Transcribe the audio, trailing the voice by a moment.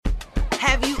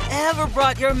Have you ever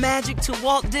brought your magic to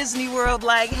Walt Disney World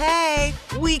like, hey,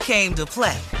 we came to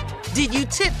play? Did you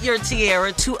tip your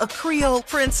tiara to a Creole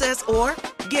princess or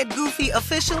get goofy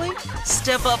officially?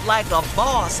 Step up like a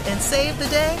boss and save the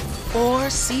day? Or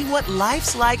see what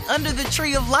life's like under the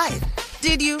tree of life?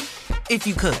 Did you? If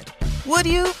you could. Would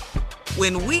you?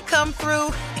 When we come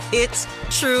through, it's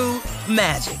true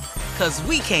magic. 'Cause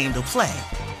we came to play.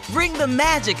 Bring the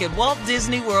magic at Walt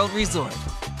Disney World Resort.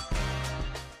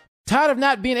 Tired of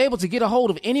not being able to get a hold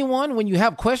of anyone when you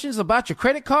have questions about your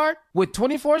credit card? With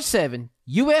 24/7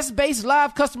 U.S.-based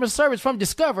live customer service from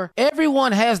Discover,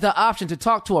 everyone has the option to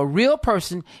talk to a real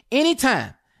person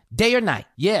anytime, day or night.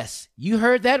 Yes, you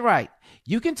heard that right.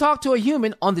 You can talk to a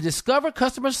human on the Discover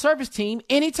customer service team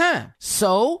anytime.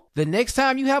 So, the next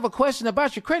time you have a question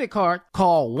about your credit card,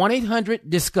 call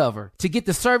 1-800-DISCOVER to get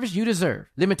the service you deserve.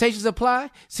 Limitations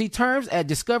apply. See terms at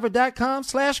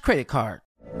discover.com/creditcard.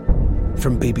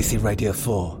 From BBC Radio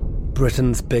 4,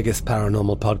 Britain's biggest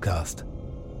paranormal podcast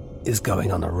is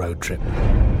going on a road trip.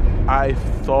 I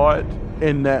thought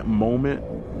in that moment,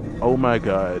 oh my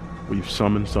God, we've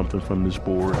summoned something from this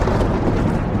board.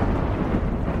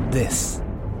 This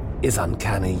is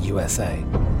Uncanny USA.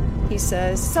 He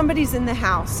says, somebody's in the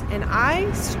house, and I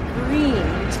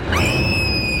screamed.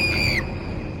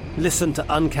 Listen to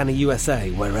Uncanny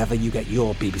USA wherever you get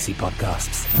your BBC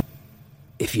podcasts,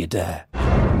 if you dare.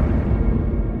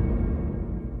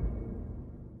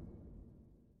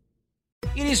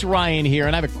 It is Ryan here,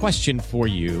 and I have a question for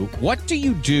you. What do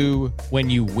you do when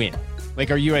you win? Like,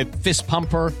 are you a fist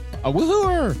pumper, a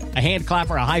woohooer, a hand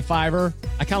clapper, a high fiver?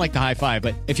 I kind of like the high five,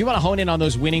 but if you want to hone in on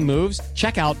those winning moves,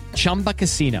 check out Chumba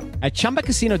Casino. At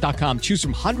ChumbaCasino.com, choose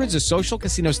from hundreds of social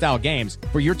casino-style games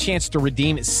for your chance to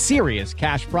redeem serious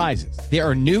cash prizes. There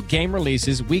are new game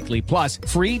releases weekly, plus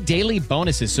free daily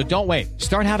bonuses. So don't wait.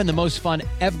 Start having the most fun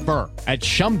ever at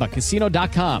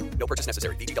ChumbaCasino.com. No purchase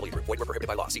necessary. VGW. Void where prohibited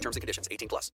by law. See terms and conditions.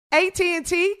 18+.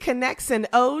 AT&T connects an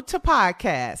ode to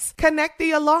podcasts. Connect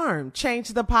the alarm. Change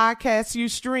the podcast you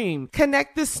stream.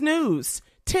 Connect the snooze.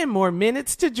 10 more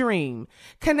minutes to dream.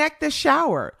 Connect the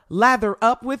shower. Lather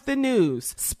up with the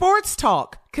news. Sports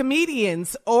talk,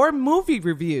 comedians, or movie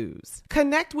reviews.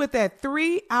 Connect with that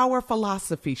 3-hour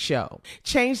philosophy show.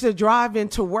 Change the drive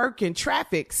into work in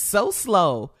traffic so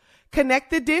slow.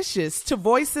 Connect the dishes to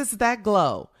voices that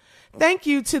glow. Thank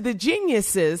you to the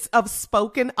geniuses of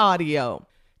spoken audio.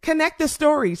 Connect the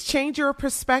stories, change your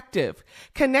perspective.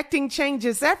 Connecting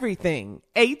changes everything.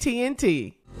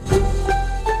 AT&T.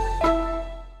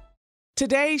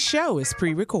 Today's show is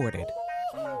pre-recorded.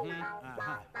 Y'all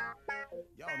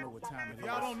know what time it is.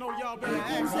 Y'all don't know, y'all better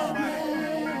ask somebody.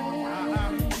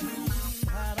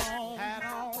 Hat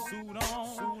on, suit on,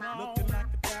 looking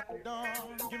like the Dapper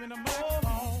Dawn, giving them all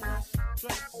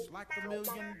dressed like $1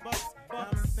 million,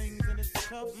 diamond things in its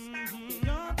cuffs.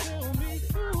 Y'all tell me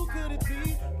who could it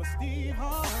be but Steve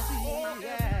Harvey?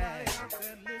 Yeah,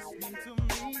 they're listening to me.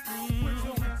 Put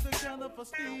your hands together for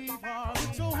Steve Harvey.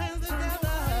 Put your hands together.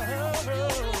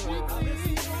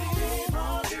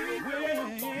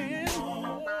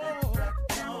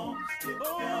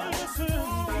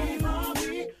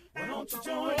 Why don't you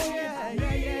join in?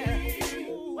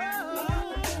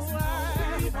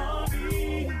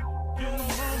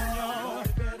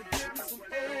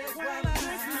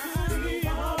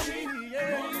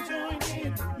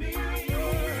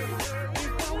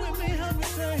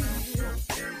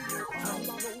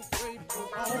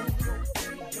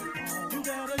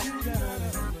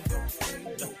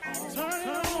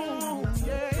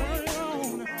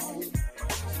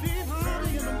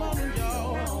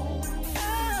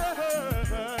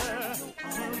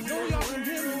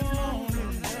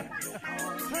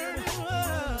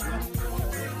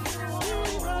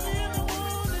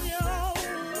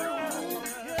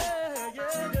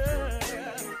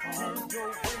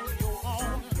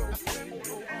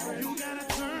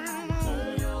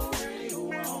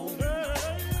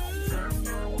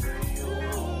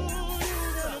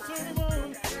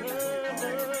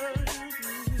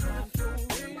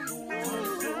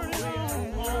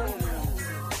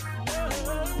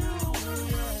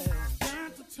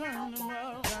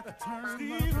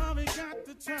 Steve Harvey got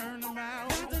to turn them out.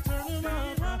 Got to turn them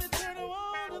out. Harvey turn them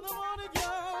on in the morning,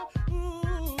 y'all.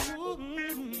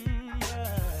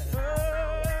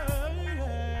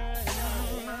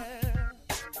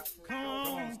 Come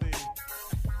on, Steve.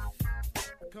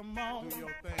 Come on. Do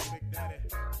your thing, Big Daddy.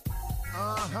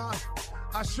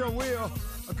 I sure will.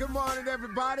 Good morning,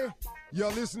 everybody.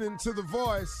 You're listening to The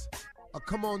Voice.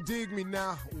 Come on, dig me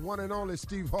now. One and only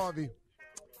Steve Harvey.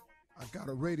 I got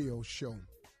a radio show.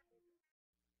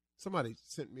 Somebody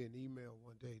sent me an email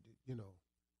one day that,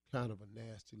 kind of a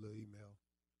nasty little email.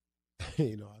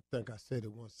 I think I said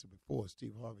it once before,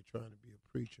 Steve Harvey trying to be a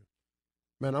preacher.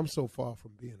 Man, I'm so far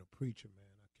from being a preacher, man,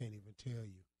 I can't even tell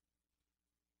you.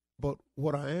 But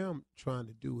what I am trying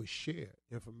to do is share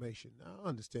information. Now, I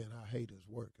understand how haters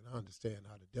work, and I understand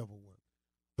how the devil works.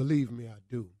 Believe me, I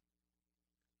do.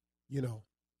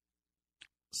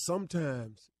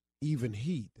 Sometimes even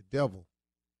he, the devil,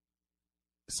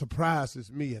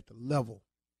 surprises me at the level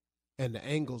and the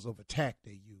angles of attack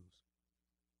they use.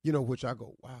 Which I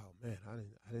go, wow, man, I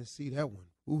didn't see that one.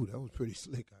 Ooh, that was pretty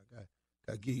slick. I got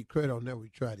to give you credit on that when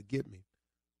you try to get me.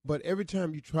 But every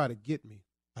time you try to get me,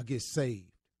 I get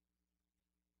saved.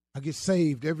 I get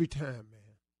saved every time,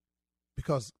 man,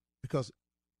 because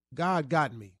God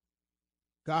got me.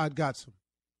 God got some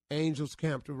angels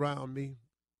camped around me.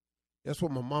 That's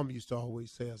what my mom used to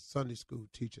always say as a Sunday school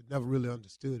teacher. Never really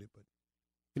understood it, but,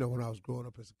 when I was growing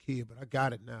up as a kid, but I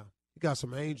got it now. He got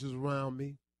some angels around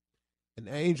me, and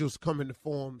angels come in the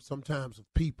form sometimes of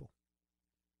people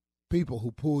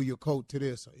who pull your coat to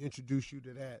this or introduce you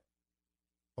to that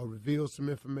or reveal some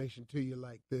information to you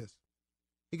like this.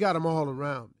 He got them all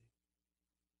around me.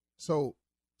 So,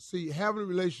 see, having a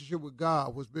relationship with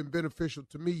God, what's been beneficial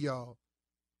to me, y'all,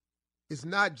 is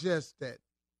not just that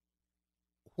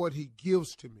what he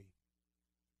gives to me,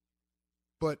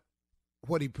 but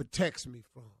what he protects me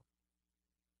from.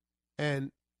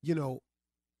 And,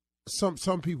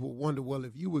 some people wonder, well,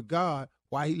 if you were God,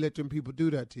 why he let them people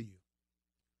do that to you?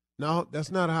 No,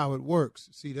 that's not how it works.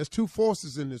 See, there's two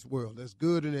forces in this world. There's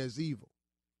good and there's evil.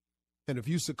 And if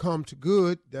you succumb to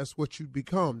good, that's what you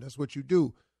become. That's what you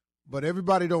do. But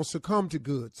everybody don't succumb to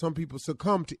good. Some people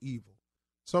succumb to evil.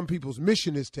 Some people's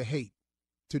mission is to hate,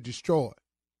 to destroy,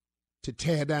 to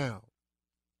tear down.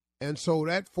 And so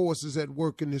that force is at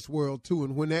work in this world too.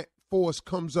 And when that force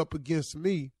comes up against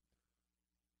me,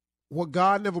 what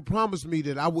God never promised me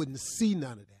that I wouldn't see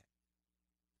none of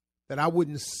that I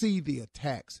wouldn't see the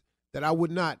attacks, that I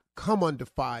would not come under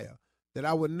fire, that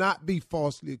I would not be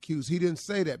falsely accused. He didn't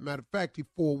say that. Matter of fact, he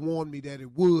forewarned me that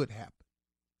it would happen.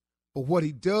 But what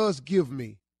he does give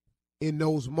me in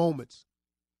those moments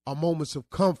are moments of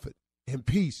comfort and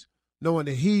peace, knowing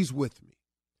that he's with me.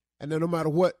 And that no matter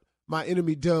what my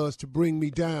enemy does to bring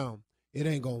me down, it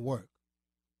ain't going to work.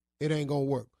 It ain't going to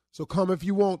work. So come if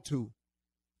you want to.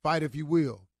 Fight if you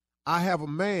will. I have a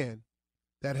man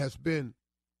that has been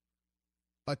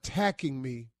attacking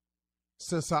me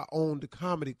since I owned the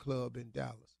comedy club in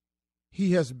Dallas.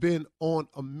 He has been on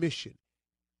a mission.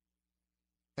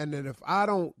 And that if I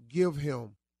don't give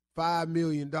him $5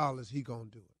 million, he gonna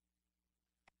do it.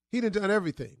 He done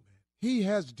everything, man. He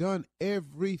has done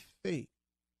everything.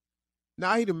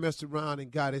 Now he done messed around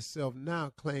and got himself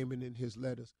now claiming in his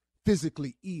letters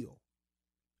physically ill.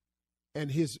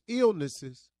 And his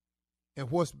illnesses and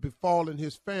what's befallen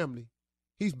his family,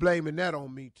 he's blaming that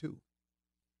on me too.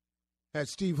 Had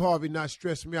Steve Harvey not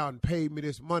stressed me out and paid me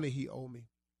this money he owed me,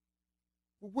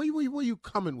 where you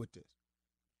coming with this?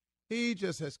 He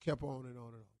just has kept on and on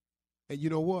and on. And you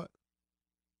know what?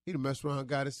 He done messed around and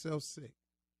got himself sick.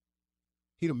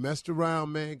 He done messed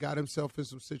around, man, got himself in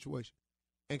some situation.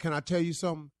 And can I tell you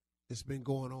something? It's been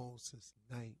going on since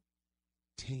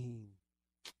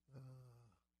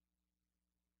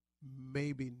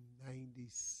maybe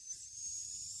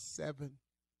 97.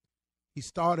 He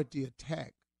started the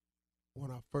attack when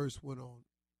I first went on.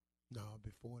 No,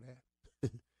 before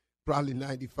that. Probably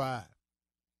 95.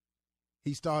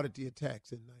 He started the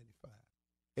attacks in 95.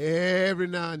 Every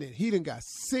now and then. He done got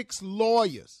 6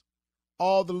 lawyers.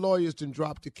 All the lawyers done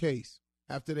dropped the case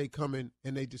after they come in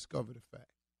and they discover the fact.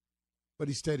 But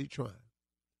he's steady trying.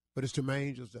 But it's them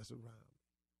angels that's around.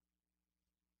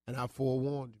 And I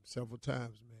forewarned him several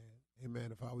times, man. Hey,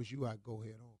 man, if I was you, I'd go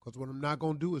head on. Because what I'm not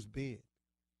going to do is bend.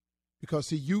 Because,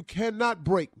 see, you cannot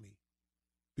break me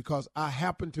because I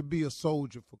happen to be a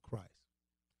soldier for Christ.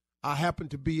 I happen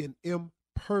to be an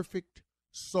imperfect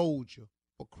soldier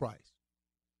for Christ.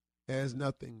 There's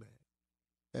nothing, man.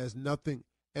 There's nothing.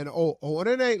 And,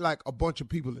 it ain't like a bunch of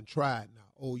people done tried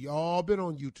now. Oh, y'all been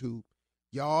on YouTube.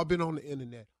 Y'all been on the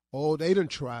internet. Oh, they done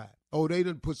tried. Oh, they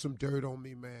done put some dirt on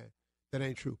me, man. That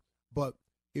ain't true. But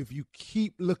if you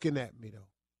keep looking at me, though,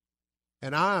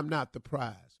 and I am not the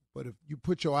prize, but if you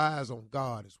put your eyes on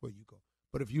God, is where you go.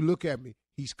 But if you look at me,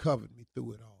 he's covered me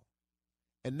through it all.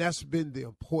 And that's been the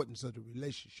importance of the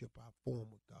relationship I form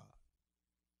with God,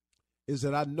 is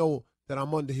that I know that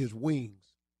I'm under his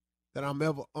wings, that I'm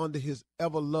ever under his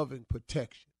ever-loving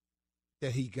protection,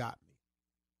 that he got me.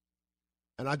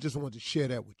 And I just wanted to share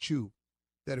that with you,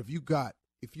 that if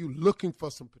you're looking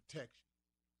for some protection,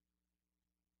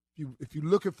 if you're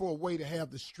looking for a way to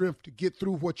have the strength to get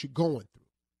through what you're going through,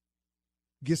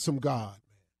 get some God,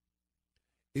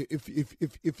 man.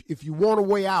 If you want a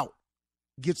way out,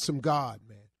 get some God,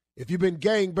 man. If you've been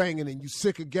gang banging and you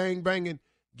sick of gang banging,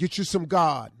 get you some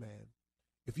God, man.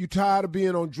 If you tired of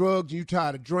being on drugs and you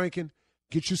tired of drinking,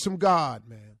 get you some God,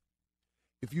 man.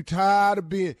 If you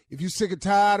sick and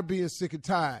tired of being sick and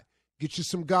tired, get you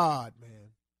some God, man.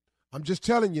 I'm just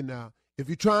telling you now, if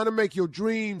you're trying to make your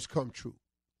dreams come true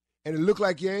and it look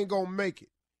like you ain't going to make it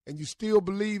and you still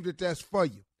believe that that's for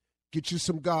you, get you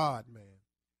some God, man.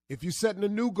 If you're setting a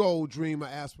new goal, dream, or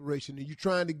aspiration and you're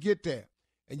trying to get there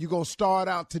and you're going to start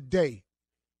out today,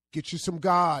 get you some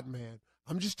God, man.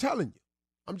 I'm just telling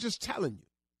you.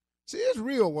 See, it's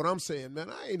real what I'm saying, man.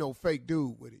 I ain't no fake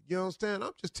dude with it. You understand?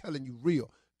 I'm just telling you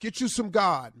real. Get you some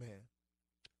God, man.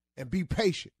 And be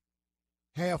patient.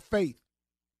 Have faith.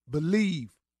 Believe.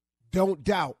 Don't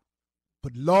doubt.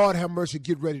 But Lord have mercy,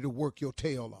 get ready to work your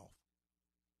tail off.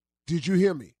 Did you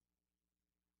hear me?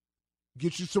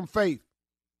 Get you some faith.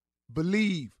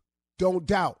 Believe. Don't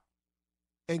doubt.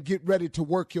 And get ready to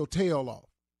work your tail off.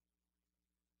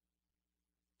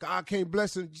 God can't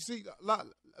bless it. You see, a lot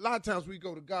of times we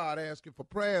go to God asking for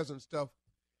prayers and stuff,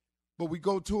 but we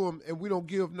go to him and we don't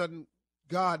give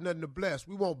God nothing to bless.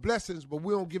 We want blessings, but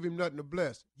we don't give him nothing to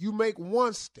bless. You make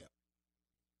one step,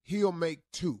 he'll make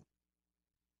two.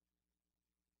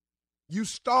 You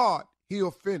start, he'll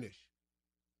finish.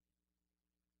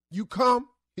 You come,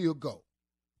 he'll go.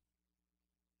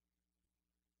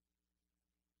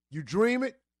 You dream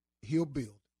it, he'll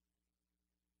build.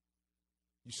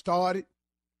 You start it,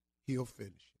 he'll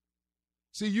finish.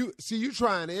 See you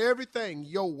trying everything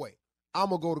your way. I'm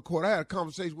going to go to court. I had a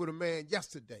conversation with a man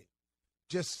yesterday.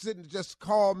 Just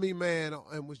called me, man,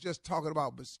 and was just talking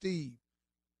about, but Steve,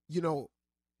 you know,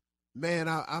 man,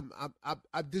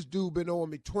 this dude been owing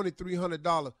me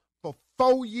 $2,300 for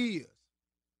 4 years.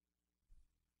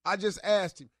 I just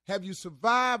asked him, have you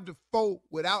survived the 4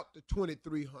 without the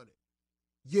 $2,300?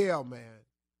 Yeah, man.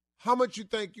 How much you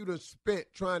think you done spent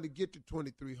trying to get to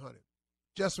 $2,300?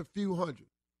 Just a few hundred.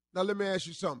 Now, let me ask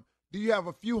you something. Do you have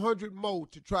a few hundred more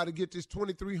to try to get this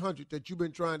 $2,300 that you've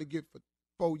been trying to get for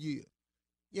 4 years?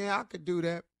 Yeah, I could do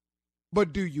that.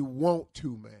 But do you want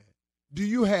to, man? Do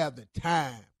you have the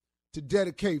time to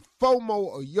dedicate 4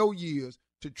 more of your years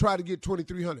to try to get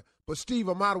 $2,300? But, Steve,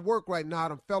 I'm out of work right now. I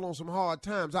done fell on some hard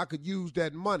times. I could use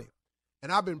that money.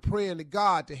 And I've been praying to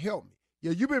God to help me.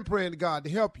 Yeah, you've been praying to God to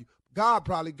help you. God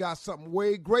probably got something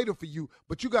way greater for you,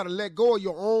 but you got to let go of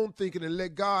your own thinking and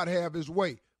let God have his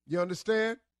way. You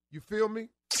understand? You feel me?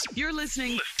 You're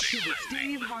listening to the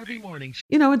Steve Harvey Morning Show.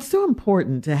 You know, it's so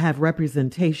important to have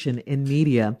representation in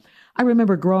media. I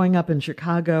remember growing up in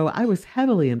Chicago, I was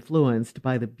heavily influenced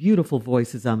by the beautiful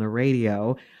voices on the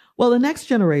radio. Well, the next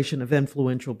generation of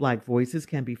influential Black voices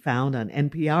can be found on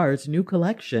NPR's new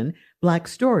collection, Black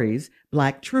Stories,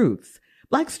 Black Truths.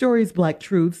 Black Stories, Black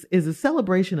Truths is a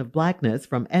celebration of Blackness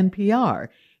from NPR.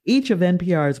 Each of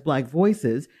NPR's Black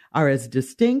voices are as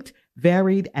distinct,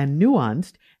 varied, and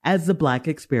nuanced as the Black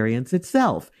experience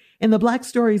itself. In the Black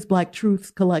Stories, Black Truths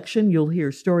collection, you'll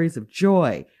hear stories of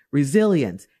joy,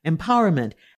 resilience,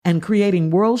 empowerment, and creating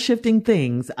world-shifting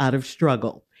things out of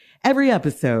struggle. Every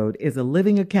episode is a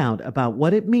living account about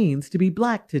what it means to be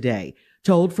Black today,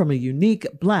 told from a unique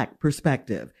Black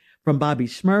perspective. From Bobby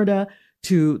Shmurda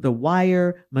to The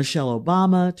Wire, Michelle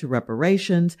Obama, to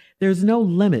reparations, there's no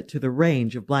limit to the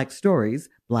range of Black stories,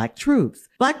 Black truths.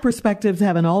 Black perspectives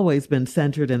haven't always been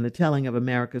centered in the telling of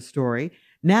America's story.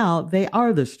 Now they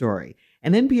are the story.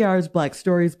 In NPR's Black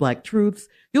Stories, Black Truths,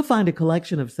 you'll find a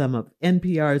collection of some of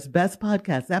NPR's best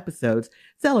podcast episodes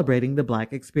celebrating the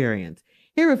Black experience.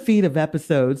 Hear a feed of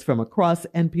episodes from across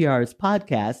NPR's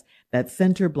podcasts that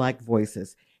center Black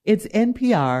voices. It's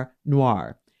NPR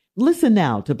Noir. Listen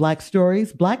now to Black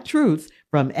Stories, Black Truths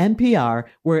from NPR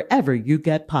wherever you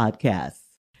get podcasts.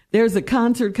 There's a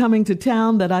concert coming to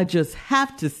town that I just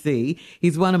have to see.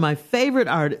 He's one of my favorite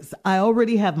artists. I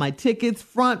already have my tickets,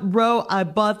 front row. I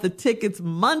bought the tickets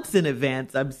months in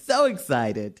advance. I'm so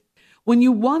excited. When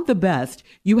you want the best,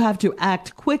 you have to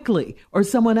act quickly or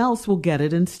someone else will get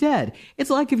it instead. It's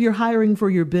like if you're hiring for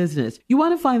your business. You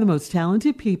want to find the most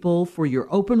talented people for your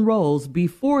open roles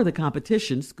before the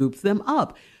competition scoops them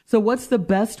up. So what's the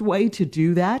best way to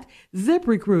do that?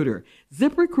 ZipRecruiter.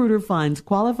 ZipRecruiter finds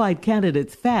qualified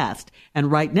candidates fast. And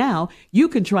right now, you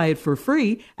can try it for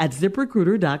free at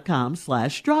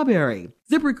ZipRecruiter.com/strawberry.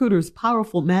 ZipRecruiter's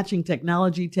powerful matching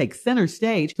technology takes center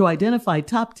stage to identify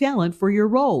top talent for your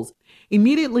roles.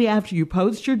 Immediately after you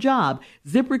post your job,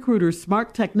 ZipRecruiter's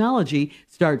smart technology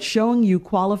starts showing you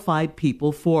qualified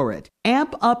people for it.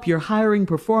 Amp up your hiring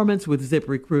performance with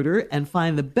ZipRecruiter and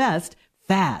find the best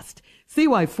fast. See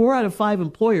why 4 out of 5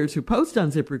 employers who post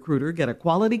on ZipRecruiter get a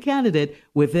quality candidate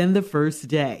within the first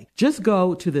day. Just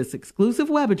go to this exclusive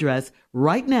web address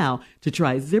right now to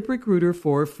try ZipRecruiter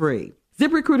for free.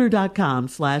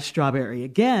 ZipRecruiter.com/strawberry.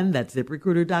 Again, that's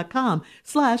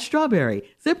ZipRecruiter.com/strawberry.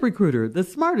 ZipRecruiter, the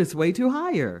smartest way to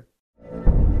hire.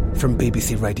 From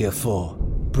BBC Radio 4,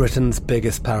 Britain's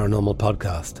biggest paranormal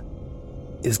podcast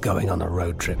is going on a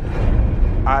road trip.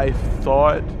 I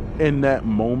thought in that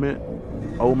moment,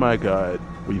 oh my God,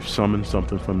 we've summoned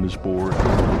something from this board.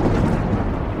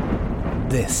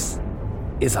 This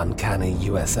is Uncanny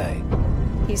USA.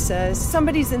 He says,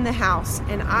 somebody's in the house,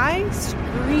 and I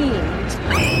screamed.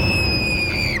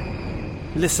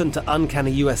 Listen to Uncanny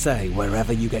USA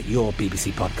wherever you get your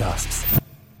BBC podcasts,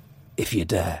 if you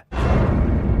dare.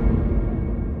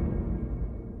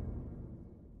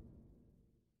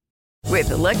 With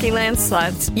the Lucky Land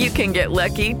Slots, you can get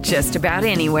lucky just about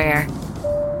anywhere.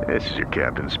 This is your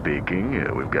captain speaking.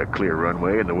 We've got clear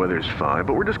runway and the weather's fine,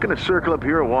 but we're just going to circle up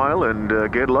here a while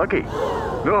and get lucky.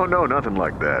 No, nothing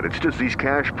like that. It's just these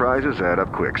cash prizes add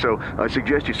up quick. So I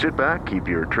suggest you sit back, keep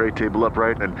your tray table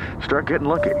upright, and start getting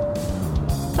lucky.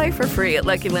 Play for free at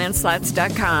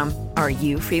LuckyLandSlots.com. Are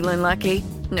you feeling lucky?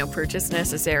 No purchase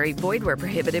necessary. Void where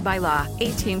prohibited by law.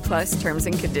 18+ terms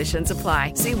and conditions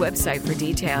apply. See website for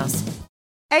details.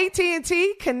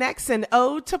 AT&T connects an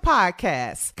ode to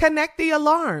podcasts. Connect the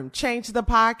alarm. Change the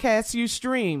podcast you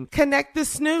stream. Connect the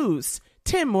snooze.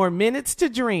 10 more minutes to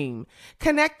dream.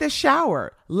 Connect the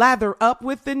shower. Lather up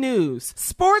with the news.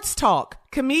 Sports talk,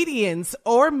 comedians,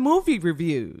 or movie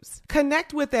reviews.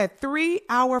 Connect with that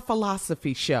 3-hour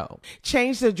philosophy show.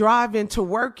 Change the drive into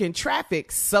work in traffic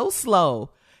so slow.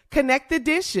 Connect the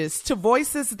dishes to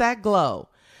voices that glow.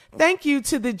 Thank you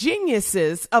to the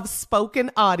geniuses of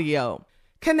spoken audio.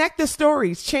 Connect the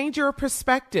stories, change your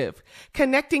perspective.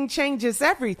 Connecting changes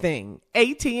everything.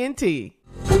 AT&T.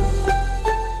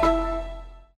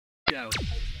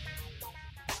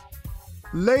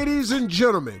 Ladies and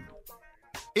gentlemen,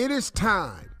 it is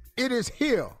time. It is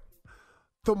here.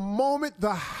 The moment,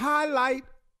 the highlight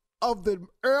of the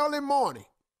early morning.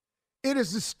 It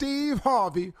is the Steve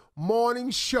Harvey Morning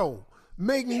Show.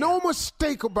 Make no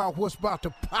mistake about what's about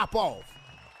to pop off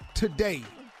today.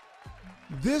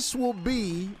 This show,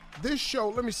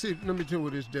 let me tell you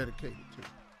what it's dedicated to.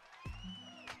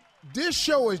 This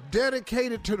show is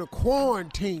dedicated to the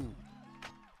quarantine.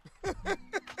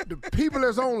 The people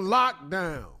that's on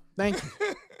lockdown. Thank you.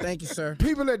 Thank you, sir.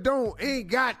 People that ain't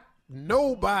got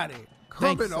nobody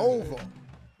coming over,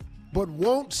 but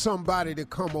want somebody to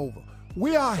come over.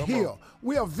 We are here.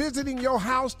 We are visiting your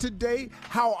house today.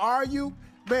 How are you?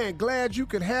 Man, glad you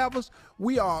could have us.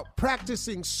 We are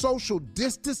practicing social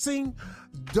distancing.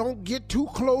 Don't get too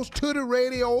close to the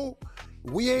radio.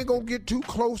 We ain't gonna get too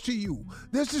close to you.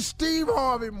 This is Steve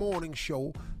Harvey Morning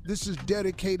Show. This is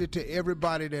dedicated to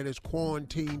everybody that is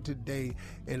quarantined today.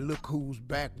 And look who's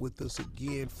back with us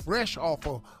again, fresh off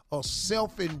a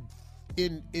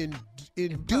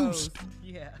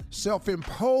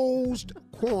self-imposed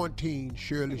quarantine.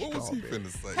 Shirley Strawberry. What was he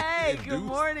finna say? Hey, good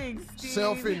morning, Steve.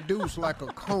 Self-induced like a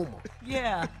coma.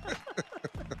 Yeah.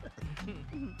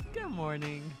 Good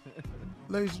morning.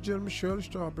 Ladies and gentlemen, Shirley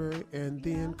Strawberry, and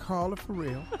then Carla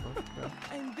Farrell.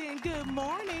 And then good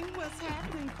morning. What's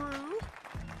happening, crew?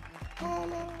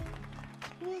 Carla,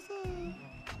 what's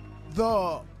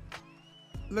up?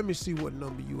 Let me see what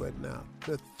number you at now.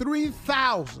 The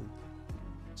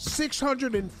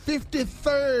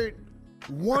 3,653rd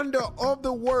wonder of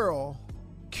the world,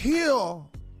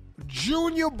 kill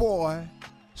Junior Boy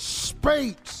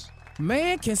Spates.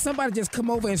 Man, can somebody just come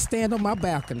over and stand on my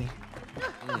balcony?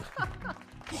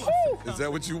 Is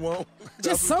that what you want?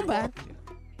 Just somebody.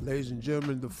 Ladies and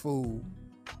gentlemen, the fool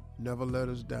never let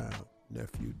us down,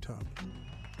 Nephew Tommy.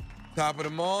 Top of the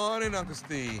morning, Uncle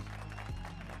Steve.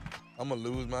 I'm going to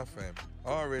lose my family.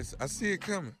 Already, I see it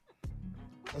coming.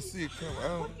 What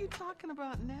are you talking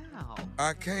about now?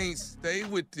 I can't stay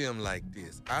with them like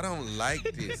this. I don't like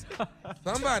this.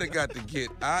 Somebody got to get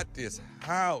out this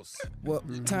house. Well,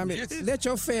 Tommy, let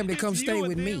your family come stay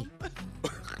with me.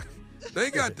 They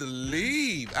got to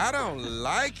leave. I don't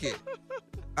like it.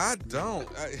 I don't.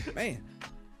 Man.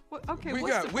 Well, okay, we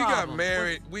got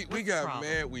married. We got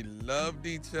married. We loved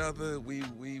each other.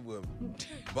 We were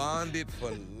bonded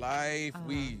for life.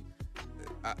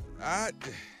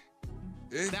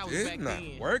 It's not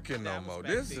working no more.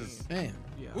 This is man.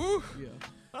 Woo. Yeah.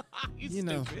 You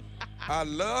know, I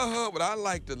love her, but I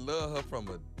like to love her from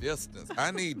a distance.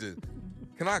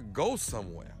 Can I go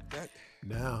somewhere?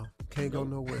 Now, can't go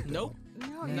nowhere. Nope.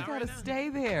 No, you gotta stay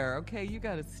there, okay? You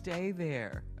gotta stay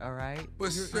there, all right?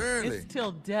 But Shirley. It's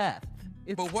till death.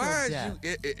 But why is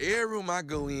you every room I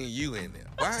go in, you in there?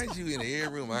 Why is you in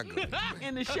every room I go in?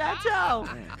 In the chateau.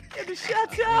 In the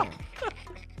chateau.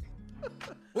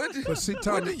 What do you want?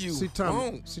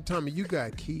 See, Tommy, you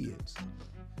got kids.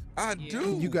 I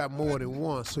do. You got more than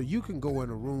one, so you can go in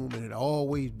a room and it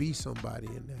always be somebody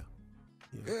in there.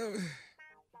 Yeah.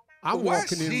 I'm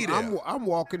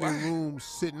walking in rooms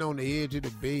sitting on the edge of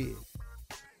the bed.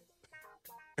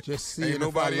 Just seeing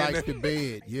if I like the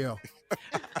bed, yeah.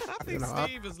 I think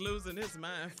Steve is losing his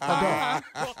mind.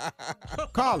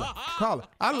 Caller,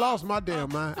 I lost my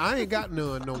damn mind. I ain't got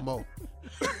none no more.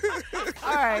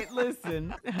 All right,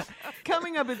 listen.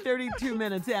 Coming up at 32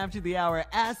 minutes after the hour,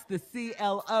 Ask the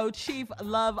CLO. Chief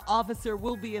Love Officer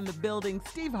will be in the building.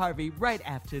 Steve Harvey right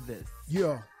after this.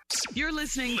 Yeah. You're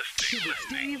listening to the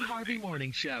Steve Harvey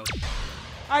Morning Show.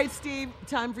 All right, Steve,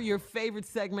 time for your favorite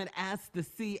segment, Ask the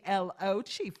CLO.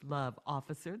 Chief Love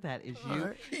Officer, that is you.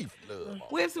 Right. Chief Love.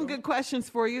 We have some good questions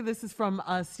for you. This is from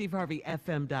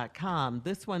SteveHarveyFM.com.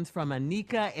 This one's from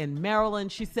Anika in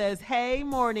Maryland. She says, hey,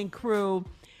 morning crew.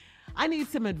 I need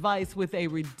some advice with a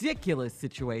ridiculous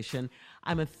situation.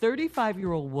 I'm a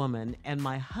 35-year-old woman, and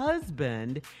my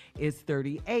husband is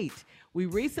 38. We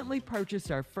recently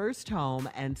purchased our first home,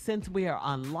 and since we are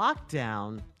on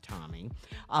lockdown, Tommy,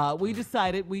 we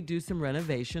decided we'd do some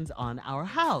renovations on our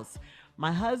house.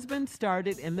 My husband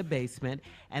started in the basement,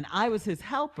 and I was his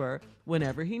helper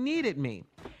whenever he needed me.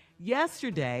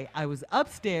 Yesterday, I was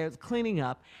upstairs cleaning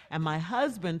up, and my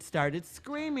husband started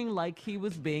screaming like he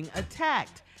was being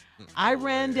attacked. I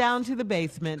ran down to the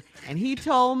basement, and he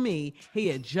told me he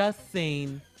had just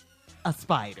seen a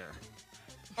spider.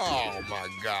 Oh, my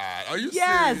God. Are you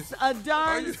serious? Yes, a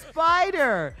darn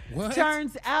spider. What?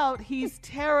 Turns out he's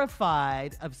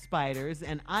terrified of spiders,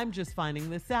 and I'm just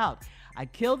finding this out. I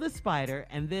killed the spider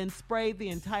and then sprayed the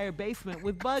entire basement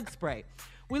with bug spray.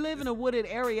 We live in a wooded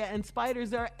area, and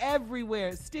spiders are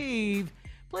everywhere. Steve,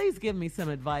 please give me some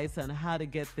advice on how to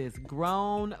get this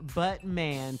grown butt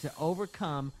man to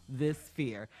overcome this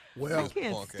fear. Well, I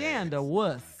can't stand a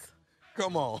wuss.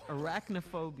 Come on.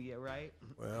 Arachnophobia, right?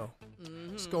 Well,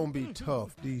 it's going to be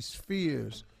tough. These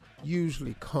fears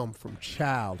usually come from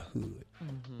childhood.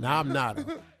 Now, I'm not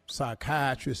a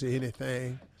psychiatrist or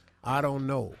anything. I don't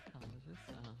know.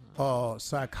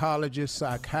 Psychologist,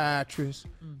 psychiatrist.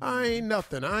 I ain't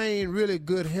nothing. I ain't really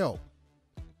good help.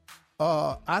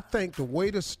 I think the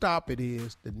way to stop it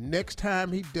is the next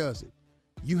time he does it,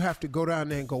 you have to go down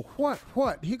there and go,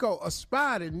 what? He go, a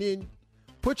spider, and then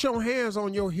put your hands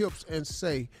on your hips and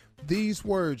say these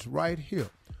words right here.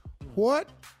 What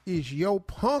is your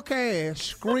punk ass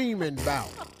screaming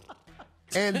about?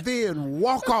 And then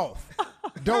walk off.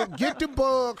 Don't get the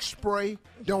bug spray.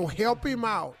 Don't help him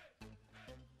out.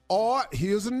 Or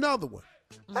here's another one.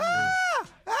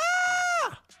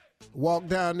 Walk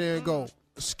down there and go,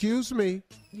 excuse me.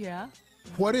 Yeah.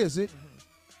 What is it?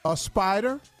 A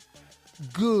spider?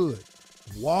 Good.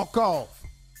 Walk off.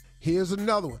 Here's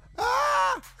another one.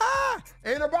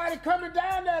 Ain't nobody coming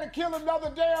down there to kill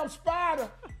another damn spider.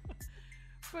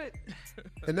 But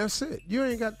and that's it. You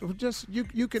ain't got just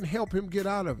you can help him get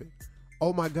out of it.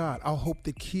 Oh my God, I hope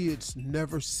the kids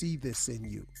never see this in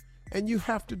you. And you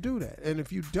have to do that. And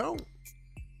if you don't,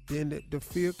 then the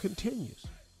fear continues.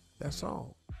 That's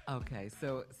all. Okay,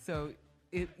 so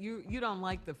you don't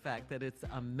like the fact that it's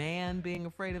a man being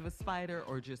afraid of a spider,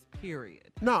 or just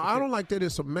period? No, I don't like that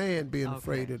it's a man being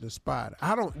afraid of the spider.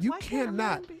 I don't. You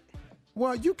cannot.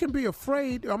 Well, you can be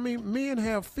afraid. I mean, men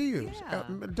have fears. Yeah.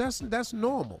 That's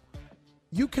normal.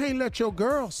 You can't let your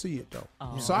girl see it though.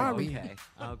 Oh, sorry.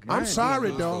 Okay. I'm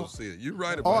sorry, though. You're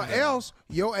right about Or that. else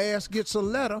your ass gets a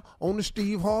letter on the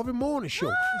Steve Harvey Morning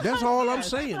Show. That's all I'm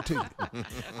saying to you.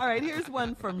 All right, here's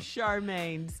one from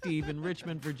Charmaine Steve in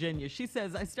Richmond, Virginia. She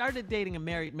says, I started dating a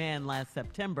married man last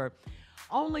September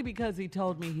only because he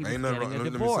told me he was getting a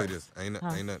divorce. Let me say this.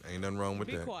 Ain't nothing wrong with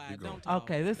that. Quiet, don't talk.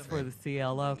 Okay, this is for the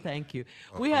CLO. Thank you.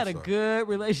 Oh, We had I'm a sorry. good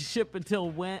relationship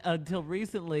until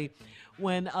recently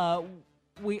when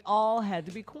we all had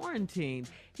to be quarantined.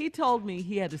 He told me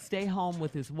he had to stay home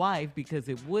with his wife because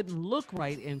it wouldn't look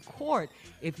right in court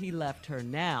if he left her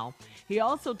now. He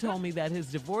also told me that his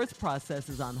divorce process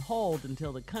is on hold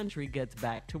until the country gets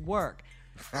back to work.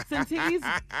 Since he's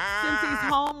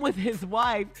home with his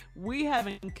wife, we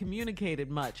haven't communicated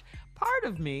much. Part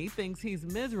of me thinks he's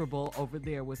miserable over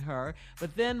there with her,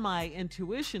 but then my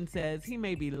intuition says he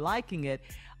may be liking it,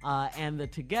 and the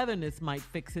togetherness might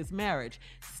fix his marriage.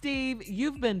 Steve,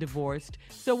 you've been divorced,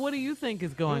 so what do you think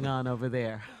is going on over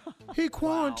there? He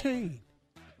quarantined.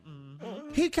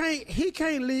 He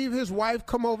can't leave his wife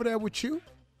come over there with you.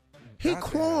 He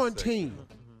quarantined.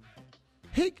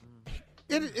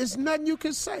 It's nothing you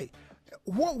can say.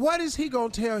 What is he gonna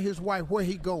tell his wife where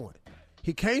he going?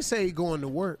 He can't say he going to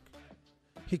work.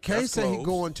 He can't say he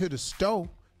going to the store.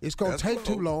 It's gonna take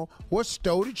too long. What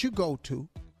store did you go to?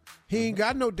 He ain't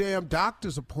got no damn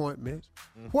doctor's appointments.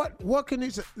 What can he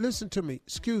say? Listen to me.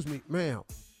 Excuse me, ma'am.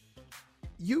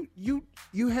 You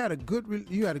had a good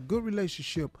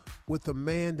relationship with a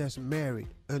man that's married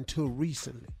until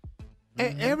recently.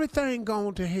 And everything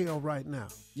gone to hell right now.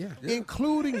 Yeah.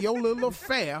 Including your little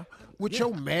affair with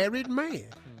your married man.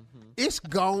 It's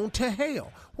gone to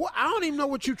hell. Well, I don't even know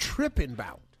what you tripping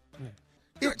about.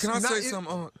 Can I say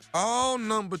something? All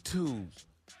number twos,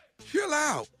 chill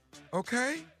out,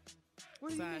 okay?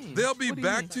 What do you mean? They'll be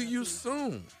back to you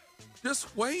soon.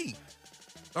 Just wait.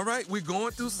 All right? We're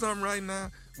going through something right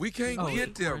now. We can't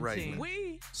get there right now.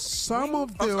 Some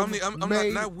of them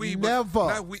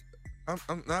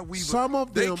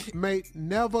may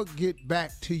never get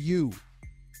back to you.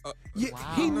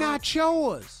 He not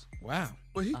yours. Wow.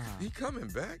 But he coming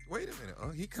back. Wait a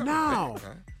minute. He coming back.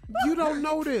 Huh? You don't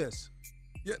know this.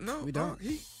 Yeah, no, we don't.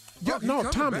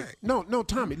 Tommy. Back. No,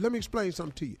 Tommy. Let me explain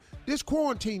something to you. This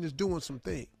quarantine is doing some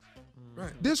things.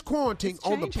 Right. This quarantine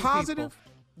on the positive,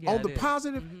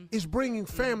 is bringing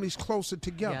families closer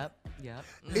together. Yep.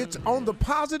 It's on the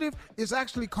positive. It's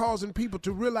actually causing people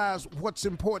to realize what's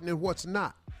important and what's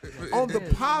not. On the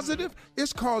positive,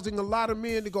 it's causing a lot of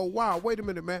men to go, wow, wait a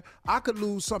minute, man. I could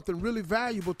lose something really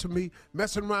valuable to me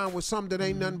messing around with something that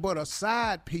ain't nothing but a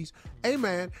side piece. Hey,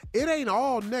 man, it ain't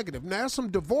all negative. Now, some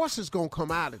divorces going to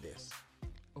come out of this.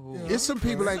 It's some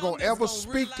people ain't going to ever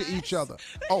speak to each other.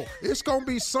 Oh, it's going to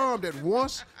be some that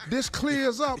once this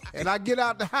clears up and I get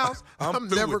out the house, I'm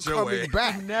never coming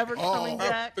back. Never coming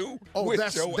back?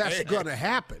 That's going to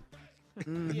happen.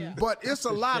 But it's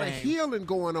a lot of healing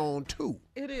going on too.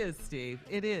 It is, Steve.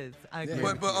 It is. I agree.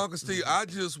 But Uncle Steve, I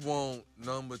just want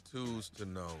number twos to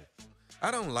know. I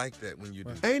don't like that when you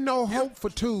do. Ain't no hope for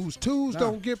twos. Twos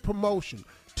don't get promotion.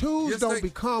 Twos don't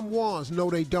become ones. No,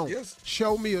 they don't.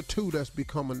 Show me a two that's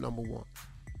become a number one.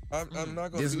 I'm not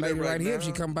going to this do lady that right now. here, if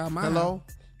she come by my house.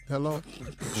 Hello.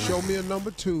 Show me a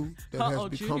number two that has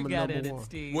become a number one.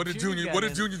 What did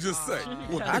Junior just say?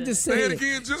 I just said say it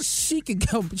again. She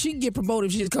can get promoted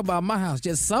if she just come by my house.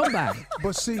 Just somebody.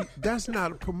 But see, that's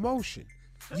not a promotion.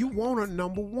 You want a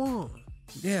number one.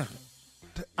 Yeah.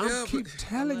 I keep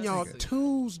telling y'all,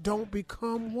 twos don't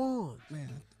become ones.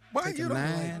 Man. Why you don't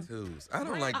like twos? I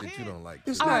don't like that you don't like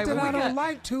twos. It's not that I don't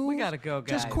like twos. We gotta go,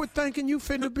 guys. Just quit thinking you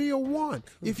finna be a one.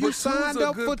 If you signed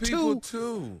up for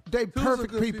two, they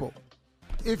perfect people.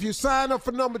 If you sign up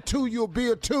for number two, you'll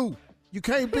be a two. You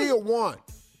can't be a one.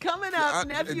 Coming up,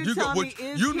 Nephew Tommy is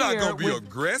here. You're not going to be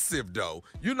aggressive, though.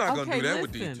 You're not going to do that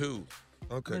with these twos.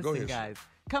 Okay, go ahead. Guys.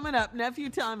 Coming up, Nephew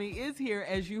Tommy is here,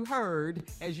 as you heard,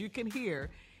 as you can hear.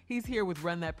 He's here with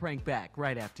Run That Prank Back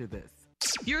right after this.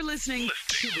 You're listening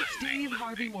to the Steve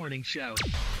Harvey Morning Show.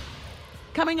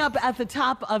 Coming up at the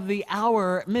top of the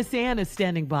hour, Miss Ann is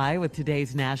standing by with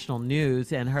today's national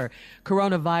news and her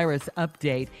coronavirus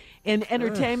update. In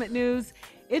entertainment news,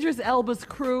 Idris Elba's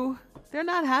crew, they're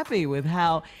not happy with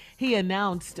how he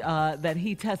announced that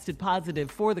he tested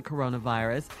positive for the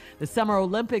coronavirus. The Summer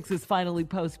Olympics is finally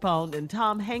postponed, and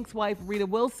Tom Hanks' wife, Rita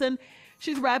Wilson,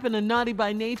 she's rapping a Naughty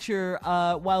by Nature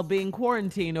while being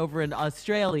quarantined over in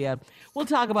Australia. We'll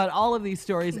talk about all of these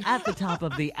stories at the top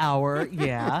of the hour,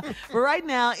 yeah. But right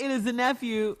now, it is the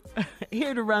nephew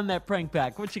here to run that prank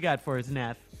back. What you got for us,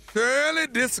 Neff? Shirley,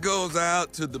 this goes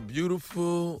out to the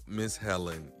beautiful Miss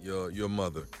Helen, your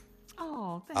mother.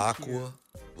 Oh, thank you. Aqua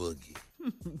Boogie.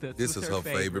 This is her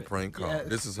favorite prank call. Yes.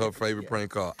 This is her favorite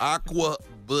prank call. Aqua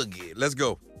Boogie. Let's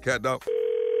go. Cat dog.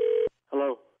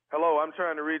 Hello, I'm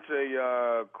trying to reach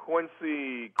a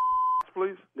Quincy,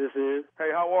 please. This is. Hey,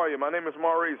 how are you? My name is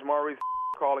Maurice. Maurice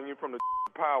calling you from the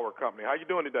power company. How you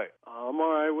doing today? I'm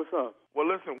all right. What's up? Well,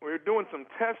 listen, we're doing some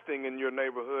testing in your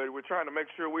neighborhood. We're trying to make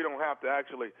sure we don't have to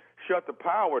actually shut the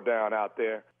power down out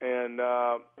there. And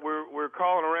we're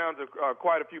calling around to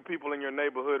quite a few people in your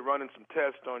neighborhood, running some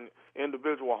tests on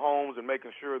individual homes and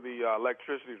making sure the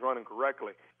electricity is running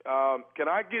correctly. Can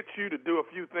I get you to do a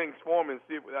few things for me and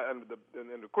see if, and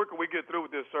the quicker we get through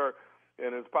with this, sir,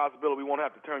 and there's a possibility we won't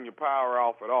have to turn your power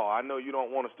off at all. I know you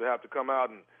don't want us to have to come out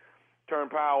and turn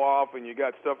power off, and you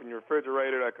got stuff in your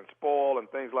refrigerator that can spoil and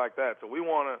things like that. So we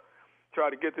want to try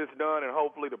to get this done, and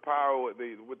hopefully the power with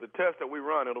the test that we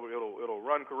run, it'll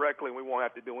run correctly, and we won't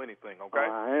have to do anything. Okay?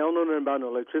 I don't know nothing about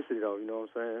no electricity though. You know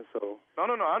what I'm saying? So. No.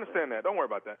 I understand that. Don't worry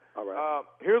about that. All right.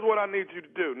 Here's what I need you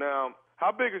to do. Now,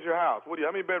 how big is your house?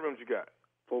 How many bedrooms you got?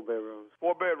 4 bedrooms.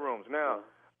 4 bedrooms. Now,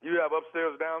 you have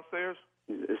upstairs, downstairs?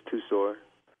 It's 2-story.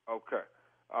 Okay.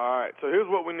 All right. So here's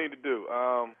what we need to do.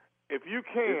 if you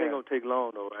can. This ain't gonna take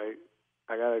long though, right?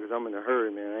 I got it because I'm in a hurry,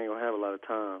 man. I ain't gonna have a lot of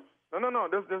time. No.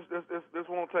 This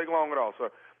won't take long at all, sir.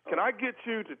 Can I get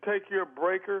you to take your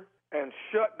breaker and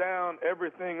shut down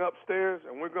everything upstairs,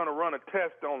 and we're gonna run a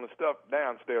test on the stuff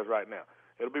downstairs right now.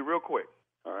 It'll be real quick.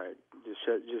 All right, just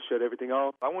shut everything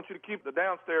off. I want you to keep the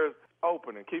downstairs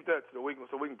open and keep that so we can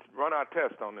run our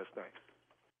test on this thing.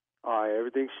 All right,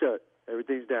 everything's shut.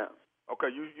 Everything's down.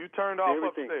 Okay, you turned off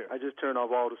everything. Upstairs. I just turned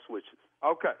off all the switches.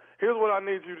 Okay, here's what I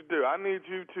need you to do. I need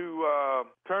you to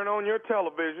turn on your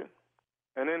television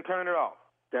and then turn it off.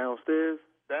 Downstairs?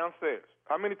 Downstairs.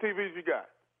 How many TVs you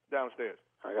got downstairs?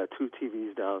 I got 2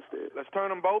 TVs downstairs. Let's turn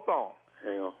them both on.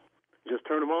 Hang on. Just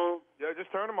turn them on? Yeah,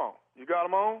 just turn them on. You got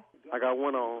them on? I got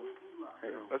one on.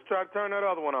 Hang on. Let's try to turn that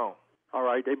other one on. All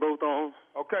right, they both on.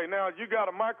 Okay, now you got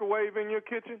a microwave in your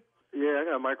kitchen? Yeah, I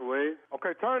got a microwave.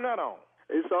 Okay, turn that on.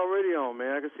 It's already on,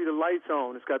 man. I can see the lights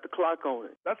on. It's got the clock on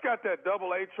it. That's got that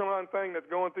double H-tron thing that's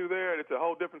going through there. It's a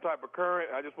whole different type of current.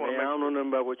 I just want to I don't know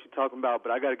nothing about what you're talking about,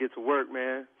 but I got to get to work,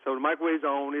 man. So the microwave's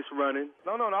on. It's running.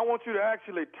 No. I want you to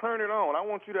actually turn it on. I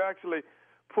want you to actually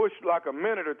push like a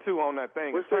minute or two on that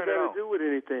thing. What's that got to do with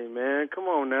anything, man? Come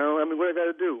on now. I mean, what I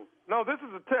got to do? No, this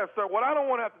is a test, sir. What I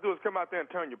don't want to have to do is come out there and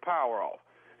turn your power off.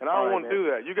 And I don't want to do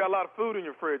that. You got a lot of food in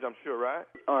your fridge, I'm sure, right?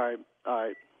 All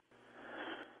right.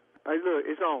 Hey, look,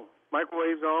 it's on.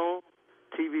 Microwave's on.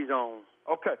 TV's on.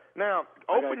 Okay. Now,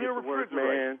 open your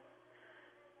refrigerator. Man.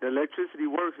 The electricity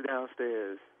works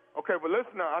downstairs. Okay, but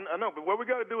listen now. I know, but what we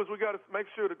got to do is we got to make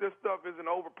sure that this stuff isn't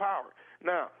overpowered.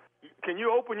 Now, can you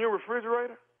open your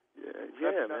refrigerator?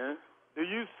 Yeah, man. Do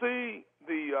you see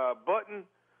the button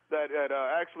that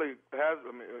actually has?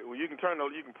 I mean, you can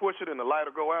you can push it and the light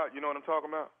will go out. You know what I'm talking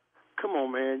about? Come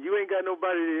on, man. You ain't got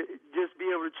nobody to just be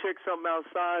able to check something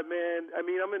outside, man. I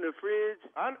mean, I'm in the fridge.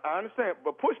 I understand,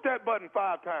 but push that button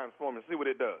 5 times for me and see what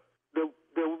it does. The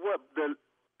what?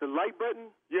 The light button?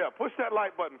 Yeah, push that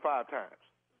light button 5 times.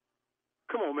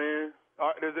 Come on, man.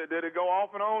 Did it go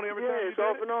off and on every time? Yeah, it's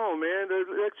off and on, man.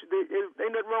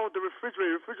 Ain't nothing wrong with the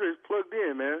refrigerator. The refrigerator's plugged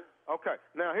in, man. Okay.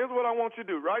 Now, here's what I want you to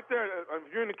do. Right there,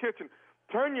 if you're in the kitchen,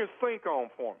 turn your sink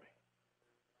on for me.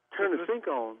 Turn the sink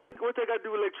on? What's that got to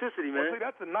do with electricity, man? Well, see,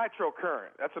 that's a nitro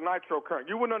current.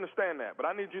 You wouldn't understand that, but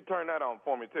I need you to turn that on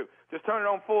for me, too. Just turn it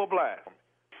on full blast.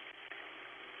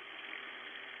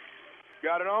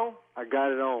 Got it on? I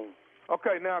got it on.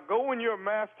 Okay, now go in your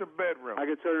master bedroom. I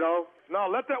can turn it off? No,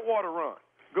 let that water run.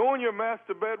 Go in your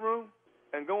master bedroom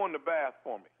and go in the bath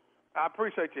for me. I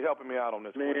appreciate you helping me out on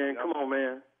this. Man, Quincy. come on,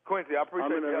 man. Quincy, I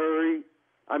appreciate you. I'm in a hurry.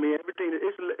 I mean,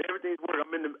 everything's working.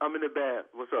 I'm in the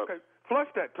bath. What's up? Okay, flush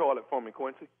that toilet for me,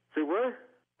 Quincy. Say what?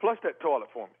 Flush that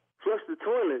toilet for me. Flush the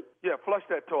toilet? Yeah, flush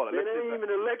that toilet. Man, it ain't even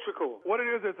electrical. What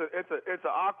it is, it's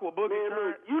an aqua boogie. Man,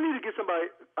 look, you need to get somebody.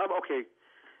 Okay.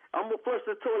 I'm gonna flush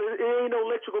the toilet. It ain't no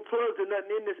electrical plugs or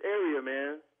nothing in this area,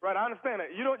 man. Right, I understand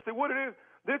that. You don't see what it is.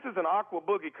 This is an aqua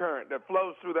boogie current that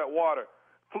flows through that water.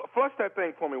 Flush that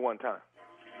thing for me one time.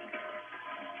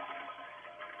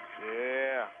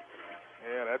 Yeah,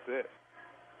 that's it.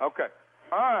 Okay.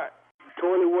 All right.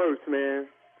 Toilet works, man.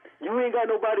 You ain't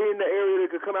got nobody in the area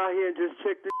that could come out here and just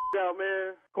check this out,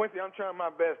 man. Quincy, I'm trying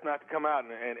my best not to come out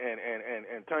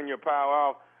and turn your power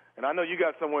off. And I know you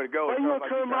got somewhere to go. Why you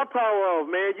gonna turn my power off,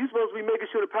 man? You supposed to be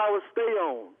making sure the power stay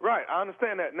on. Right, I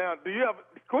understand that. Now,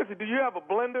 Quincy, do you have a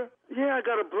blender? Yeah, I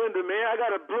got a blender, man. I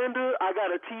got a blender, I got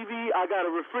a TV, I got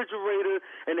a refrigerator,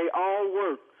 and they all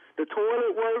work. The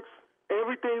toilet works,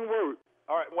 everything works.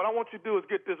 All right, what I want you to do is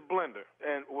get this blender,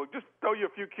 and we'll just throw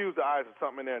you a few cubes of ice or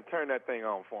something in there and turn that thing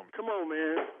on for me. Come on,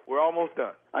 man. We're almost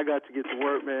done. I got to get to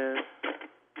work, man.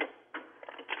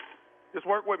 Just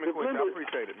work with me, Quincy. I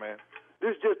appreciate it, man.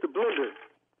 This is just the blender.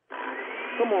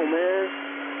 Come on, man.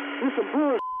 This some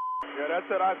bullshit. Yeah, that's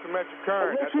that isometric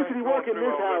current. Electricity work in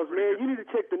this house, man. You need to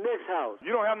check the next house.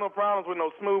 You don't have no problems with no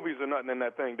smoothies or nothing in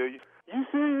that thing, do you? You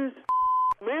serious?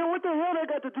 Man, what the hell that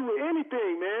got to do with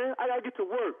anything, man? I got to get to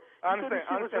work. I understand.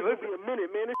 Listen. Be a minute,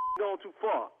 man. This going too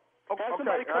far. Okay, have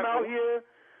somebody come out here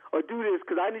or do this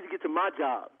because I need to get to my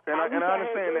job. And I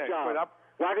understand that.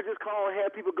 Well, I could just call and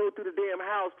have people go through the damn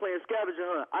house playing scavenger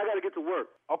hunt. I got to get to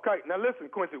work. Okay, now listen,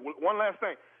 Quincy, one last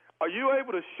thing. Are you able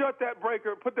to shut that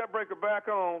breaker, put that breaker back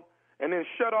on, and then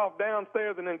shut off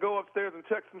downstairs and then go upstairs and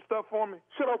check some stuff for me?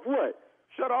 Shut off what?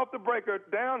 Shut off the breaker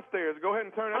downstairs. Go ahead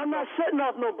and turn it on. I'm not shutting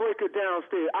off no breaker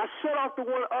downstairs. I shut off the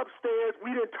one upstairs.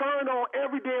 We done turned on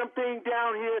every damn thing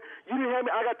down here. You didn't have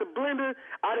me. I got the blender.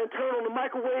 I done turned on the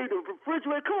microwave, the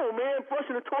refrigerator. Come on, man.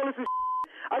 Flushing the toilets and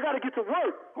I got to get to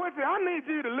work. Quincy, I need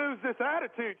you to lose this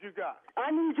attitude you got.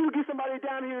 I need you to get somebody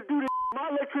down here to do this. My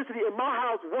electricity in my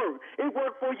house works. It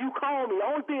worked for you, call me. The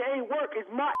only thing ain't work is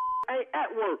my ain't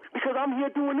at work because I'm here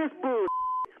doing this bull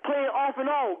playing off and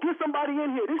on. Get somebody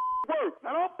in here. This work.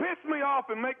 Now don't piss me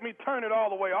off and make me turn it all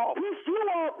the way off. Piss you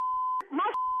off. My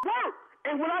work.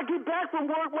 And when I get back from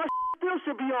work, my still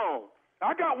should be on.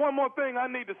 I got one more thing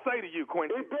I need to say to you,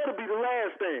 Quincy. It better be the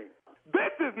last thing.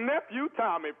 This is Nephew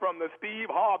Tommy from the Steve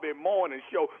Harvey Morning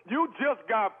Show. You just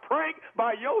got pranked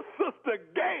by your sister,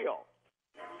 Gail.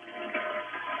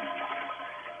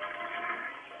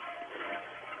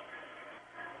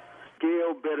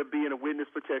 Gail better be in a witness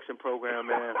protection program,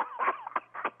 man.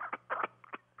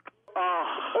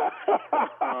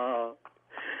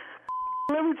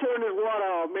 Let me turn this water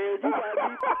off, man. You got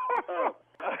me.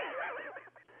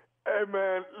 Hey,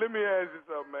 man, let me ask you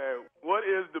something, man. What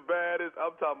is the baddest,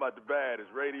 I'm talking about the baddest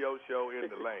radio show in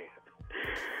the land?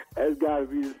 That's got to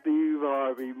be the Steve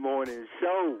Harvey Morning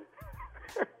Show.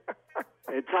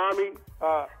 And Tommy,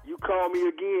 you call me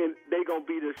again, they going to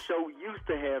be the show used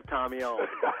to have Tommy on.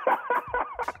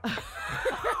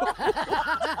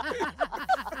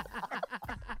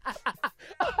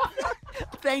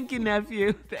 Thank you,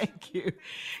 nephew. Thank you.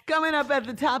 Coming up at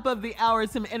the top of the hour,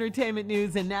 some entertainment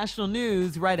news and national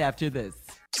news right after this.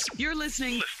 You're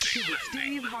listening to the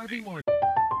Steve Harvey Morning.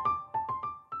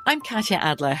 I'm Katya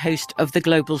Adler, host of The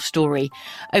Global Story.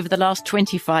 Over the last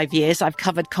 25 years, I've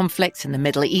covered conflicts in the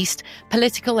Middle East,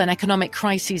 political and economic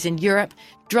crises in Europe,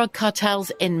 drug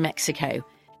cartels in Mexico.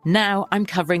 Now I'm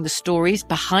covering the stories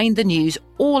behind the news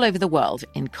all over the world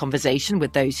in conversation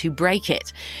with those who break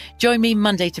it. Join me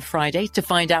Monday to Friday to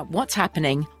find out what's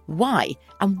happening, why,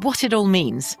 and what it all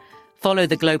means. Follow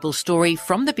The Global Story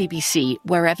from the BBC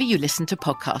wherever you listen to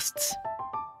podcasts.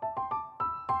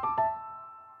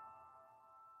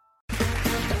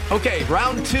 Okay,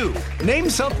 round two. Name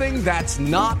something that's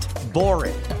not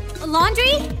boring. A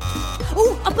laundry?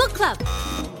 Ooh, a book club.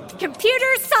 Computer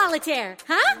solitaire,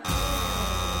 huh?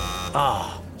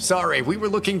 Ah, sorry, we were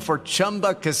looking for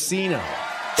Chumba Casino.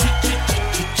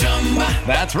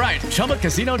 That's right,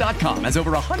 ChumbaCasino.com has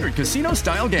over 100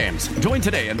 casino-style games. Join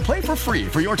today and play for free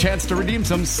for your chance to redeem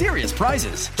some serious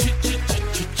prizes.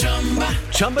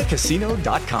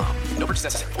 ChumbaCasino.com. No purchase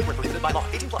necessary. Void where prohibited by law.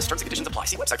 18+ terms and conditions apply.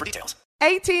 See website for details.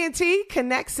 AT&T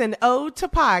connects an ode to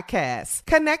podcasts.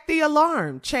 Connect the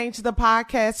alarm. Change the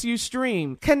podcast you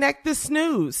stream. Connect the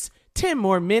snooze. 10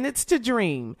 more minutes to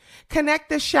dream. Connect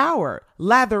the shower.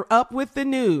 Lather up with the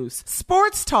news.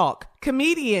 Sports talk,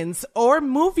 comedians, or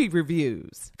movie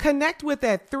reviews. Connect with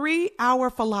that 3-hour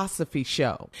philosophy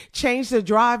show. Change the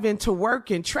drive into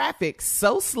work in traffic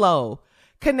so slow.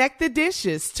 Connect the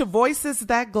dishes to voices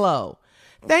that glow.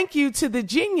 Thank you to the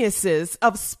geniuses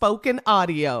of spoken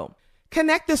audio.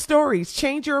 Connect the stories,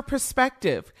 change your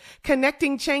perspective.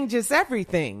 Connecting changes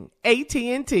everything.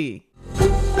 AT&T.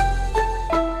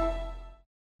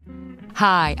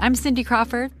 Hi, I'm Cindy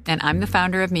Crawford, and I'm the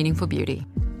founder of Meaningful Beauty.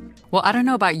 Well, I don't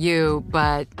know about you,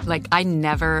 but, I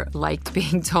never liked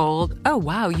being told, oh,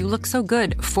 wow, you look so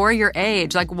good for your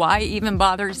age. Why even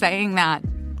bother saying that?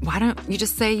 Why don't you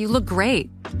just say you look great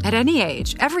at any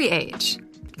age, every age?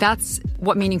 That's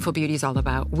what Meaningful Beauty is all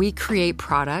about. We create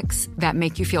products that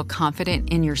make you feel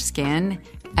confident in your skin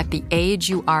at the age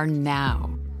you are now.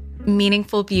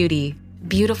 Meaningful Beauty.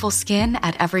 Beautiful skin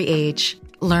at every age.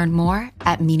 Learn more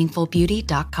at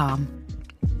meaningfulbeauty.com.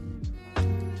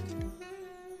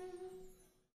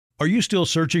 Are you still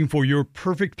searching for your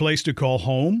perfect place to call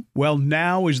home? Well,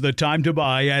 now is the time to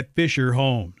buy at Fisher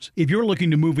Homes. If you're looking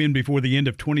to move in before the end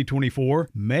of 2024,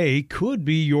 May could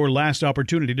be your last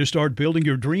opportunity to start building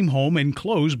your dream home and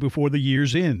close before the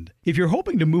year's end. If you're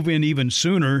hoping to move in even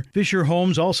sooner, Fisher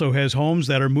Homes also has homes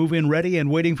that are move-in ready and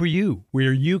waiting for you,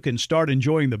 where you can start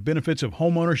enjoying the benefits of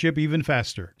homeownership even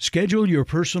faster. Schedule your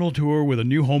personal tour with a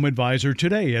new home advisor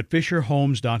today at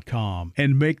FisherHomes.com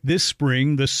and make this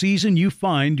spring the season you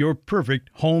find your perfect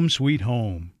home sweet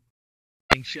home.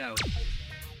 Show.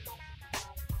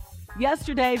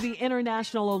 Yesterday, the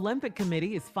International Olympic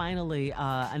Committee is finally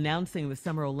announcing the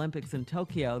Summer Olympics in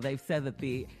Tokyo. They've said that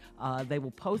they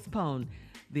will postpone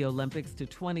the Olympics to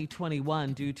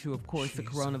 2021 due to, of course, the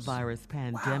coronavirus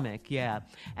pandemic. Wow. Yeah.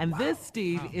 And this,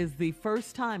 Steve, is the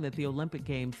first time that the Olympic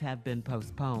Games have been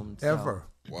postponed. Ever.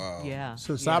 Wow. Yeah.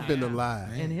 Since I've been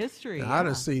alive. In history. Now, I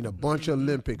done seen a bunch of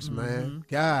Olympics, man.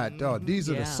 God, dog. These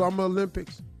are the Summer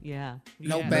Olympics. Yeah.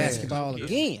 No basketball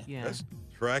again. Yeah. That's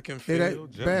track and It field.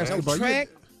 ain't basketball. No track.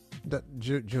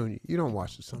 Junior, you don't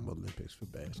watch the Summer Olympics for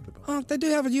basketball. They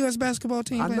do have a U.S. basketball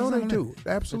team. I know they do. Olympics.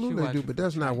 Absolutely they do. But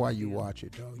that's not why you watch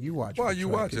it, dog. You watch Why it. you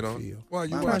watch it, on? Why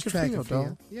you watch watch track it? and field,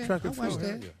 dog. Yeah, track and I watch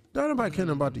field. that. Don't nobody care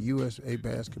about the USA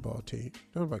basketball team.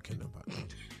 Don't nobody care about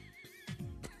that.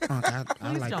 I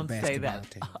Please like don't the say basketball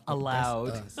that team.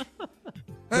 aloud. That's us.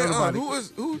 Hey,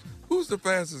 who's the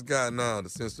fastest guy now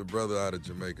since the brother out of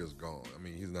Jamaica's gone? I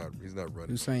mean, he's not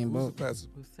running. Usain Who's Bolt. the fastest?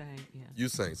 Usain, yeah.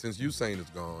 Usain. Since Usain is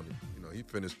gone, he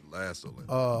finished the last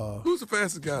Olympics. Who's the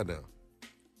fastest guy now?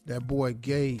 That boy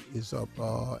Gay is up,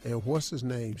 and what's his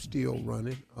name? Still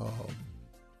running.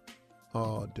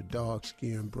 The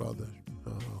dark-skinned brother.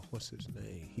 What's his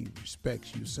name? He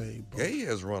respects Usain Bolt. Gay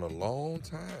has run a long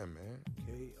time, man.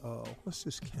 Gay. What's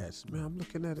this cat's? Man, I'm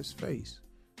looking at his face.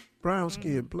 Brown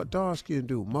skin, dark skin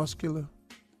dude, muscular,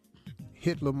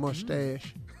 Hitler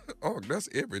mustache. Oh, that's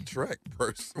every track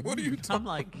person. What are you talking? I'm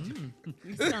like, he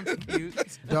sounds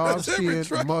cute. Dark skin,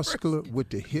 muscular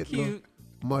with the Hitler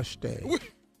mustache.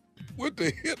 With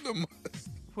the Hitler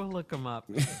mustache. We'll look him up.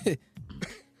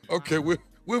 Okay,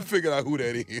 we'll figure out who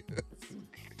that is.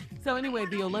 So anyway,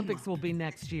 the Olympics will be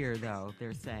next year, though,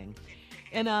 they're saying.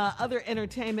 In other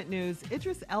entertainment news,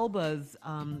 Idris Elba's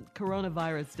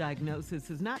coronavirus diagnosis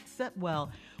has not set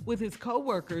well with his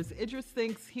co-workers. Idris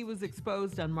thinks he was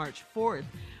exposed on March 4th,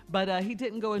 but he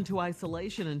didn't go into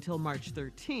isolation until March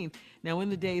 13th. Now, in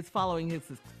the days following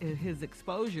his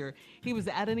exposure, he was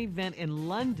at an event in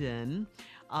London.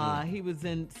 He was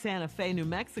in Santa Fe, New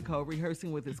Mexico,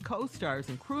 rehearsing with his co-stars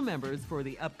and crew members for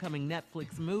the upcoming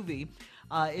Netflix movie.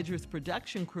 Idris'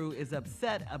 production crew is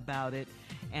upset about it,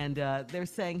 and they're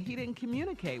saying he didn't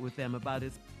communicate with them about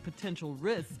his potential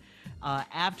risks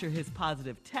after his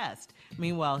positive test.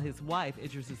 Meanwhile, his wife,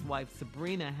 Idris' wife,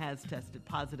 Sabrina, has tested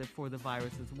positive for the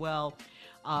virus as well.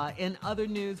 In other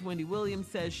news, Wendy Williams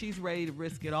says she's ready to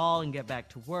risk it all and get back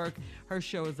to work. Her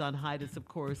show is on hiatus, of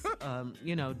course,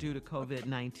 due to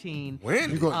COVID-19. When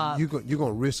you're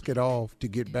gonna risk it all to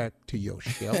get back to your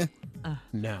show?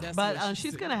 No, but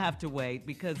she's gonna have to wait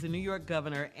because the New York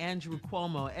governor Andrew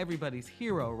Cuomo, everybody's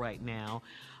hero right now,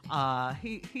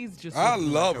 he's just I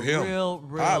love like him. Real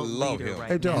I love leader him. right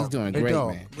Hey, now. dog. He's doing Hey, great,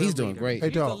 dog. man. He's doing great. Hey,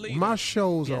 dog, my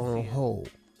shows are on hold.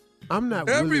 I'm not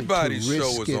Everybody's willing to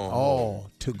show risk is it on all hold.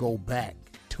 to go back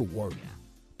to work.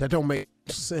 That don't make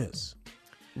sense.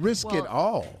 Risk it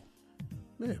all.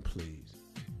 Man, please.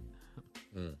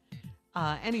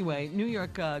 Anyway, New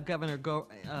York Governor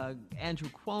Andrew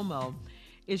Cuomo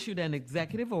issued an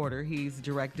executive order. He's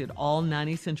directed all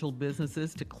non-essential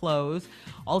businesses to close.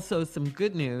 Also, some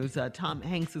good news. Tom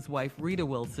Hanks' wife, Rita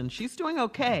Wilson, she's doing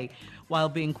okay while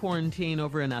being quarantined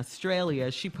over in Australia.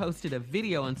 She posted a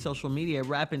video on social media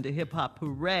rapping to Hip Hop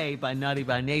Hooray by Naughty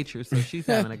by Nature, so she's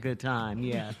having a good time.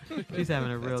 Yeah, she's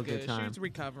having a real good time. She's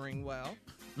recovering well.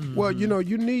 Mm-hmm. Well,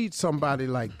 you need somebody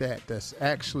like that that's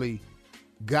actually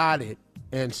got it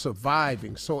and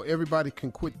surviving, so everybody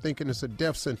can quit thinking it's a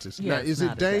death sentence. Yeah, now, is it's it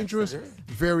not a death dangerous? sentence.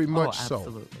 Very much so.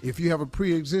 absolutely. If you have a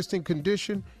pre-existing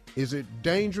condition, is it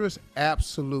dangerous?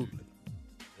 Absolutely.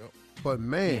 Yep. But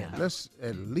man, let's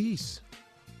at least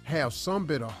have some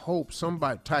bit of hope, some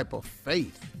type of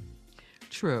faith.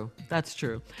 True. That's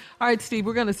true. All right, Steve,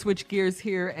 we're going to switch gears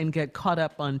here and get caught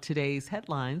up on today's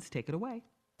headlines. Take it away.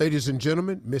 Ladies and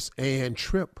gentlemen, Miss Ann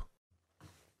Tripp.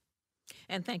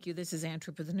 And thank you. This is Ann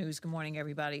Tripp of the News. Good morning,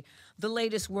 everybody. The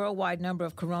latest worldwide number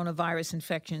of coronavirus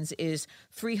infections is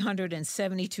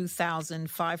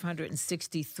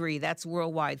 372,563. That's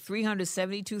worldwide.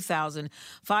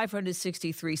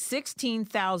 372,563.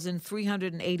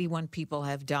 16,381 people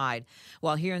have died.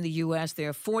 While here in the U.S., there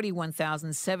are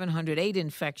 41,708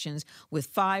 infections with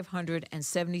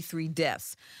 573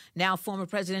 deaths. Now, former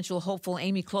presidential hopeful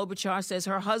Amy Klobuchar says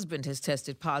her husband has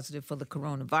tested positive for the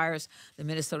coronavirus. The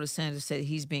Minnesota senator said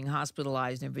he's being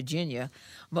hospitalized in Virginia.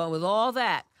 But with all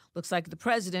that, looks like the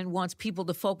president wants people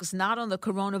to focus not on the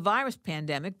coronavirus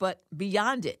pandemic, but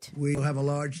beyond it. We'll have a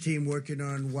large team working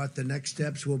on what the next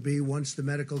steps will be once the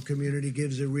medical community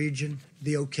gives the region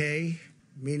the okay,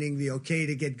 meaning the okay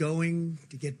to get going,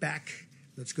 to get back.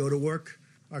 Let's go to work.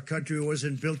 Our country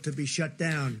wasn't built to be shut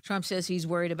down. Trump says he's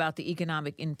worried about the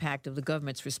economic impact of the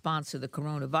government's response to the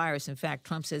coronavirus. In fact,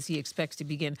 Trump says he expects to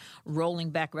begin rolling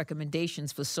back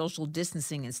recommendations for social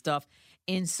distancing and stuff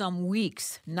in some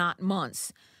weeks, not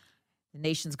months. The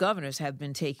nation's governors have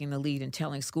been taking the lead in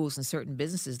telling schools and certain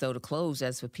businesses, though, to close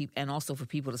and also for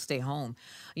people to stay home.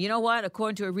 You know what?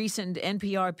 According to a recent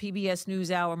NPR PBS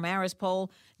NewsHour Marist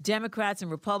poll, Democrats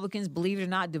and Republicans, believe it or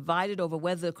not, divided over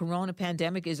whether the corona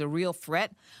pandemic is a real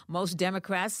threat. Most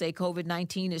Democrats say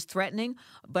COVID-19 is threatening,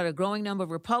 but a growing number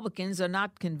of Republicans are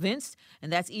not convinced,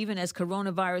 and that's even as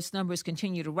coronavirus numbers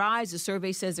continue to rise. The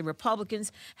survey says the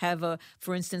Republicans have,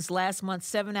 for instance, last month,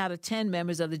 7 out of 10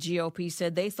 members of the GOP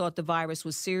said they thought the virus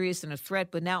was serious and a threat,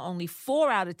 but now only 4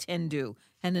 out of 10 do.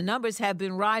 And the numbers have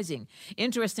been rising.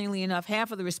 Interestingly enough,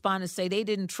 half of the respondents say they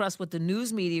didn't trust what the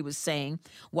news media was saying,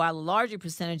 while a larger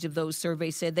percentage of those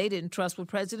surveyed said they didn't trust what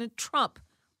President Trump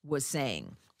was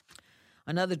saying.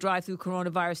 Another drive-through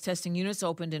coronavirus testing units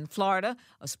opened in Florida,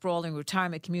 a sprawling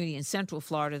retirement community in central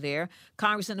Florida there.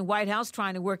 Congress and the White House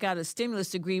trying to work out a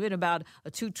stimulus agreement about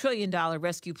a $2 trillion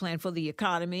rescue plan for the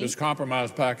economy. This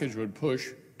compromise package would push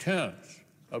tens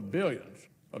of billions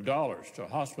of dollars to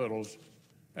hospitals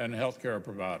and healthcare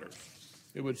providers.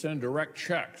 It would send direct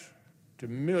checks to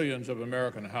millions of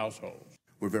American households.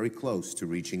 We're very close to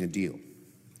reaching a deal,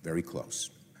 very close.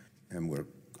 And we're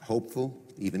hopeful,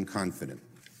 even confident,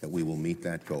 that we will meet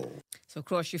that goal. So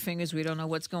cross your fingers. We don't know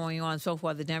what's going on. So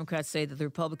far, the Democrats say that the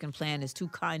Republican plan is too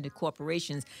kind to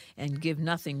corporations and give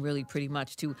nothing really pretty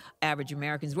much to average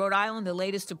Americans. Rhode Island, the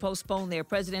latest to postpone their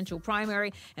presidential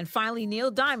primary. And finally, Neil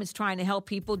Diamond's trying to help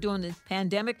people during the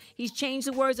pandemic. He's changed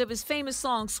the words of his famous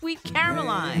song, Sweet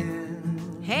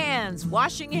Caroline. Hands,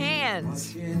 washing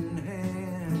hands.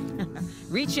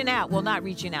 Reaching out. Well, not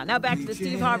reaching out. Now back to the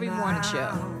Steve Harvey Morning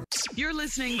Show. You're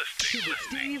listening to the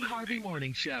Steve Harvey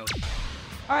Morning Show.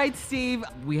 All right, Steve,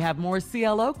 we have more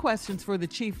CLO questions for the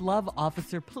Chief Love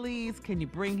Officer. Please, can you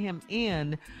bring him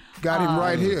in? Got him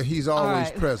right here. He's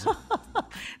always present.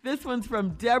 This one's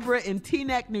from Deborah in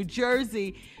Teaneck, New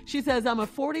Jersey. She says, I'm a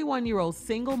 41-year-old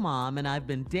single mom, and I've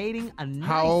been dating a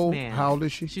nice man. How old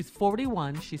is she? She's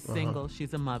 41. She's single.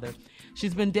 She's a mother.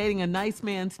 She's been dating a nice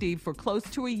man, Steve, for close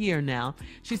to a year now.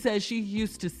 She says she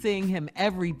used to seeing him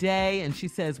every day, and she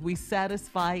says we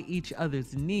satisfy each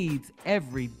other's needs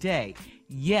every day.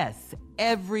 Yes,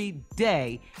 every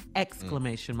day,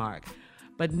 exclamation mark.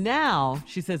 But now,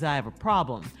 she says, I have a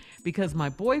problem because my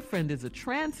boyfriend is a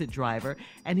transit driver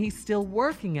and he's still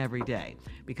working every day.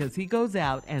 Because he goes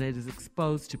out and is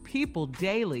exposed to people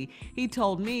daily, he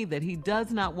told me that he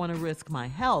does not want to risk my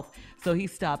health, so he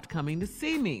stopped coming to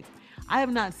see me. I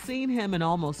have not seen him in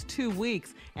almost 2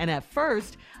 weeks, and at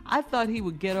first, I thought he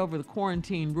would get over the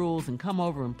quarantine rules and come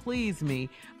over and please me,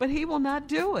 but he will not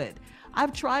do it.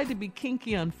 I've tried to be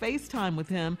kinky on FaceTime with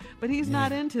him, but he's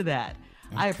not into that.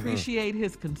 I appreciate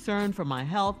his concern for my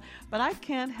health, but I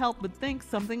can't help but think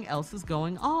something else is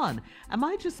going on. Am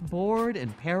I just bored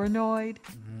and paranoid?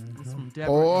 This is from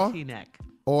Deborah in Teaneck.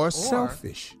 Or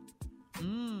selfish.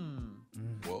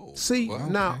 Whoa. See,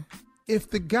 now, if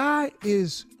the guy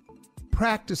is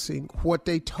practicing what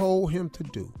they told him to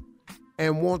do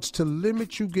and wants to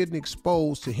limit you getting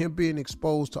exposed to him being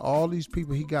exposed to all these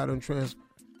people he got on trans,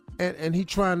 and he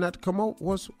trying not to come over,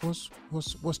 what's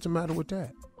the matter with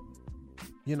that?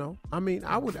 You know, I mean,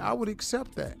 I would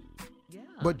accept that. Yeah.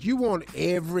 But you want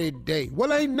every day.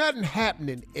 Well, ain't nothing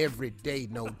happening every day,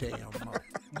 no damn more.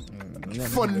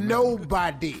 For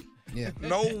nobody. Yeah.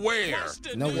 Nowhere.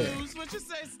 Nowhere. News. What you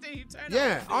say, Steve?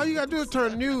 Turn all you gotta do is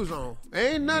turn the news on.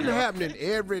 Ain't nothing happening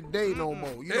every day no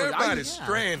more. You know, everybody's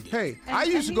stranded. Hey, I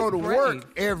used to go to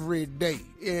work every day.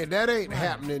 Yeah, that ain't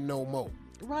happening no more.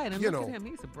 Right, and look at him.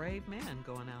 He's a brave man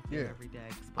going out there every day.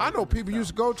 I know people used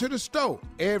to go to the store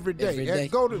every day.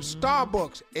 And go to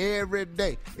Starbucks every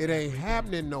day. It ain't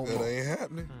happening no more. It ain't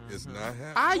happening. It's not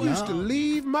happening. I used to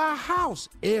leave my house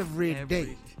every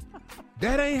day.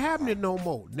 That ain't happening no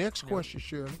more. Next question,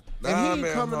 Shirley. And he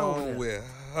ain't coming over there.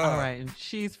 All right, and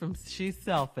she's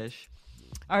selfish.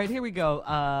 All right, here we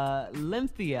go.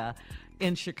 Lynthia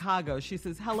in Chicago. She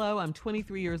says, hello, I'm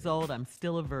 23 years old. I'm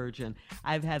still a virgin.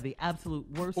 I've had the absolute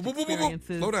worst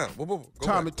experiences. Slow down.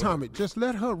 Tommy, just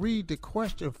let her read the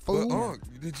question, fool.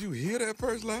 Did you hear that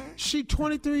first line? She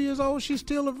 23 years old. She's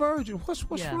still a virgin. What's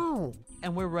wrong?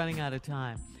 And we're running out of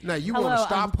time. Now, you want to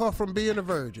stop her from being a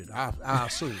virgin, I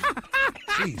assume.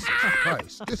 Jesus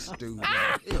Christ. This dude.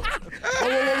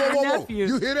 Whoa.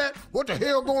 You hear that? What the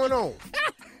hell going on?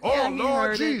 Oh,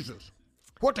 Lord Jesus.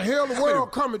 What the hell the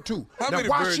world coming to? Now,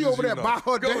 why she over there by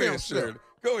her damn self?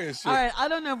 Go ahead, Shirley. All right, I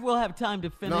don't know if we'll have time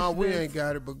to finish No, we this. ain't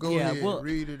got it, but go ahead and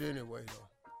read it anyway,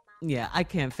 though. Yeah, I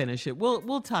can't finish it.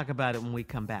 We'll talk about it when we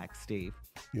come back, Steve.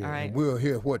 Yeah, all right? We'll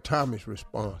hear what Tommy's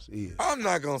response is. I'm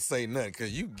not going to say nothing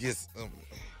because you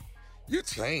you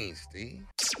changed, Steve.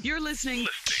 You're listening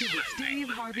to the Steve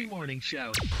Harvey Morning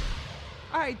Show.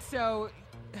 All right, so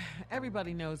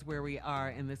everybody knows where we are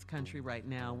in this country right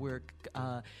now. We're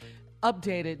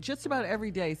updated just about every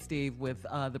day, Steve, with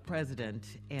the president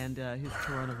and his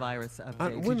coronavirus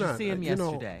update. Did you see him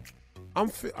yesterday? I'm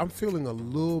feeling a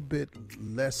little bit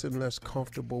less and less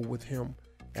comfortable with him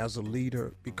as a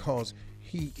leader because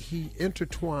he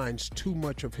intertwines too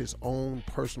much of his own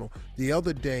personal. The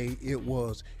other day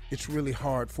it's really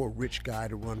hard for a rich guy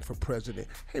to run for president.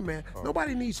 Hey man,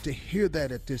 nobody needs to hear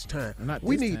that at this time.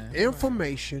 We need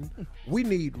information, we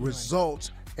need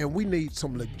results, and we need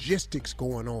some logistics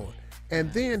going on.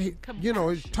 And then,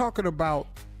 he's talking about,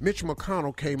 Mitch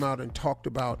McConnell came out and talked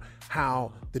about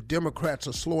how the Democrats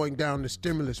are slowing down the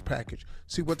stimulus package.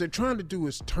 See, what they're trying to do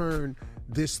is turn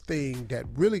this thing that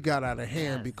really got out of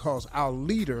hand because our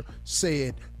leader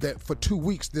said that for 2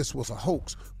 weeks this was a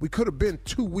hoax. We could have been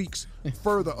 2 weeks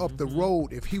further up the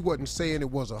road if he wasn't saying it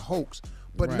was a hoax.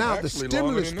 But now the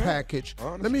stimulus package,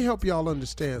 let me help y'all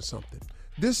understand something.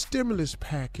 This stimulus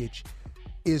package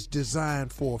is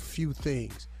designed for a few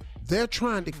things. They're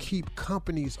trying to keep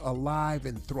companies alive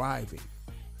and thriving,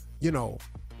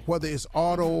 whether it's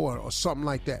auto or something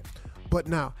like that. But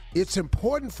now, it's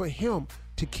important for him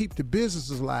to keep the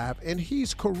businesses alive, and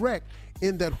he's correct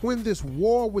in that when this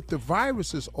war with the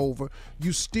virus is over,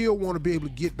 you still want to be able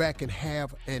to get back and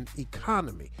have an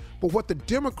economy. But what the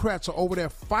Democrats are over there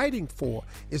fighting for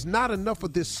is not enough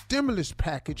of this stimulus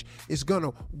package is going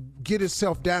to get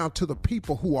itself down to the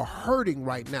people who are hurting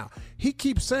right now. He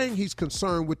keeps saying he's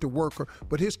concerned with the worker,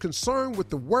 but his concern with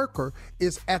the worker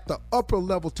is at the upper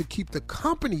level to keep the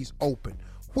companies open.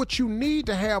 What you need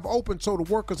to have open so the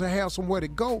workers will have somewhere to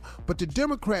go. But the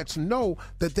Democrats know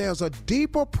that there's a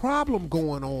deeper problem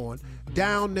going on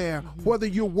down there, whether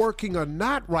you're working or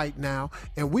not right now,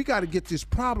 and we got to get this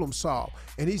problem solved.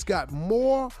 And he's got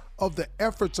more of the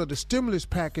efforts of the stimulus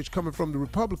package coming from the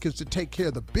Republicans to take care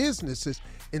of the businesses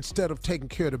instead of taking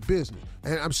care of the business.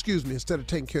 And instead of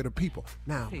taking care of the people.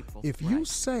 Now, if you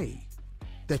say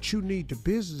that you need the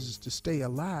businesses to stay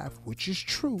alive, which is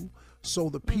true, so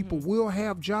the people will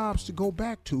have jobs to go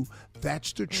back to,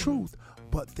 that's the truth.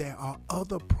 But there are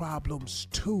other problems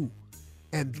too.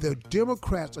 And the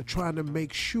Democrats are trying to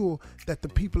make sure that the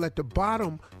people at the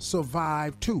bottom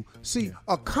survive too. See,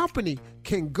 a company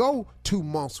can go 2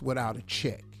 months without a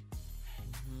check.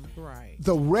 Right.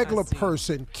 The regular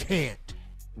person can't.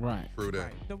 Right. True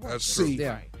that. Right. That's true.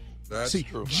 That's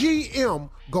true.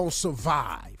 GM gonna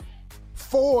survive.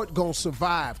 Ford gonna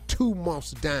survive 2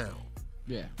 months down.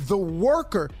 Yeah. The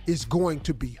worker is going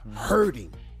to be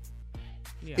hurting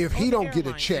if he don't get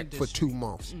a check for 2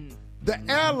 months. The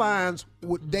airlines,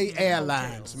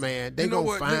 airlines, man, they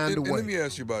gonna find a way. Let me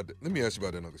ask you about that.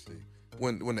 Uncle Steve.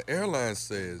 When the airline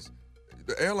says,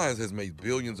 the airlines has made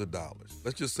billions of dollars.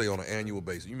 Let's just say on an annual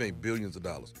basis, you made billions of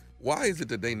dollars. Why is it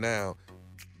that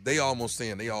they almost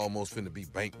finna be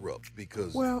bankrupt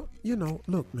because? Well,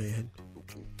 look, man,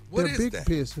 what they're is big that?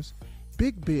 business.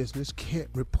 Big business can't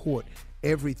report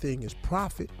everything as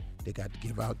profit. They got to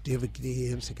give out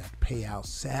dividends. They got to pay out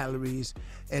salaries,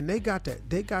 and they got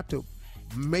to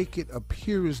make it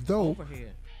appear as though,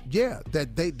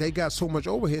 that they got so much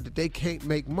overhead that they can't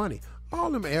make money.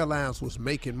 All them airlines was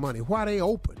making money. Why they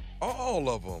open? All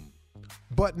of them.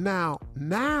 But now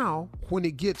when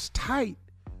it gets tight,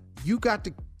 you got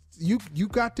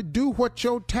to do what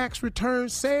your tax return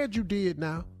said you did.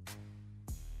 Now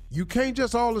you can't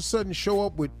just all of a sudden show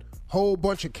up with a whole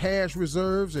bunch of cash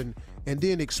reserves and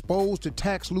then expose the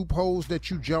tax loopholes that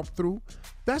you jumped through.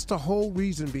 That's the whole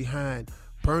reason behind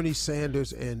Bernie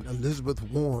Sanders and Elizabeth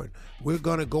Warren. We're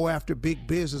going to go after big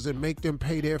business and make them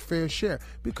pay their fair share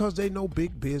because they know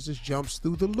big business jumps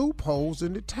through the loopholes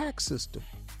in the tax system.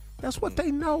 That's what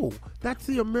they know. That's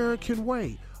the American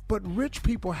way. But rich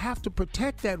people have to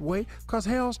protect that way because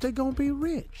else they're going to be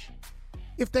rich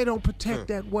if they don't protect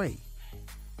that way.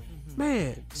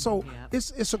 Man, so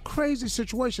it's a crazy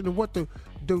situation. And what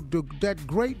that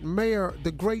great mayor,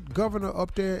 the great governor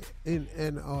up there in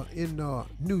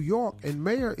New York, and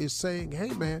mayor is saying, hey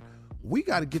man, we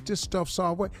got to get this stuff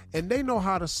solved, and they know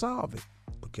how to solve it.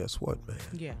 But guess what, man?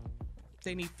 Yeah,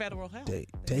 they need federal help. They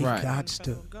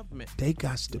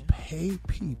got to pay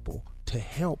people to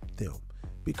help them,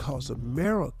 because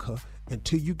America,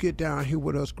 until you get down here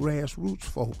with us grassroots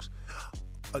folks,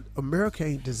 America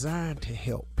ain't designed to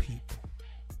help people.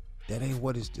 That ain't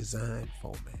what it's designed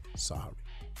for, man. Sorry.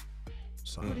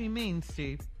 What do you mean,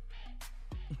 Steve?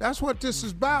 That's what this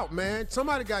is about, man.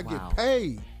 Somebody got to get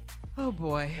paid. Oh,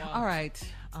 boy. All right.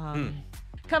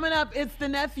 Coming up, it's the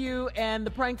nephew and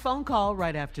the prank phone call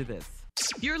right after this.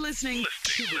 You're listening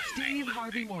to the Steve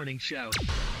Harvey Morning Show.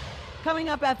 Coming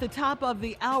up at the top of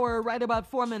the hour, right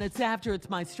about 4 minutes after, it's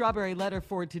my strawberry letter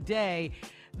for today.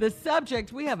 The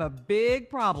subject, we have a big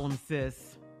problem,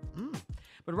 sis.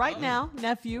 But right now,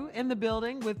 nephew in the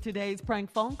building with today's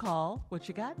prank phone call. What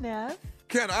you got, Nev?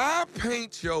 Can I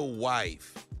paint your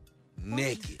wife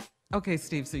naked? Okay,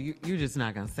 Steve, so you're just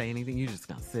not going to say anything? You're just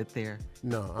going to sit there?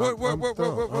 No,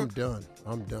 I'm done.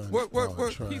 I'm done.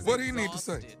 What do you need to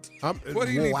say? What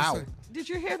do you need to say? Did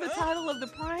you hear the title of the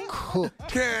prank?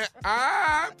 Can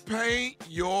I paint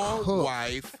your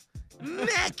wife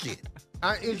naked?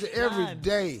 It's every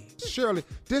day. Shirley,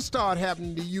 this started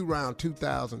happening to you around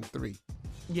 2003.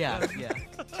 Yeah.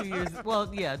 2 years. Well,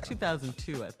 yeah,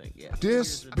 2002, I think. Yeah.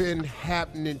 This been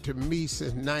happening to me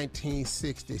since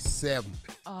 1967.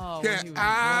 Oh, Can when you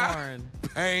I were born.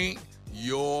 paint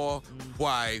your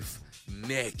wife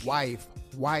naked? Wife.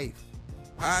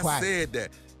 I said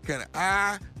that. Can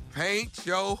I paint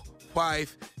your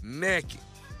wife naked?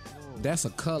 That's a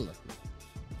color.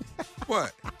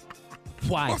 What?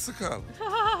 White. What's the color?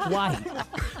 White.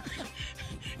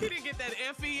 He didn't get that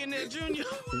F.E. in there, Junior.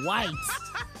 White.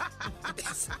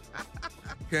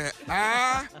 Can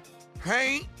I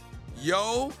paint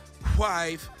your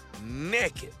wife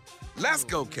naked? Let's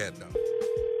go, cat dog.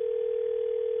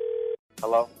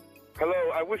 Hello?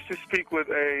 Hello, I wish to speak with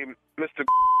a Mr.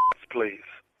 please.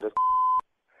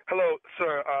 Hello,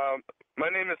 sir. My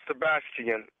name is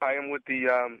Sebastian. I am with the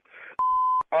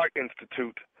Art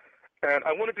Institute, and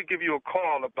I wanted to give you a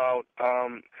call about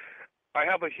I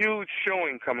have a huge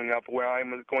showing coming up where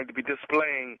I'm going to be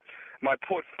displaying my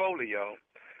portfolio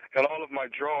and all of my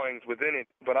drawings within it,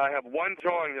 but I have one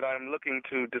drawing that I'm looking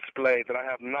to display that I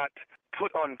have not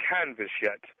put on canvas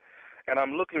yet, and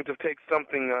I'm looking to take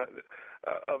something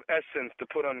of essence to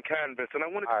put on canvas, and I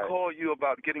wanted to call you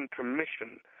about getting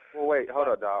permission. Well, wait, hold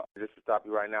up, dog. Just to stop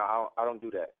you right now, I don't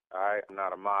do that, all right? I'm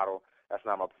not a model. That's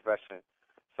not my profession.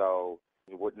 So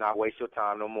you would not waste your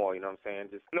time no more, you know what I'm saying?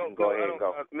 Just go ahead and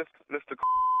go. Mr.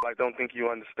 I don't think you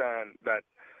understand that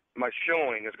my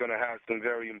showing is going to have some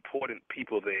very important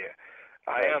people there.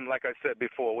 I am, like I said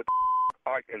before, with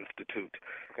the Art Institute.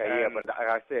 Okay, yeah, but like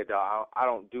I said, dog, I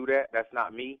don't do that. That's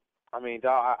not me. I mean,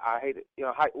 dog, I hate it. You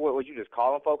know, what was you just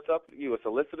calling folks up? You a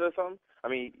solicitor or something? I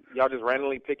mean, y'all just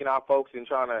randomly picking out folks and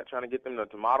trying to get them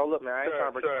to model up, man. I ain't trying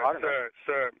to break your heart.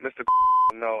 Sir, Mr.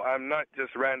 No, I'm not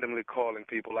just randomly calling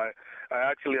people. I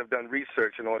actually have done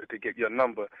research in order to get your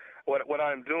number. What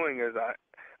I'm doing is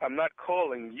I'm not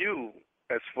calling you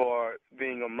as for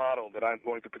being a model that I'm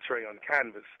going to portray on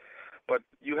canvas, but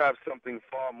you have something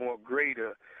far more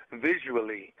greater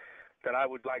visually that I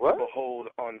would like to behold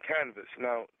on canvas.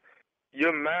 Now,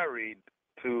 you're married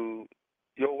to,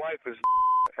 your wife is,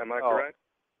 am I correct?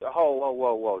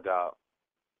 Whoa, dog.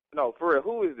 No, for real,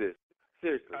 who is this?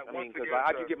 Seriously, I mean, because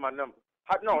how'd you get my number?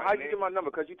 How'd you get my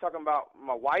number? Because you talking about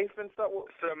my wife and stuff?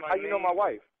 Sir, how you know my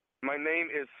wife? My name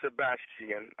is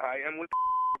Sebastian. I am with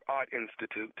the Art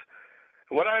Institute.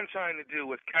 What I'm trying to do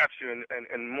is capture and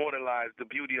immortalize the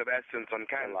beauty of essence on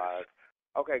canvas.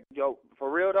 Okay, yo,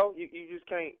 for real though, you just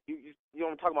can't. You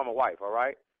don't talk about my wife, all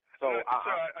right? So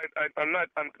I'm not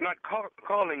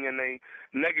calling in a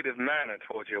negative manner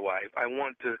towards your wife. I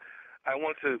want to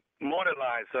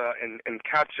mortalize her and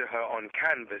capture her on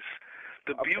canvas.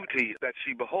 The beauty that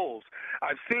she beholds.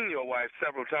 I've seen your wife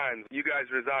several times. You guys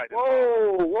reside in.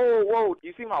 Whoa!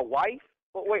 You see my wife?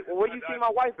 Wait, where you see my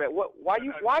wife at? Why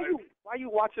you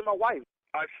watching my wife?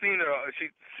 I've seen her. She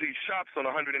shops on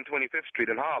 125th Street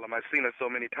in Harlem. I've seen her so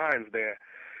many times there,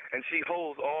 and she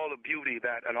holds all the beauty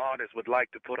that an artist would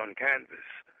like to put on canvas.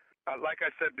 Like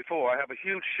I said before, I have a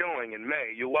huge showing in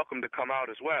May. You're welcome to come out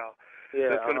as well. Yeah,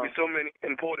 There's going to be so many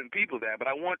important people there, but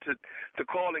I want to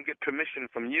call and get permission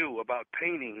from you about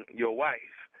painting your wife.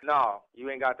 No, you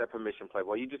ain't got that permission,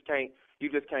 Playboy. You just can't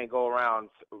go around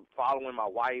following my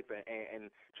wife and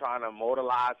trying to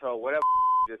immortalize her, whatever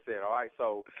you just said, all right?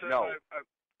 So, no.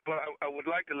 But I would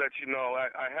like to let you know,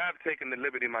 I have taken the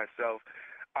liberty myself.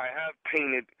 I have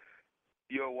painted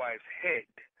your wife's head.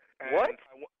 What?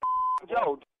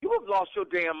 Yo, you have lost your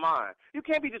damn mind. You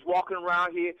can't be just walking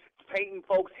around here painting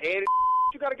folks' heads.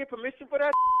 You got to get permission for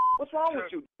that. What's wrong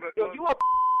with you? Yo, you are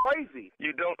crazy.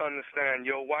 You don't understand.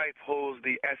 Your wife holds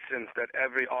the essence that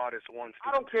every artist wants to.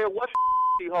 I don't care what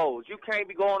she holds. You can't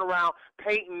be going around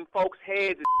painting folks'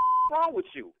 heads. What's wrong with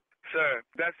you? Sir,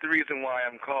 that's the reason why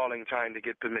I'm calling, trying to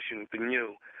get permission from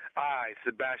you. I,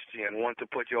 Sebastian, want to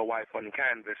put your wife on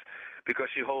canvas because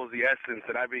she holds the essence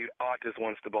that every artist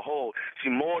wants to behold. She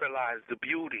mortalized the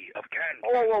beauty of canvas.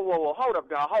 Whoa. Hold up,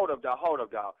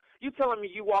 dog. You telling me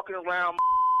you walking around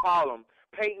Harlem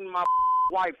painting my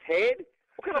wife's head?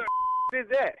 What kind of is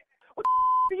that? What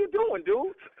are you doing,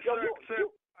 dude? Yo, sir,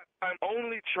 I'm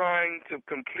only trying to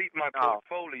complete my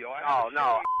portfolio.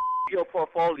 No. Your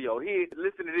portfolio. Here,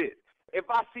 listen to this. If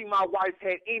I see my wife's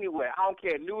head anywhere, I don't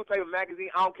care, newspaper, magazine,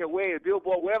 I don't care where,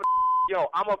 billboard, wherever, yo,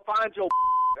 I'm going to find your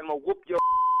and I'm going to whoop your.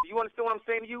 You understand what I'm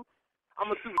saying to you? I'm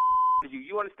going to sue to you.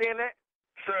 You understand that?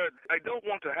 Sir, I don't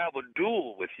want to have a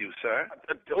duel with you, sir.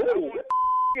 A duel? What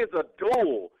is a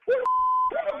duel? What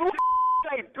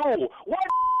they do? What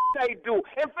they do?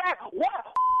 In fact, what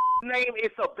name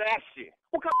is Sebastian?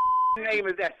 What kind of name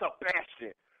is that,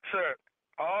 Sebastian? Sir,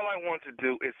 all I want to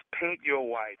do is paint your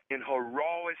wife in her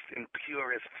rawest and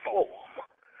purest form.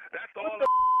 That's all. What the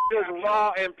does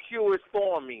raw and purest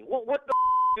form mean? What the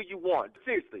do you want?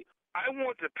 Seriously. I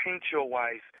want to paint your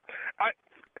wife.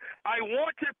 I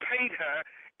want to paint her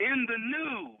in the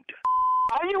nude.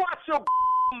 Are you out your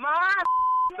mind?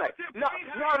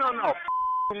 No.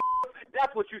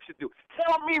 That's what you should do.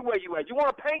 Tell me where you at. You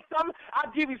want to paint something?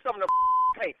 I'll give you something to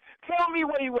paint. Tell me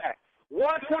where you at.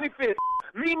 125th.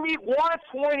 Meet me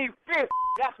 125th.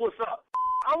 That's what's up.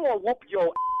 I want to whoop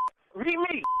your Meet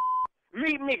me.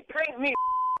 Meet me. Paint me.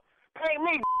 Paint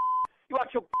me. You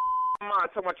out your mind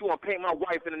talking about you want to paint my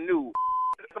wife in the nude.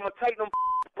 I'm going to take them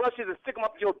brushes and stick them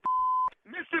up your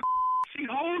Mr. She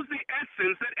holds the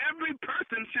essence that every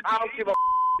person should I don't give a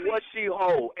what she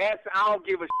hold. I don't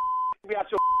give a be out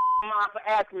your mind for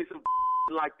asking me some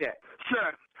like that.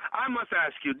 Sir, I must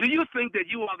ask you, do you think that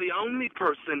you are the only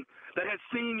person that has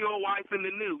seen your wife in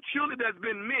the nude? Surely there's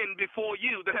been men before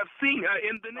you that have seen her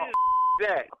in the nude.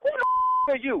 That. Who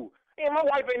the are you? Hey, my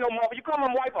wife ain't no mother. You call my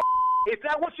wife a Is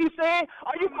that what you saying?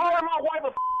 Are you calling my wife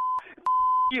a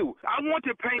you? I want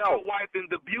to paint your wife in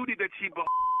the beauty that she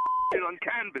on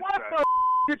canvas. What the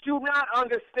did you not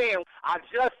understand? I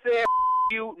just said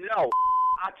you no.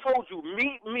 I told you,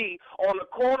 meet me on the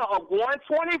corner of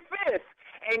 125th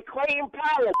and Clayton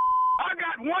Powell. I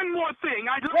got one more thing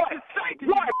I'd like to say to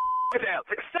you.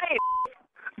 Say it.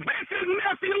 This is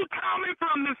Nephew Tommy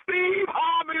from the Steve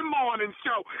Harvey Morning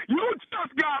Show. You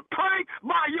just got pranked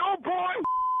by your boy.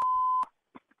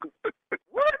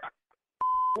 What?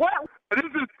 What? This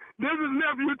is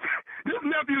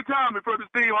nephew Tommy from the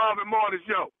Steve Harvey Morning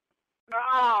Show.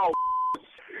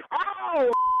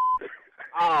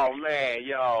 Oh man,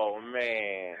 yo.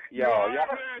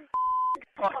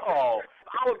 Oh,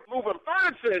 I was moving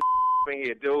furniture in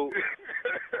here, dude.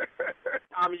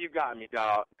 Tommy, you got me,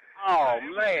 dog. Oh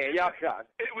man, y'all got me.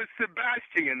 It was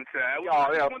Sebastian, sir.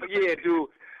 Yeah, dude.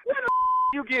 Where the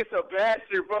you get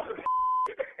Sebastian from?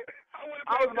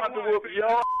 I was about to whoop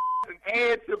your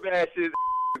and Sebastian.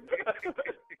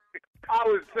 I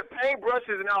was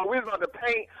paintbrushes and all. We was about to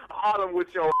paint Harlem with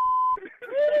your.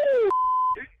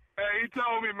 Hey, he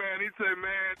told me, man. He said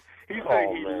he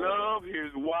loved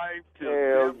his wife to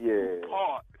death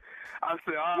part. I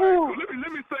said, all right. So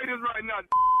let me say this right now.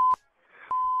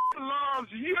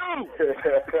 Loves you.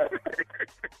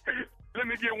 Let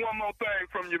me get one more thing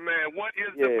from you, man. What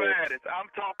is the baddest? I'm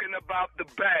talking about the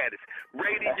baddest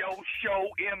radio show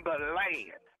in the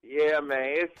land. Yeah, man.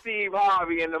 It's Steve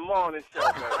Harvey in the morning show,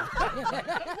 man.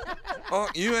 Oh,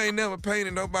 you ain't never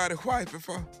painted nobody's wife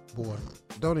before? Boy,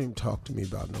 don't even talk to me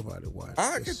about nobody's wife.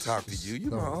 I can talk to you.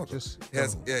 You my uncle.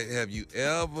 Have you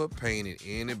ever painted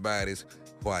anybody's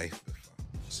wife before?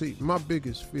 See, my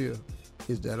biggest fear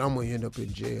is that I'm going to end up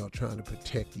in jail trying to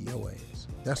protect your ass.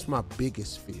 That's my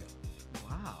biggest fear.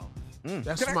 Wow.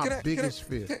 That's my biggest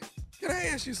fear. Can I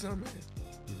ask you something, man?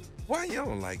 Why you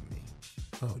don't like me?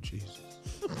 Oh, Jesus.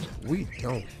 We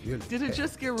don't really. Did it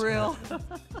just get real?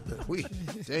 Why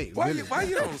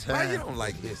you don't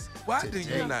like this? Why do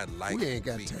you not like me? We ain't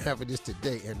got time for this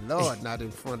today, and Lord, not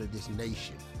in front of this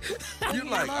nation. You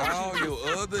like all your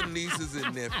other nieces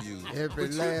and nephews, every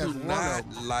but last you do one not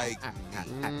of them. like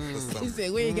me. He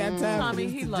said we ain't got time Tommy,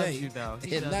 for this he today. loves you though.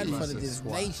 And not for this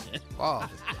nation. Oh.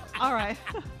 All right.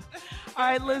 All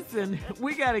right, listen,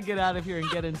 we got to get out of here and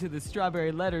get into the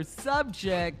Strawberry Letter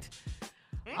subject.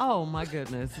 Oh, my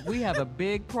goodness. We have a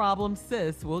big problem,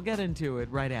 sis. We'll get into it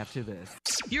right after this.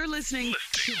 You're listening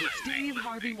to the Steve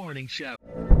Harvey Morning Show.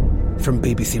 From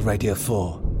BBC Radio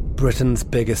 4, Britain's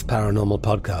biggest paranormal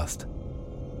podcast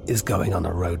is going on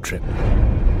a road trip.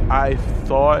 I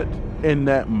thought in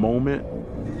that moment,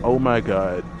 oh my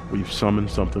God, we've summoned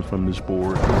something from this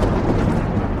board.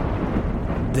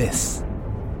 This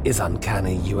is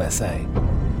Uncanny USA.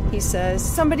 He says,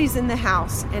 somebody's in the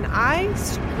house, and I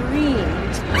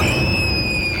screamed.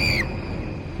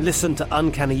 Listen to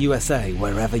Uncanny USA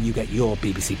wherever you get your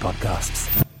BBC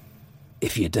podcasts,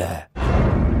 if you dare.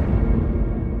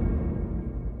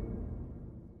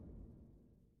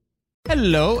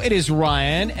 Hello, it is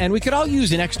Ryan, and we could all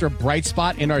use an extra bright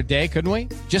spot in our day, couldn't we?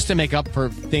 Just to make up for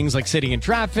things like sitting in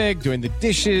traffic, doing the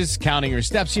dishes, counting your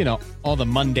steps, all the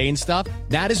mundane stuff.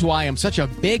 That is why I'm such a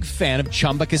big fan of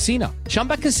Chumba Casino.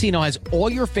 Chumba Casino has all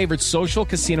your favorite social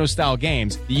casino-style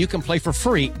games that you can play for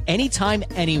free anytime,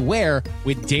 anywhere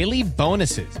with daily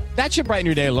bonuses. That should brighten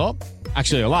your day a little.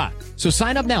 Actually, a lot. So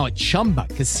sign up now at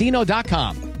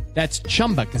ChumbaCasino.com. That's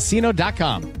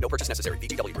ChumbaCasino.com. No purchase necessary.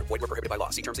 VGW Group. Void where prohibited by law.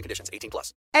 See terms and conditions.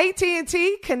 18+.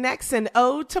 AT&T connects an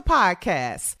ode to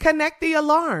podcasts. Connect the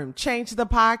alarm. Change the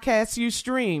podcast you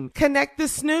stream. Connect the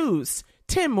snooze.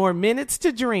 10 more minutes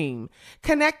to dream.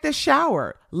 Connect the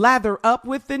shower, lather up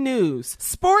with the news,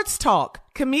 sports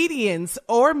talk, comedians,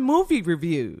 or movie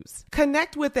reviews.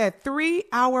 Connect with that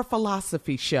 3-hour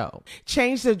philosophy show.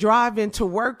 Change the drive into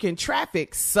work in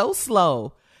traffic so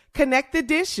slow. Connect the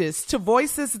dishes to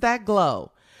voices that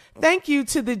glow. Thank you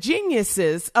to the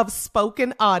geniuses of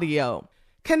spoken audio.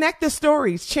 Connect the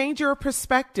stories, change your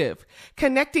perspective.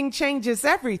 Connecting changes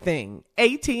everything.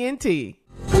 AT&T.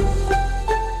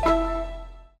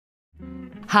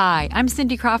 Hi, I'm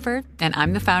Cindy Crawford, and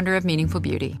I'm the founder of Meaningful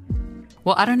Beauty.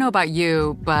 Well, I don't know about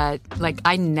you, but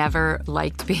I never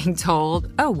liked being told,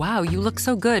 oh, wow, you look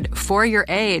so good for your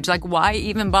age. Why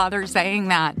even bother saying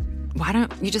that? Why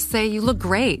don't you just say you look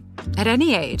great at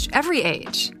any age, every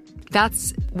age?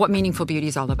 That's what Meaningful Beauty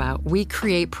is all about. We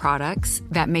create products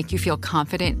that make you feel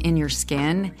confident in your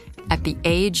skin at the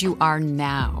age you are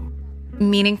now.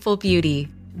 Meaningful Beauty.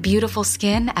 Beautiful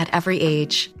skin at every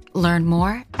age. Learn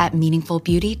more at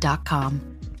meaningfulbeauty.com.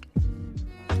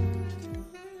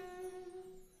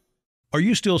 Are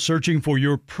you still searching for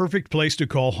your perfect place to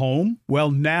call home?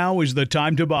 Well, now is the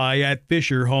time to buy at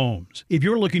Fisher Homes. If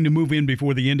you're looking to move in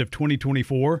before the end of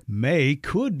 2024, May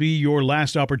could be your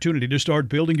last opportunity to start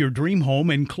building your dream home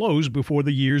and close before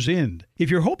the year's end. If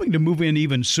you're hoping to move in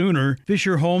even sooner,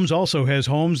 Fisher Homes also has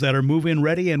homes that are move-in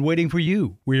ready and waiting for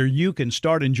you, where you can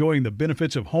start enjoying the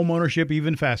benefits of homeownership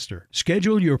even faster.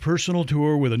 Schedule your personal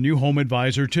tour with a new home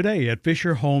advisor today at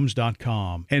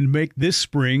FisherHomes.com and make this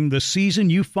spring the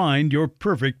season you find your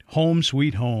perfect home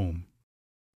sweet home.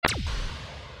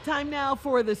 Time now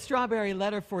for the Strawberry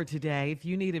Letter for today. If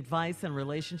you need advice on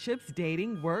relationships,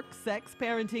 dating, work, sex,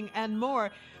 parenting, and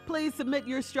more, please submit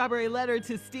your Strawberry Letter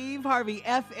to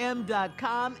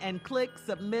SteveHarveyFM.com and click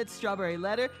Submit Strawberry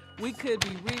Letter. We could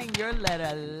be reading your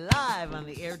letter live on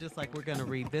the air, just like we're going to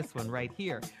read this one right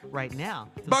here, right now.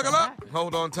 So buckle up.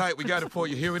 Hold on tight. We got it for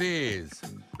you. Here it is.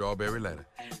 Strawberry Letter.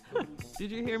 Did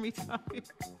you hear me talking?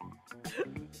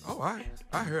 Oh,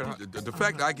 I heard the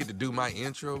fact that I get to do my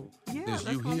intro is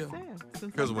you here.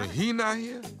 Because when he not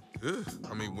here,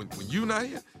 when you not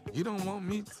here, he don't want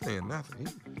me saying nothing.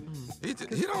 He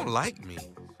don't like me.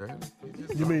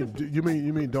 You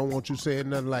mean don't want you saying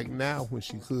nothing like now when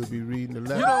she could be reading the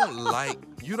letter?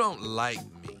 You don't like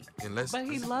me unless. But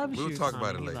he loves you. We'll talk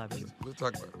about it later. We'll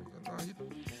talk about it.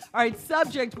 All right,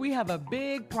 subject, we have a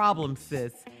big problem,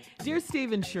 sis. Dear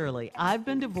Steve and Shirley, I've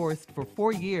been divorced for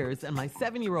 4 years, and my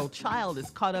 7-year-old child is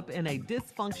caught up in a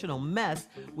dysfunctional mess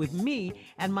with me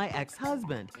and my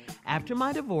ex-husband. After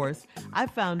my divorce, I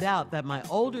found out that my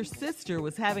older sister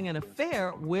was having an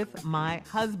affair with my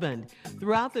husband.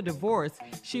 Throughout the divorce,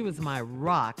 she was my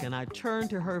rock, and I turned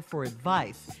to her for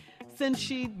advice, since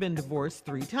she'd been divorced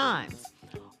 3 times.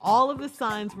 All of the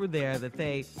signs were there that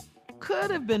they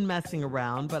could have been messing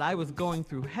around, but I was going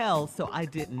through hell, so I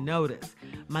didn't notice.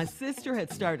 My sister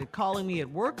had started calling me at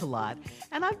work a lot,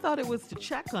 and I thought it was to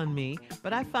check on me,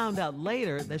 but I found out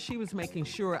later that she was making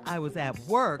sure I was at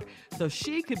work so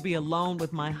she could be alone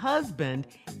with my husband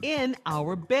in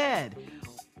our bed.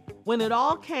 When it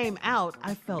all came out,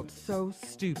 I felt so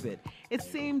stupid. It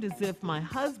seemed as if my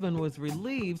husband was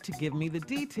relieved to give me the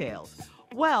details.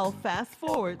 Well, fast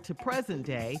forward to present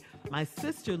day, my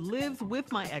sister lives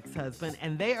with my ex-husband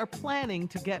and they are planning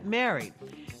to get married.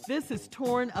 This has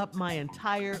torn up my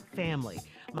entire family.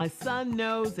 My son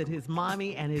knows that his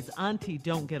mommy and his auntie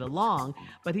don't get along,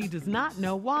 but he does not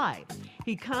know why.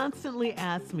 He constantly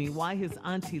asks me why his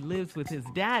auntie lives with his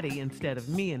daddy instead of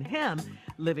me and him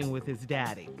living with his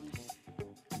daddy.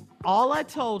 All I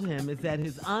told him is that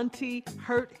his auntie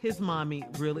hurt his mommy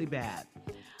really bad.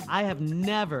 I have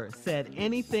never said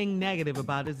anything negative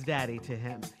about his daddy to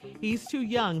him. He's too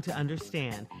young to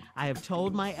understand. I have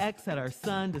told my ex that our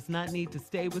son does not need to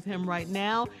stay with him right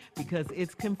now because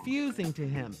it's confusing to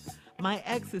him. My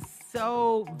ex is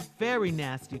so very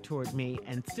nasty toward me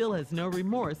and still has no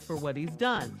remorse for what he's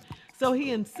done. So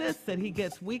he insists that he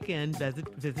gets weekend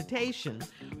visitation.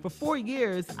 For 4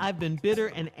 years, I've been bitter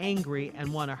and angry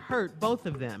and want to hurt both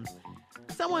of them.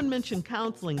 Someone mentioned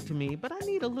counseling to me, but I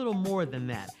need a little more than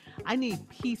that. I need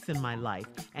peace in my life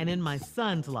and in my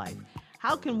son's life.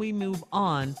 How can we move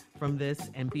on from this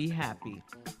and be happy?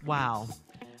 Wow.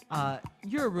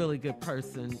 You're a really good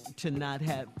person to not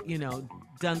have,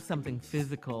 done something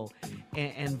physical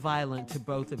and violent to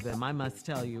both of them. I must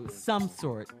tell you, some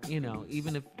sort,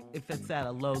 even if if it's at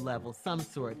a low level, some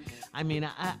sort. I mean,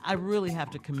 I really have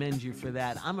to commend you for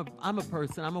that. I'm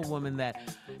a woman that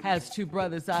has two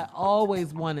brothers. I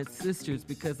always wanted sisters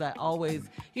because I always,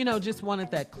 just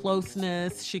wanted that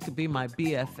closeness. She could be my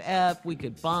BFF. We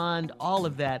could bond, all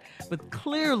of that. But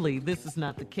clearly, this is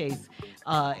not the case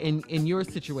in your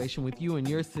situation with you and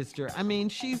your sister. I mean,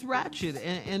 she's ratchet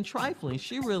and trifling.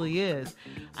 She really is.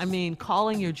 I mean,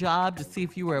 calling your job to see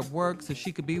if you were at work so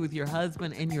she could be with your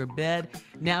husband in your bed.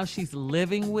 Now she's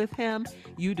living with him.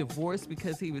 You divorced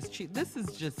because he was cheating. This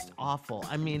is just awful.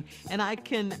 I mean, and I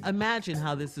can imagine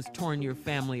how this has torn your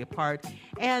family apart.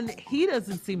 And he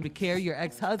doesn't seem to care, your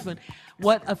ex-husband,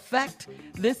 what effect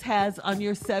this has on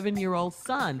your 7-year-old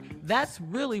son. That's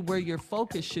really where your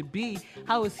focus should be.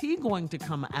 How is he going to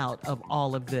come out of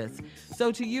all of this?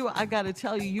 So to you, I got to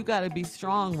tell you, you got to be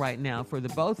strong right now for the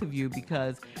both of you,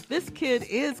 because this kid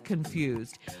is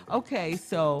confused. Okay,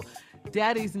 so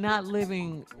Daddy's not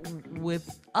living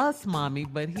with us, Mommy,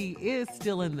 but he is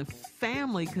still in the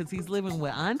family because he's living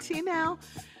with Auntie now.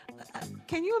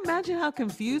 Can you imagine how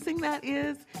confusing that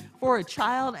is for a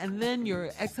child? And then your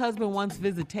ex-husband wants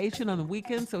visitation on the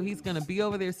weekend, so he's going to be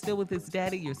over there still with his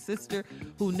daddy, your sister,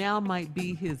 who now might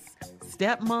be his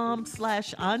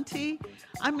stepmom/auntie.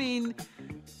 I mean,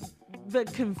 the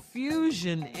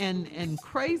confusion and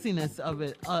craziness of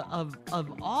it, of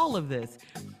all of this.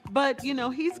 But,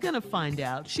 he's going to find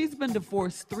out. She's been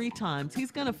divorced 3 times.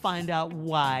 He's going to find out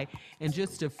why in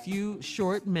just a few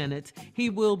short minutes. He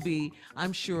will be,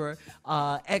 I'm sure,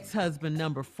 ex-husband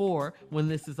number 4 when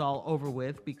this is all over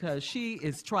with, because she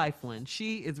is trifling.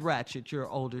 She is ratchet, your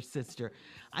older sister.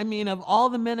 I mean, of all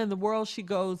the men in the world, she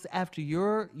goes after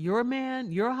your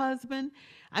man, your husband.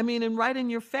 I mean, and right in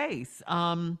your face.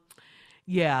 But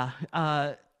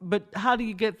how do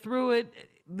you get through it?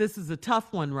 This is a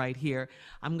tough one right here.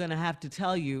 I'm going to have to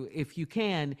tell you, if you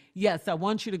can, yes, I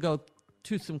want you to go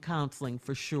to some counseling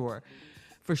for sure,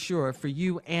 for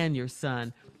you and your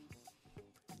son.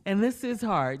 And this is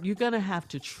hard. You're going to have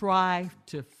to try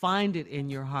to find it in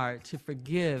your heart to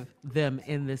forgive them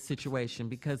in this situation,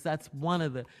 because that's one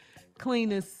of the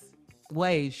cleanest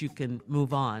ways you can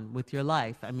move on with your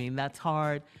life. I mean, that's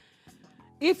hard.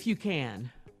 If you can.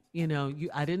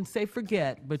 I didn't say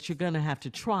forget, but you're going to have to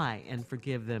try and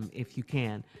forgive them if you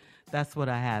can. That's what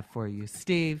I have for you.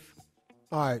 Steve?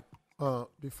 All right.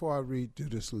 Before I read through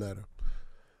this letter,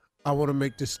 I want to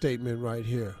make this statement right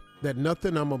here, that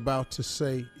nothing I'm about to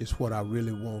say is what I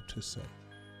really want to say.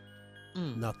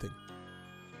 Nothing.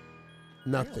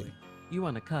 Really? You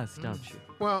want to cuss, don't you?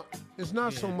 Well, it's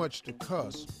not so much to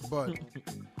cuss, but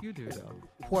you do, though.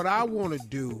 What I want to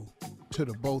do to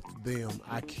the both of them,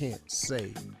 I can't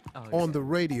say on the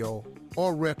radio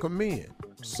or recommend.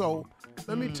 So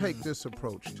let me take this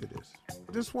approach to this.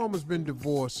 This woman's been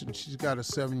divorced and she's got a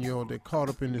 7-year-old. They're caught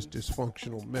up in this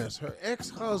dysfunctional mess. Her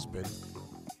ex-husband,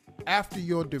 after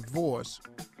your divorce,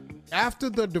 after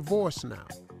the divorce now,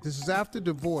 this is after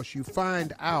divorce, you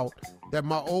find out that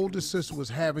my older sister was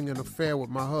having an affair with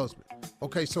my husband.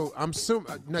 Okay, so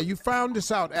now you found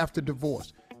this out after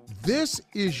divorce. This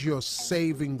is your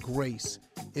saving grace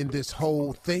in this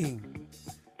whole thing,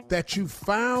 that you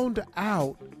found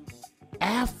out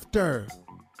after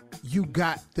you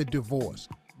got the divorce.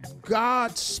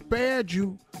 God spared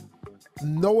you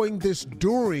knowing this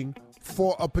during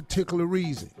for a particular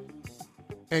reason.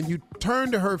 And you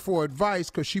turned to her for advice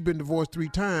because she'd been divorced 3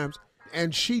 times,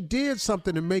 and she did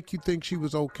something to make you think she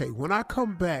was okay. When I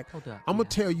come back, I'm going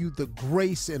to tell you the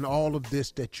grace in all of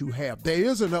this that you have. There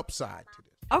is an upside to this.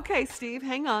 Okay, Steve,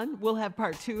 hang on. We'll have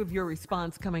part 2 of your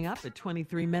response coming up at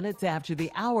 23 minutes after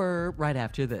the hour, right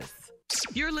after this.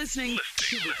 You're listening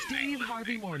to the Steve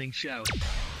Harvey Morning Show.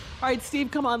 All right,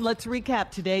 Steve, come on. Let's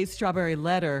recap today's Strawberry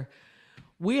Letter.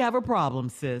 We have a problem,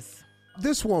 sis.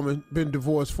 This woman, been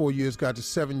divorced 4 years, got a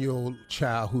 7-year-old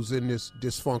child who's in this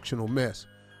dysfunctional mess.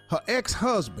 Her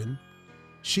ex-husband,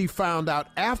 she found out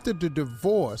after the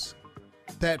divorce,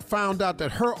 found out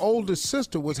that her older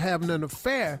sister was having an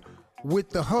affair with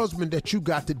the husband that you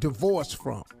got the divorce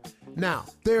from. Now,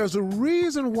 there's a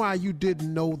reason why you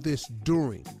didn't know this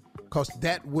during, because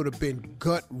that would have been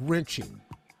gut-wrenching.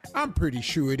 I'm pretty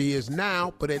sure it is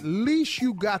now, but at least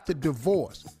you got the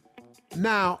divorce.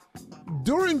 Now,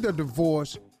 during the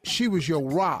divorce, she was your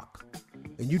rock,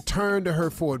 and you turned to her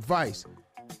for advice,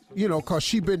 because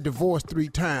she'd been divorced 3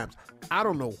 times. I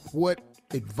don't know what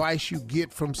advice you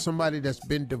get from somebody that's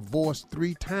been divorced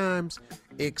 3 times,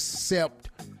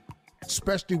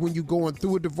 especially when you're going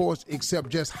through a divorce, except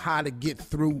just how to get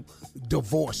through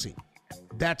divorcing.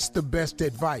 That's the best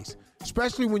advice,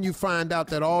 especially when you find out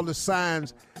that all the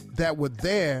signs that were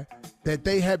there, that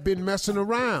they had been messing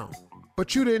around.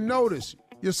 But you didn't notice.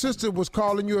 Your sister was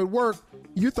calling you at work.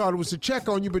 You thought it was to check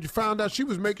on you, but you found out she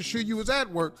was making sure you was at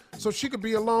work so she could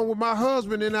be alone with my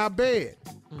husband in our bed.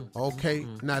 Okay,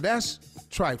 now that's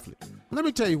trifling. Let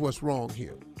me tell you what's wrong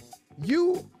here.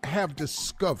 You have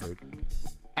discovered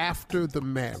after the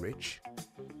marriage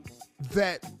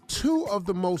that two of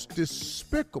the most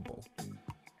despicable,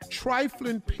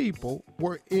 trifling people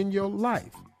were in your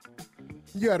life.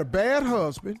 You had a bad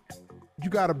husband, you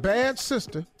got a bad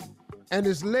sister, and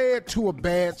it's led to a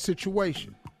bad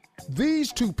situation.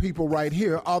 These two people right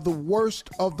here are the worst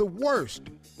of the worst.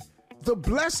 The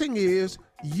blessing is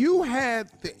you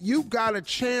got a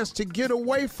chance to get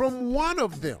away from one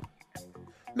of them.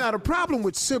 Now, the problem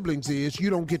with siblings is you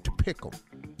don't get to pick them.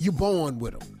 You're born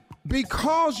with them.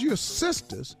 Because you're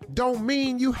sisters don't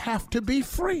mean you have to be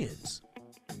friends.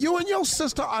 You and your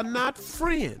sister are not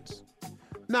friends.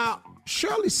 Now,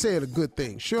 Shirley said a good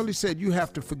thing. Shirley said you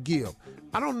have to forgive.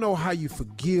 I don't know how you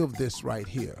forgive this right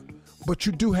here, but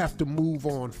you do have to move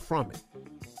on from it.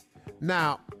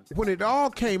 Now, when it all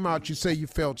came out, you say you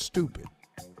felt stupid.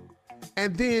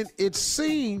 And then it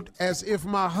seemed as if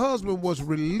my husband was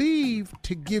relieved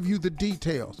to give you the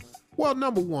details. Well,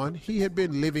 number one, he had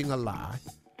been living a lie.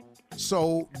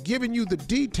 So giving you the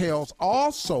details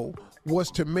also was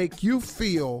to make you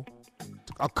feel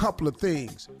a couple of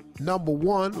things. Number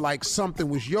one, like something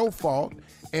was your fault.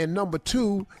 And number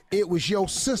two, it was your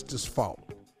sister's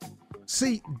fault.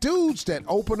 See, dudes that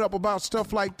open up about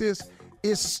stuff like this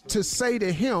is to say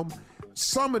to him,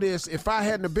 some of this, if I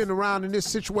hadn't have been around in this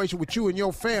situation with you and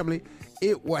your family,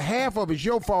 half of it's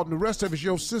your fault and the rest of it's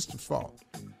your sister's fault.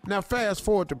 Now, fast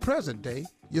forward to present day,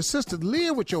 your sister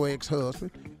live with your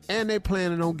ex-husband and they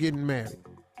planning on getting married.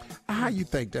 How you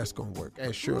think that's going to work?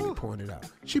 As Shirley pointed out,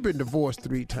 she been divorced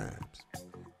 3 times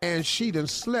and she done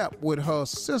slept with her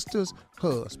sister's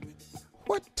husband.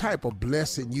 What type of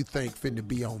blessing you think finna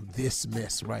be on this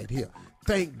mess right here?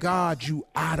 Thank God you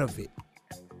out of it.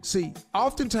 See,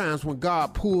 oftentimes when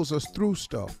God pulls us through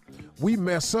stuff, we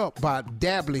mess up by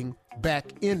dabbling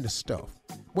back into stuff.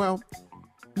 Well,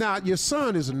 now your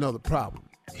son is another problem.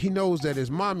 He knows that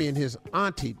his mommy and his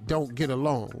auntie don't get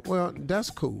along. Well, that's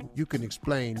cool. You can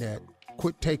explain that.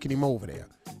 Quit taking him over there.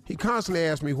 He constantly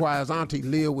asks me why his auntie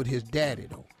live with his daddy,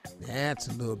 though. That's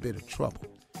a little bit of trouble.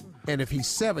 And if he's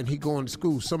 7, he going to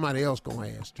school, somebody else gonna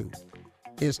ask too.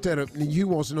 He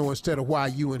wants to know instead of why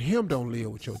you and him don't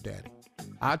live with your daddy.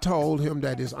 I told him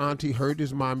that his auntie hurt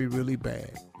his mommy really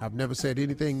bad. I've never said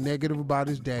anything negative about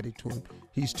his daddy to him.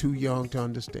 He's too young to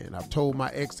understand. I've told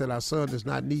my ex that our son does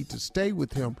not need to stay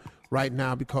with him right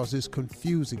now because it's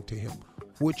confusing to him,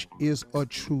 which is a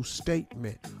true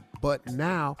statement. But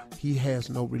now he has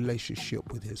no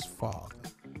relationship with his father,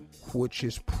 which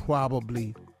is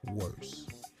probably worse.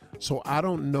 So I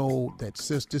don't know that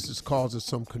since this is causing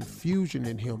some confusion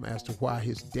in him as to why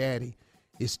his daddy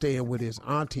is staying with his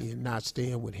auntie and not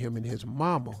staying with him and his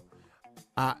mama,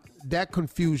 that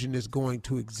confusion is going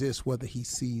to exist whether he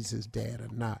sees his dad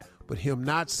or not. But him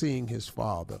not seeing his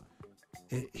father,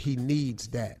 he needs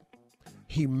that.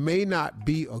 He may not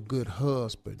be a good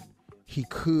husband. He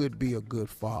could be a good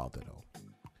father, though.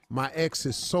 My ex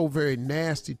is so very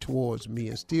nasty towards me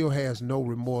and still has no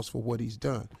remorse for what he's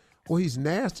done. Well, he's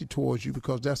nasty towards you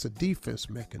because that's a defense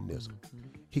mechanism.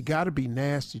 He got to be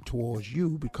nasty towards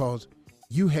you because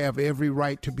you have every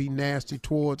right to be nasty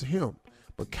towards him.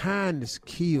 But kindness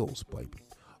kills, baby.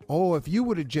 Oh, if you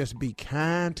were to just be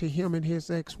kind to him and his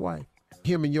ex-wife,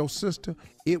 him and your sister,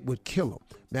 it would kill him.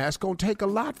 Now, it's going to take a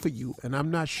lot for you, and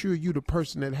I'm not sure you the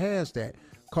person that has that,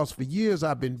 because for years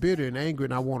I've been bitter and angry,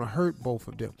 and I want to hurt both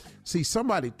of them. See,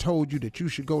 somebody told you that you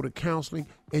should go to counseling,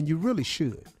 and you really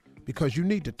should, because you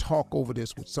need to talk over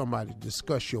this with somebody to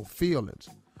discuss your feelings.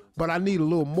 But I need a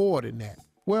little more than that.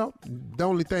 Well, the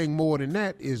only thing more than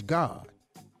that is God.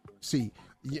 See,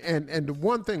 and the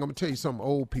one thing I'm going to tell you something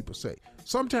old people say.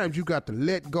 Sometimes you got to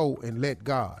let go and let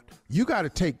God. You got to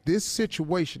take this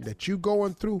situation that you're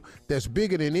going through that's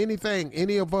bigger than anything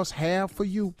any of us have for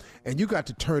you, and you got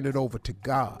to turn it over to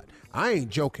God. I ain't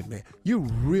joking, man. You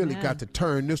really got to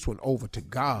turn this one over to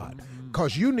God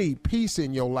because you need peace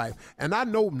in your life. And I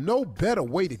know no better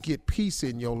way to get peace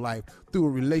in your life through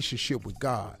a relationship with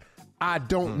God. I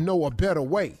don't know a better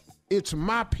way. It's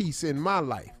my peace in my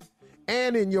life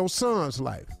and in your son's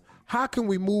life. How can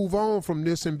we move on from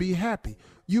this and be happy?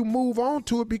 You move on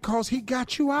to it because he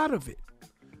got you out of it.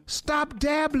 Stop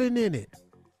dabbling in it.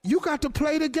 You got to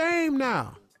play the game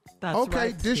now. That's okay,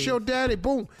 right, this Steve. your daddy,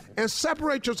 boom. And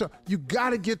separate yourself. You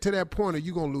got to get to that point or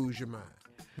you're going to lose your mind.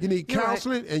 You need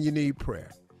counseling and you need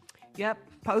prayer. Yep.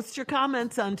 Post your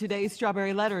comments on today's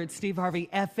Strawberry Letter at Steve Harvey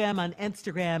FM on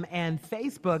Instagram and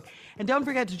Facebook. And don't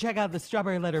forget to check out the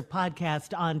Strawberry Letter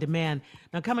podcast on demand.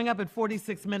 Now, coming up at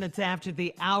 46 minutes after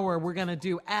the hour, we're going to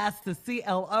do Ask the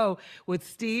CLO with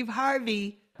Steve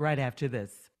Harvey right after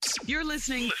this. You're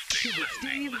listening to the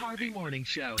Steve Harvey Morning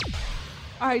Show.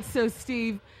 All right, so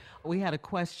Steve, we had a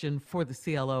question for the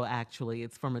CLO, actually.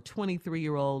 It's from a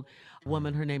 23-year-old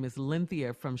woman. Her name is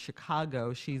Lynthia from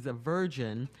Chicago. She's a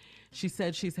virgin. She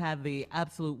said she's had the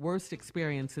absolute worst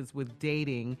experiences with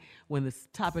dating. When this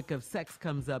topic of sex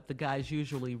comes up, the guys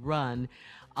usually run.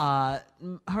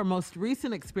 Her most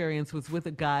recent experience was with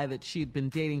a guy that she'd been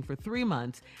dating for 3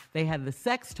 months. They had the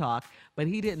sex talk, but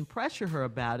he didn't pressure her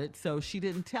about it, so she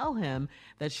didn't tell him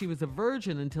that she was a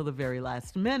virgin until the very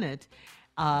last minute.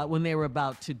 When they were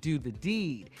about to do the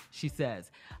deed, she says,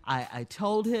 I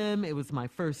told him it was my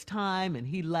first time, and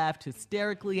he laughed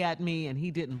hysterically at me, and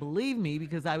he didn't believe me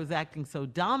because I was acting so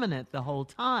dominant the whole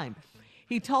time.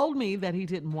 He told me that he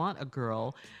didn't want a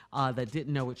girl that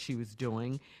didn't know what she was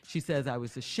doing. She says, I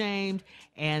was ashamed,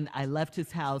 and I left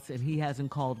his house, and he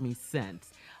hasn't called me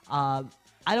since. I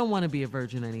don't want to be a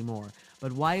virgin anymore,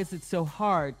 but why is it so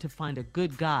hard to find a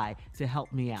good guy to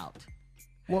help me out?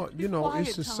 Well, you know,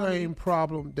 it's the same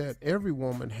problem that every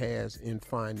woman has in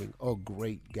finding a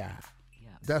great guy.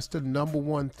 Yeah. That's the number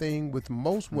one thing with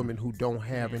most women who don't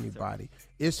have anybody,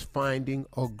 is finding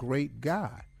a great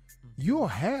guy. You'll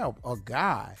have a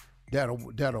guy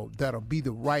that'll be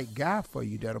the right guy for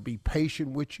you, that'll be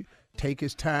patient with you, take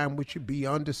his time with you, be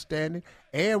understanding,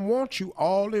 and want you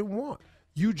all in one.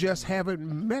 You just haven't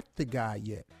met the guy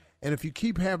yet. And if you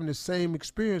keep having the same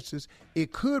experiences,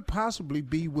 it could possibly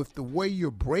be with the way you're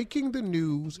breaking the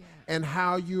news and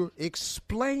how you're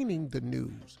explaining the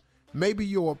news. Maybe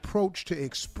your approach to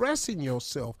expressing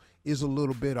yourself is a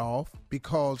little bit off,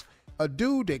 because a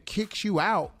dude that kicks you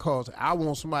out because I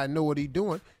want somebody to know what he's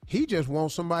doing, he just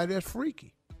wants somebody that's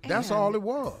freaky. That's all it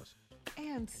was.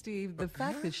 And, Steve, the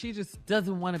fact that she just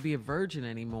doesn't want to be a virgin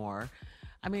anymore,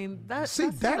 I mean, that's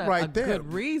that right a there.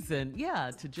 Good reason,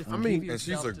 to just give yourself and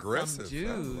she's aggressive, to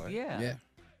some dude, like.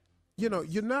 You know,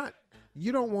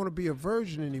 you don't want to be a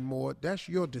virgin anymore. That's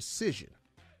your decision.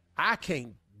 I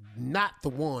can't not the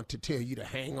one to tell you to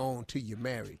hang on till you're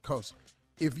married, because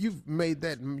if you've made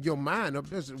that your mind up,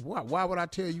 why would I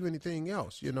tell you anything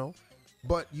else, you know?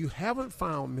 But you haven't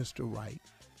found Mr. Right.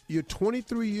 You're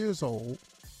 23 years old.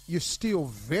 You're still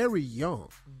very young.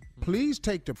 Please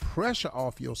take the pressure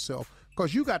off yourself,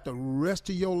 because you got the rest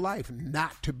of your life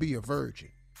not to be a virgin.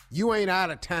 You ain't out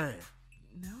of time.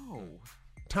 No.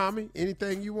 Tommy,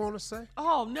 anything you want to say?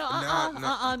 Oh, no,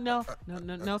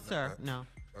 no, sir, no.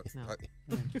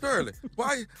 Shirley,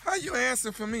 how you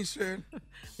answering for me, Shirley?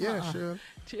 Yeah, Shirley.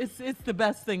 It's the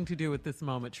best thing to do at this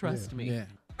moment, trust me. Yeah.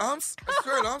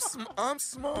 Shirley, I'm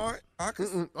smart. I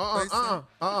can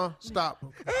stop.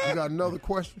 You got another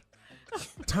question?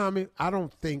 Tommy, I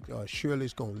don't think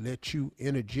Shirley's going to let you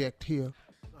interject here.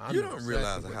 You don't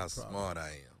realize how smart I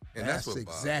am. And that's what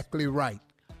exactly right.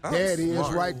 I'm There it is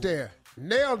smart. right there.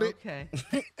 Nailed it. Okay.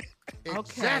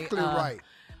 Exactly right.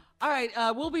 All right,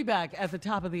 we'll be back at the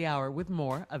top of the hour with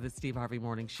more of the Steve Harvey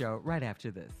Morning Show right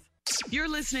after this. You're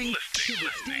listening to the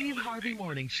Steve Harvey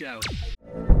Morning Show.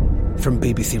 From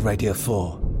BBC Radio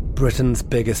 4, Britain's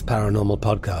biggest paranormal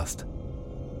podcast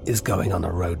is going on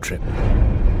a road trip.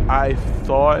 I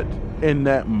thought in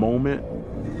that moment,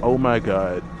 oh my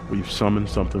God, we've summoned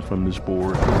something from this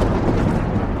board.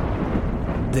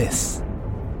 This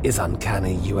is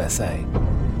Uncanny USA.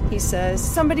 He says,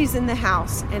 somebody's in the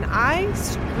house, and I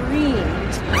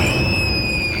screamed.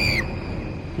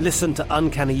 Listen to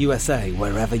Uncanny USA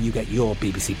wherever you get your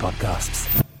BBC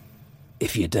podcasts,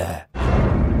 if you dare.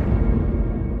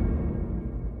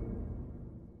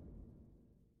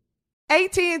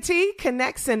 AT&T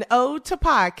connects an ode to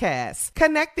podcasts.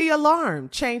 Connect the alarm.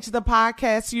 Change the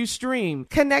podcast you stream.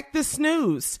 Connect the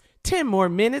snooze. 10 more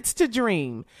minutes to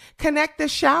dream. Connect the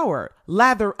shower.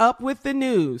 Lather up with the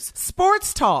news.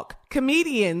 Sports talk,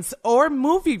 comedians, or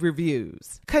movie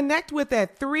reviews. Connect with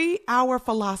that 3-hour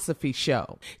philosophy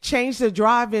show. Change the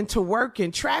drive into work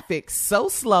and traffic so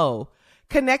slow.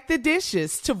 Connect the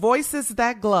dishes to voices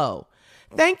that glow.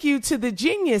 Thank you to the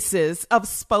geniuses of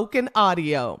spoken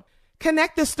audio.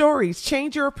 Connect the stories,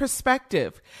 change your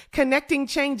perspective. Connecting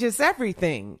changes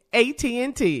everything.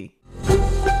 AT&T.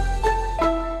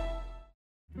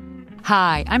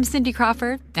 Hi, I'm Cindy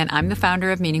Crawford, and I'm the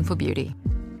founder of Meaningful Beauty.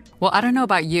 Well, I don't know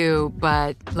about you,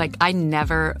 but I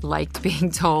never liked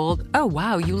being told, oh,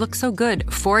 wow, you look so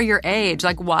good for your age.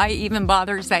 Why even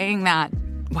bother saying that?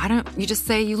 Why don't you just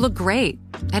say you look great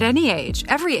at any age,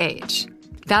 every age?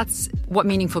 That's what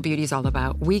Meaningful Beauty is all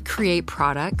about. We create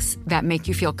products that make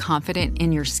you feel confident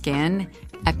in your skin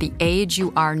at the age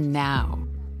you are now.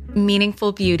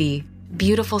 Meaningful Beauty.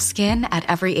 Beautiful skin at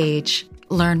every age.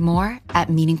 Learn more at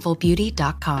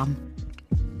meaningfulbeauty.com.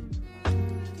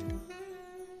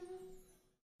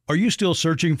 Are you still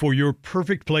searching for your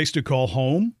perfect place to call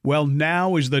home? Well,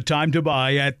 now is the time to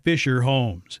buy at Fisher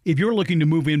Homes. If you're looking to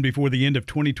move in before the end of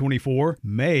 2024,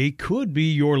 May could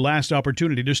be your last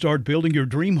opportunity to start building your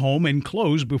dream home and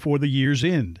close before the year's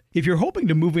end. If you're hoping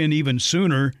to move in even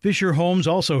sooner, Fisher Homes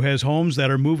also has homes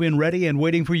that are move-in ready and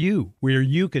waiting for you, where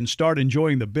you can start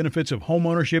enjoying the benefits of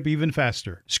homeownership even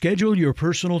faster. Schedule your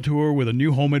personal tour with a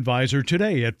new home advisor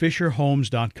today at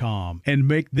FisherHomes.com and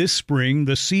make this spring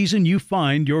the season you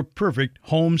find your perfect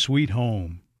home sweet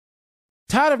home.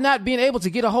 Tired of not being able to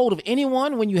get a hold of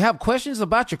anyone when you have questions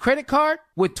about your credit card?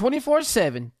 With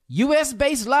 24/7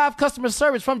 U.S.-based live customer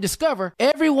service from Discover,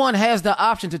 everyone has the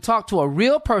option to talk to a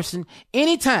real person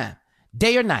anytime,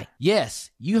 day or night. Yes,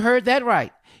 you heard that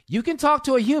right. You can talk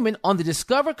to a human on the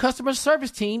Discover customer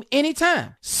service team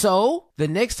anytime. So, the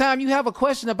next time you have a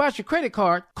question about your credit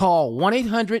card, call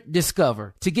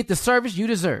 1-800-DISCOVER to get the service you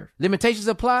deserve. Limitations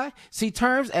apply. See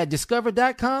terms at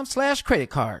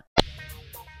discover.com/creditcard.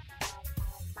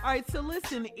 All right, so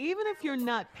listen, even if you're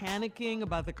not panicking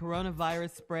about the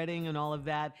coronavirus spreading and all of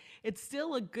that, it's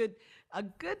still a good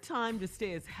time to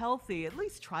stay as healthy, at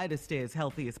least try to stay as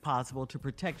healthy as possible to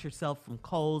protect yourself from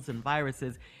colds and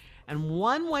viruses. And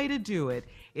one way to do it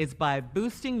is by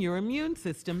boosting your immune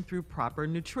system through proper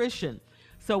nutrition.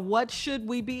 So what should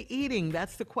we be eating?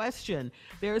 That's the question.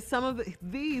 There are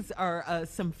these are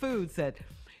some foods that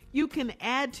you can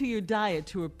add to your diet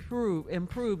to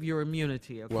improve your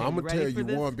immunity. Okay? Well, I'm going to tell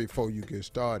you one before you get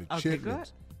started. Okay,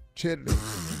 good.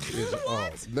 Chitlins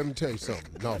is, let me tell you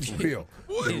something. No, for real.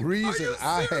 The reason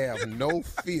I have no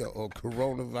fear of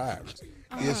coronavirus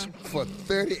is for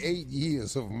 38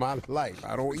 years of my life.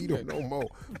 I don't eat them no more,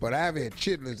 but I've had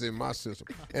chitlins in my system.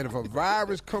 And if a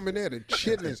virus come in there, the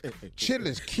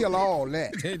chitlins kill all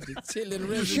that. Chitlin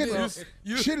residue.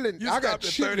 Chitlin, I got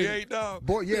 38, dog.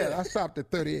 Boy, yeah, I stopped at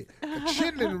 38. The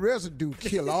chitlin residue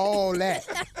kill all that.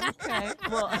 Okay,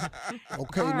 well,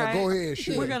 okay, now right. go ahead,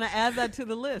 Shirley. We're going to add that to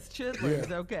the list, chitlins,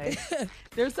 okay.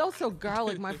 There's also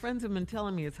garlic. My friends have been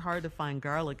telling me it's hard to find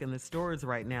garlic in the stores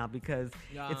right now because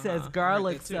it says garlic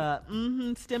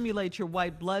stimulates your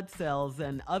white blood cells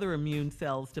and other immune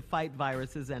cells to fight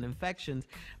viruses and infections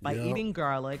by eating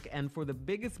garlic. And for the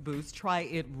biggest boost, try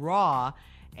it raw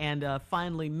and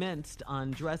finely minced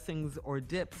on dressings or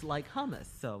dips like hummus.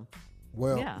 So,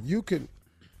 you can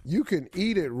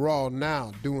eat it raw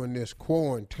now during this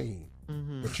quarantine,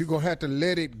 but you're going to have to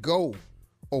let it go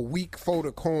a week before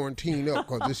the quarantine up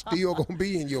because it's still going to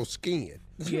be in your skin.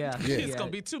 Yeah. It's going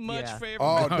to be too much for everybody.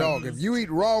 Oh, dog, if you eat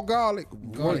raw garlic,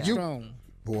 strong.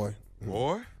 Boy.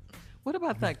 What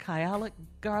about that kyolic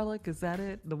garlic? Is that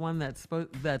it? The one that's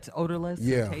odorless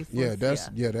and tasteless?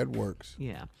 That works.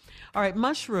 Yeah. All right,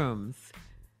 mushrooms.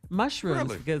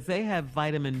 Really? Because they have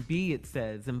vitamin B, it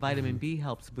says, and vitamin B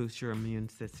helps boost your immune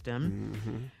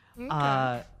system.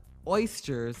 Okay.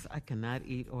 Oysters, I cannot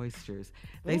eat oysters.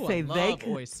 They say I love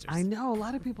oysters. I know, a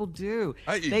lot of people do.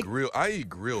 I eat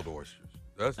grilled oysters.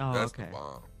 That's the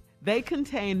bomb. They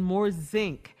contain more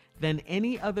zinc than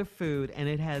any other food, and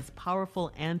it has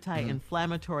powerful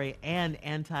anti-inflammatory and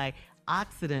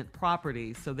antioxidant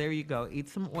properties. So there you go. Eat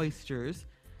some oysters.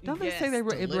 Don't they say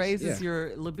it raises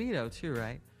your libido too,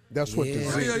 right? That's what the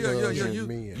zinc does in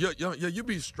men. You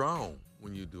be strong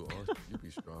when you do oysters. You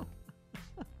be strong.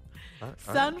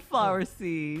 Sunflower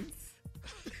seeds.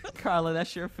 Carla,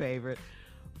 that's your favorite.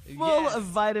 Full of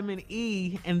vitamin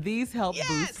E, and these help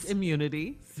boost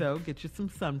immunity. So get you some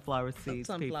sunflower seeds,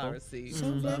 Sunflower people. seeds.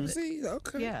 Sunflower seeds,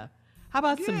 okay. Yeah. How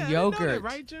about some yogurt? I know that,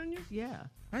 right, Junior? Yeah.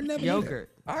 I never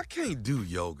yogurt. I can't do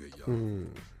yogurt, y'all.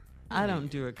 I don't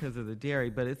do it because of the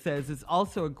dairy, but it says it's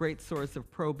also a great source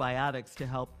of probiotics to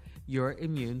help your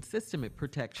immune system. It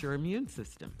protects your immune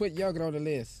system. Put yogurt on the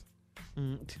list.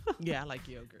 Yeah, I like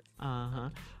yogurt.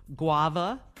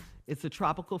 Guava. It's a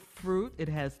tropical fruit. It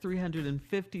has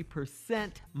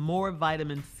 350% more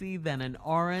vitamin C than an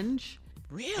orange.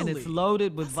 Really? And it's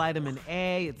loaded with vitamin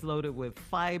A. It's loaded with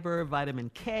fiber, vitamin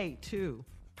K, too.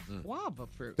 Guava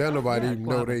fruit. Don't nobody even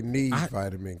know they need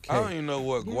vitamin K. I don't even know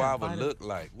what guava look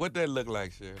like. What that look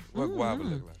like, Sherry? What guava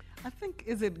look like? I think,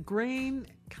 is it green,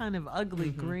 kind of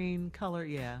ugly green color?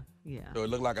 Yeah. So it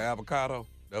look like an avocado?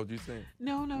 That what you saying?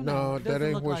 No. No, that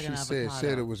ain't what she said. Avocado.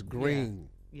 Said it was green.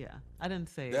 Yeah. I didn't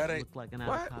say it looked like an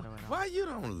avocado at all. Why you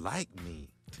don't like me?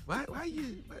 Why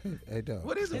you? Hey, dog.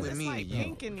 What is it with It's me? like and you?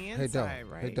 pink in the Hey, dog. inside,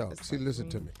 right? Hey, dog. It's See, like listen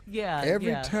to pink. me. Yeah. Every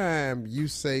yeah. time you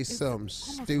say something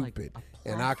stupid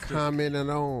and I commented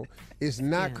on, it's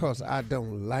not because I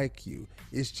don't like you.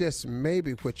 It's just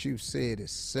maybe what you said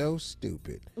is so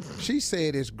stupid. She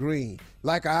said it's green,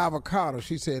 like an avocado.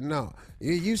 She said, no.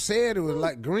 You said it was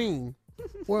like green.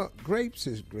 Well, grapes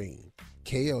is green.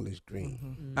 Kale is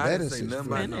green. I didn't Lettuce say is nothing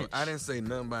green. about no. I didn't say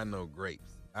nothing about no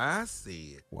grapes. I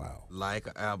said, wow, like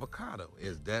an avocado.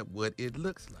 Is that what it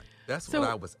looks like? That's So- what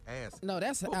I was asking. No,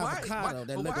 that's an But why- avocado why-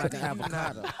 that but looks why like do an you not-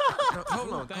 avocado. No,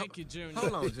 hold on. Thank you, Junior.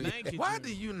 Hold on, Junior. Thank you, Why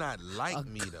Junior. do you not like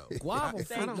me though? Guava I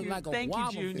fruit don't- look like a Thank you,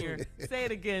 guava Junior. fruit. Say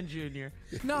it again, Junior.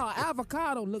 No,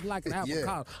 avocado look like an Yeah.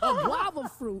 avocado. A guava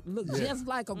fruit look Yeah. just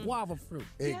like a guava fruit.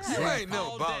 You Exactly. ain't never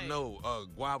All bought day. no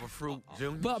guava fruit,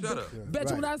 Junior. But Shut up. bet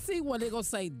you when right. I see one, they gonna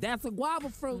say that's a guava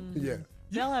fruit. Yeah.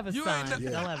 They'll have a You sign. ain't no-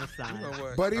 They'll have a sign. You know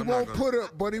what? But he I'm won't not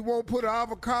gonna- put an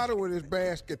avocado in his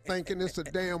basket thinking it's a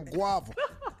damn guava.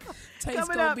 Taste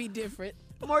Coming gonna up. be different.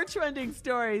 More trending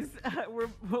stories.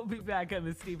 We'll be back on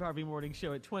the Steve Harvey Morning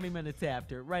Show at 20 minutes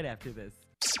after, right after this.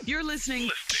 You're listening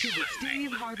to the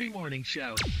Steve Harvey Morning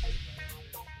Show.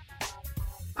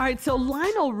 All right, so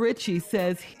Lionel Richie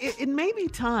says it may be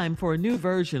time for a new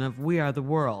version of We Are the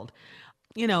World.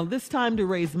 You know, this time to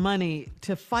raise money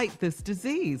to fight this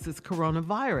disease, this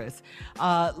coronavirus.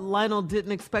 Lionel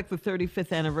didn't expect the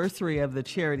 35th anniversary of the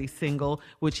charity single,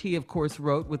 which he, of course,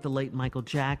 wrote with the late Michael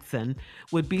Jackson,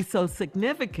 would be so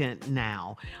significant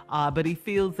now. But he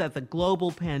feels that the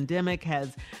global pandemic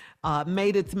has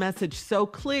made its message so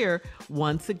clear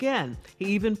once again. He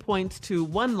even points to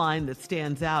one line that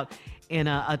stands out. In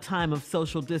a time of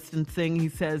social distancing, he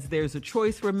says, there's a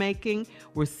choice we're making.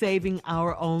 We're saving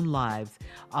our own lives.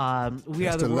 We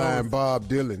That's are the the line world's... Bob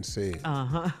Dylan said.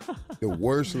 The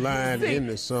worst line in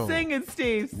the song. Sing it,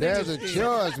 Steve. Sing There's it, a Steve.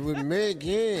 choice we're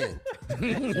making.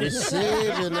 We're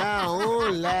saving our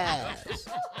own lives.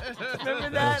 Remember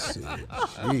that?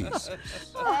 Let's see. Jesus.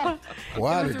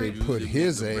 Why did they put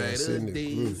his ass in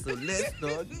the group? So let's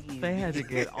start again. They had to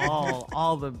get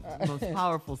all the most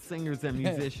powerful singers and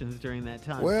musicians during that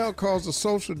time. Well, cause of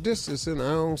social distancing, I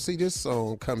don't see this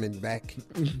song coming back.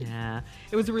 Yeah.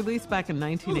 It was released back in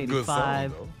 1985. It was a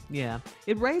good song, yeah.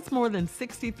 It raised more than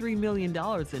 $63 million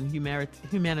in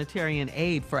humanitarian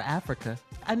aid for Africa.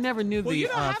 I never knew Well, the you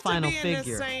don't have final to be in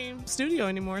figure. the same studio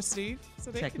anymore, Steve.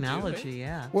 So they could do Technology, it.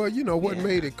 yeah. Well, you know what Yeah.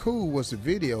 made it cool was the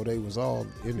video. They was all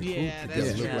in the Yeah, group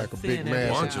that's together. true. Looked like a Seeing big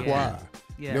massive everybody. choir.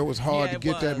 Yeah. And it was hard Yeah, to it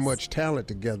get that was. much talent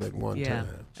together at one Yeah. time.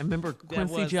 I remember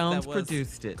Quincy Jones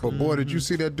produced it. But boy, did you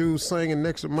see that dude singing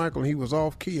next to Michael? And he was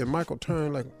off key, and Michael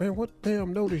turned like, "Man, what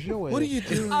damn note is your ass?" What are you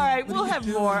doing? All right, What we'll are you have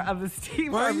doing? more of the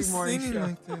Steve Why are Harvey you Morning singing Show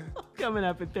like that? coming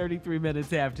up at 33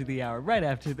 minutes after the hour, right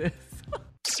after this.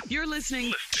 You're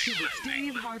listening to the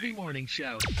Steve Harvey Morning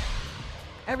Show.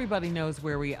 Everybody knows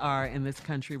where we are in this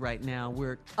country right now.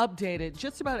 We're updated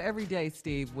just about every day,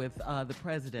 Steve, with the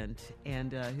president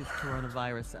and his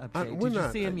coronavirus update. we're Did you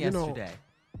not- see him you know, yesterday?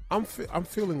 I'm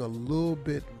feeling a little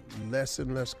bit less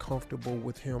and less comfortable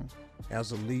with him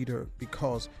as a leader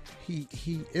because he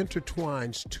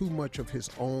intertwines too much of his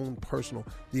own personal.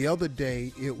 The other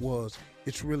day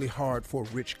it's really hard for a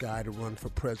rich guy to run for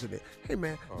president. Hey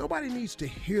man, nobody needs to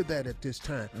hear that at this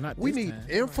time. We need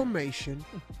information,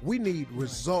 we need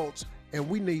results, and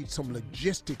we need some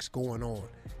logistics going on.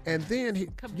 And then he's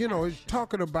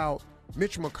talking about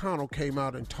Mitch McConnell came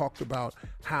out and talked about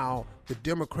how the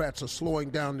Democrats are slowing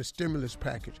down the stimulus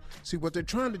package. See, what they're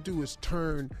trying to do is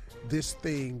turn this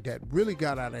thing that really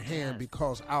got out of hand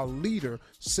because our leader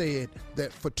said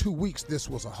that for 2 weeks this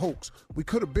was a hoax. We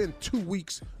could have been 2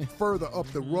 weeks further up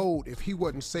the road if he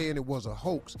wasn't saying it was a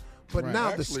hoax. But Right. now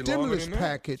Actually, the longer stimulus than that,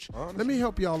 package, let me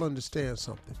help y'all understand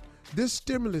something. This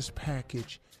stimulus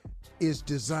package is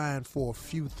designed for a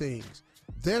few things.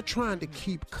 They're trying to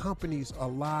keep companies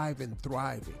alive and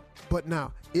thriving. But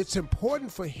now, it's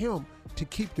important for him to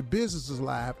keep the businesses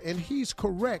alive, and he's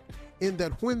correct in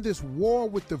that when this war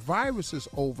with the virus is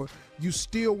over, you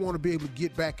still want to be able to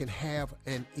get back and have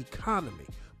an economy.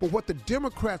 But what the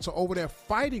Democrats are over there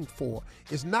fighting for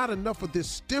is not enough of this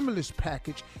stimulus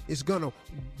package is going to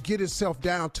get itself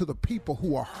down to the people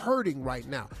who are hurting right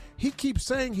now. He keeps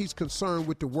saying he's concerned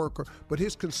with the worker, but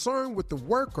his concern with the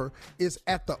worker is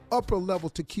at the upper level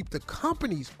to keep the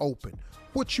companies open.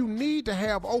 what you need to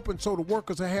have open so the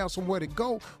workers will have somewhere to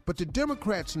go. But the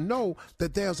Democrats know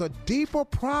that there's a deeper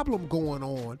problem going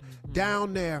on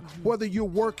down there, whether you're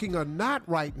working or not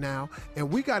right now, and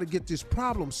we got to get this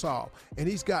problem solved. And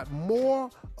he's got more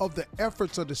of the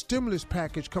efforts of the stimulus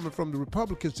package coming from the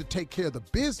Republicans to take care of the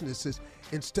businesses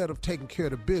instead of taking care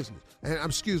of the business. And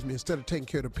instead of taking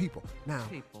care of the people. Now,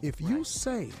 if you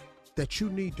say that you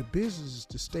need the businesses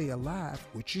to stay alive,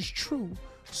 which is true,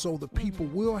 so the people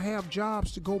will have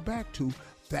jobs to go back to,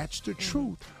 that's the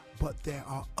truth. But there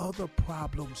are other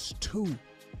problems too.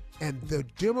 And the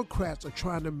Democrats are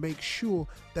trying to make sure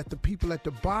that the people at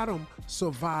the bottom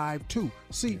survive too.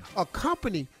 See, a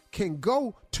company can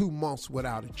go 2 months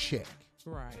without a check.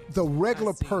 Right. The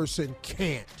regular person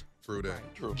can't. True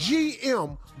that. True.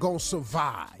 GM gonna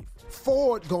survive.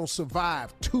 Ford gonna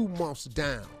survive 2 months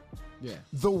down. Yeah.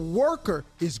 The worker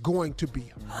is going to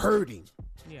be hurting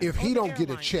if he don't get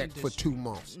a check for 2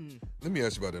 months. Let me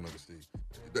ask you about that, Uncle Steve.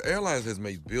 The airlines has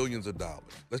made billions of dollars.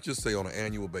 Let's just say on an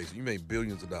annual basis, you made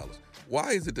billions of dollars.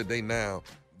 Why is it that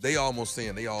they almost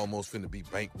finna be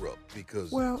bankrupt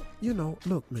because? Well,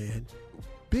 look, man,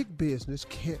 big business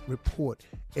can't report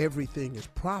everything as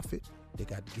profit. They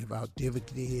got to give out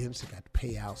dividends. They got to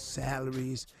pay out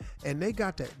salaries, and they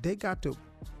got to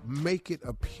make it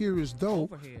appear as though,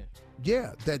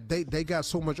 that they got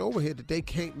so much overhead that they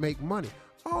can't make money.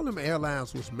 All them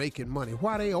airlines was making money.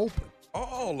 Why they open?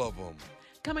 All of them.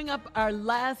 Coming up, our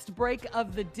last break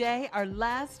of the day. It's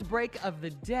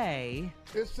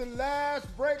the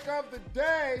last break of the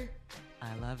day.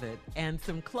 I love it. And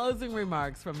some closing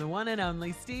remarks from the one and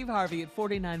only Steve Harvey at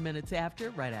 49 minutes after,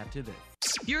 right after this.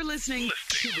 You're listening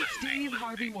to the Steve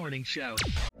Harvey Morning Show.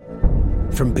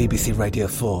 From BBC Radio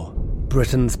 4,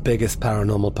 Britain's biggest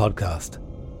paranormal podcast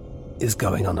is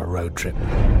going on a road trip.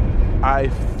 I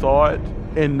thought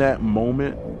in that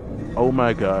moment, oh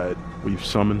my God, we've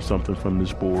summoned something from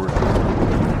this board.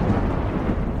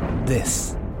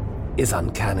 This is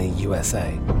Uncanny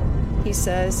USA. He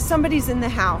says, somebody's in the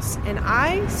house, and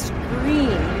I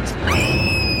screamed.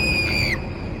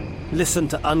 Listen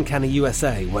to Uncanny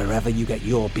USA wherever you get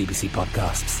your BBC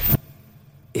podcasts,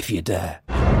 if you dare.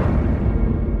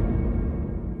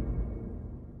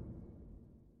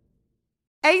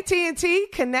 AT&T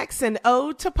connects an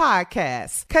ode to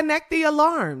podcasts. Connect the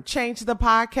alarm. Change the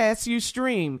podcast you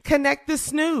stream. Connect the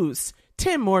snooze.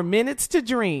 10 more minutes to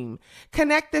dream.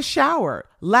 Connect the shower.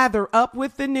 Lather up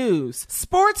with the news.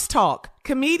 Sports talk,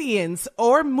 comedians,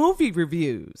 or movie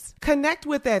reviews. Connect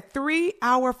with that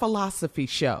 3-hour philosophy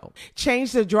show.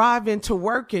 Change the drive into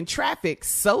work in traffic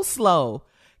so slow.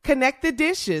 Connect the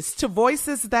dishes to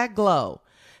voices that glow.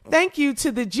 Thank you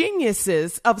to the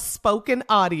geniuses of spoken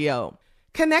audio.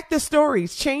 Connect the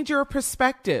stories, change your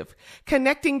perspective.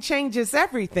 Connecting changes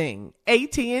everything.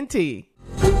 AT&T.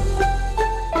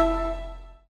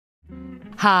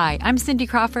 Hi, I'm Cindy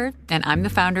Crawford, and I'm the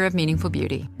founder of Meaningful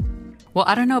Beauty. Well,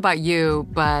 I don't know about you,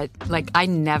 but I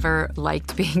never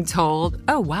liked being told,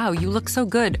 oh, wow, you look so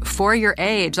good for your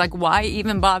age. Why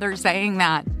even bother saying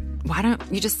that? Why don't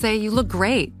you just say you look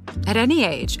great at any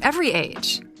age, every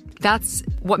age? That's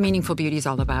what Meaningful Beauty is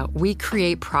all about. We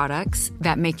create products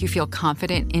that make you feel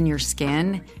confident in your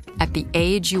skin at the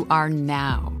age you are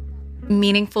now.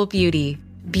 Meaningful Beauty.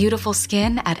 Beautiful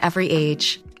skin at every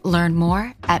age. Learn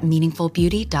more at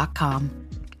meaningfulbeauty.com.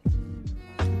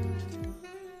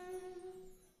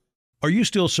 Are you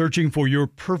still searching for your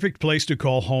perfect place to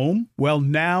call home? Well,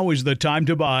 now is the time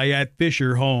to buy at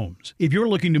Fisher Homes. If you're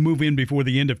looking to move in before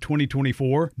the end of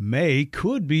 2024, May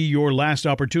could be your last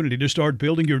opportunity to start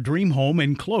building your dream home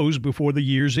and close before the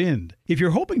year's end. If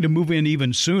you're hoping to move in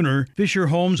even sooner, Fisher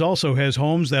Homes also has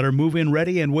homes that are move-in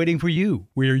ready and waiting for you,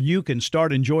 where you can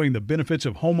start enjoying the benefits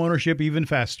of homeownership even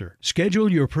faster.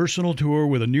 Schedule your personal tour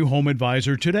with a new home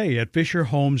advisor today at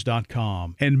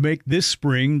FisherHomes.com and make this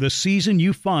spring the season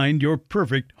you find your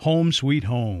perfect home sweet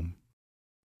home.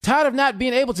 Tired of not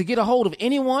being able to get a hold of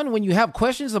anyone when you have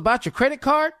questions about your credit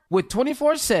card? With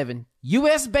 24/7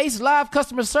 U.S.-based live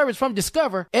customer service from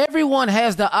Discover, everyone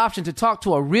has the option to talk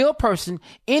to a real person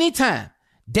anytime,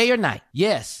 day or night.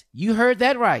 Yes, you heard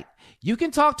that right. You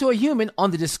can talk to a human on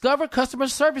the Discover customer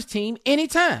service team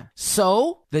anytime.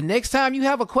 So, the next time you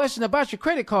have a question about your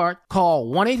credit card,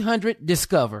 call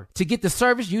 1-800-DISCOVER to get the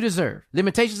service you deserve.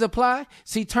 Limitations apply.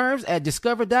 See terms at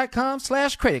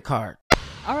discover.com/creditcard.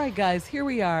 All right, guys, here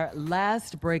we are.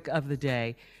 Last break of the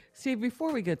day. Steve,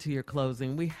 before we get to your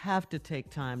closing, we have to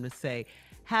take time to say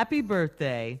happy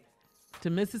birthday to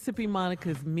Mississippi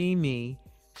Monica's Mimi.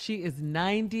 She is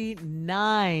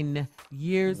 99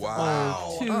 years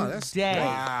old today.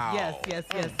 Wow. Yes.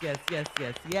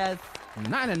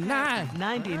 99.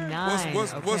 99.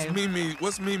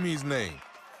 What's Mimi's name?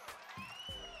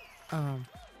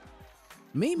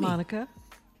 Mimi. Monica.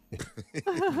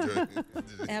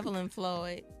 Evelyn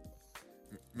Floyd.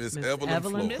 Miss Evelyn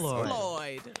Floyd. Miss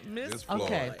Floyd. Miss Floyd.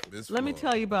 Okay, let me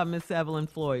tell you about Miss Evelyn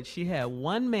Floyd. She had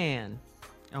one man,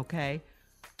 okay,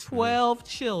 12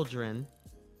 children.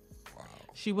 Wow.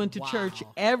 She went to church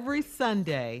every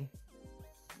Sunday,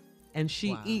 and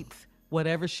she eats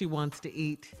whatever she wants to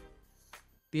eat.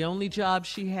 The only job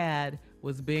she had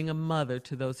was being a mother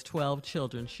to those 12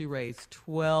 children. She raised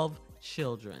 12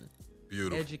 children.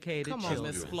 Beautiful. Educated Come on,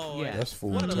 children. Miss Floyd. Yeah. That's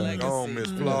full What a time. legacy. Oh,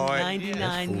 Miss Floyd.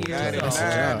 99 years old.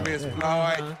 99, Miss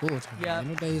Floyd. Full time. Yeah.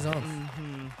 No days off.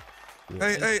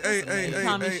 Hey,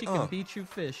 Tommy, she can beat you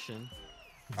fishing.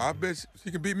 I bet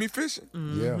she can beat me fishing.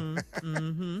 Yeah.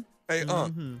 Hey,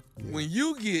 when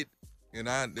you get, and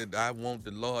I want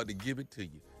the Lord to give it to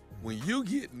you, when you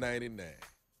get 99,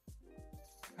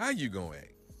 how you gonna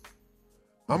act?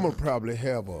 I'm going to probably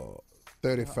have a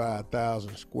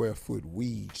 35,000 square foot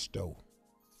weed store.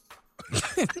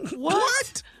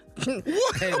 What?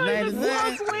 What? Hey, 99.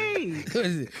 What's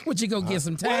weed? What you gonna get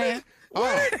some time?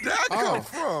 Where did that come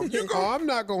from? I'm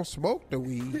not going to smoke the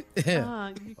weed.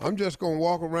 I'm just going to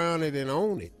walk around it and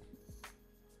own it.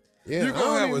 Yeah, You're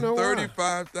going to have a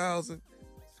 35,000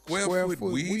 square foot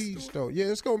weed store. Yeah,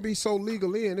 it's going to be so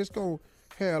legal in. It's going to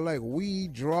have like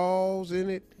weed draws in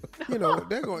it. You know,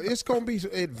 it's going to be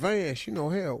advanced,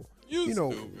 hell.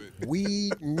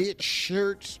 Weed knit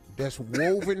shirts that's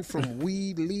woven from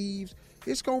weed leaves.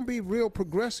 It's going to be real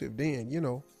progressive then,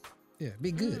 Yeah,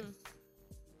 be good.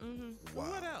 Wow.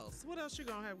 What else? What else you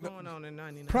gonna have going on in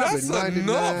 99? Probably That's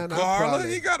 99, enough, Carla.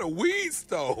 probably- He got a weed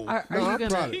store. Are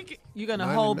you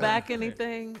gonna hold 99. back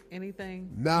anything?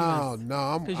 No,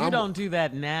 Because you don't do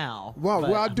that now.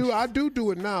 Well, I do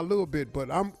it now a little bit, but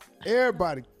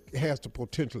everybody has the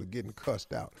potential of getting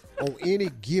cussed out on any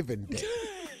given day.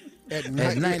 At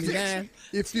 99?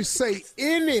 If you say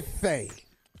anything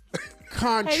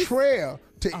contrary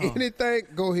to anything,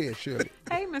 go ahead, Shirley.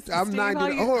 Hey, Mr. I'm Steve,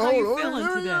 90. how you feeling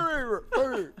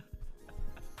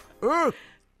today?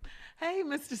 Hey,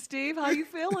 Mr. Steve, how you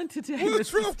feeling today?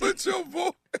 What's Mr. wrong with your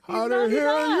voice? How the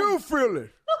hell you feeling?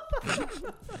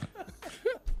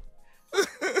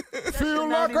 Feel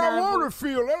like I want to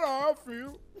feel. That's how I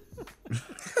feel.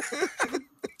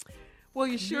 Well,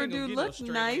 you sure do look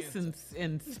nice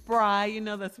and spry.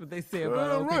 That's what they say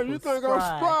about old right. people. You think I'm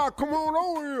spry? Come on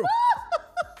over here.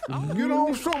 Get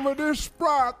on some of this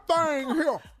spry thing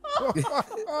here.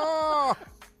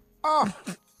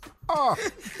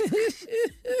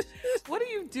 What do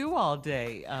you do all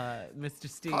day, Mr.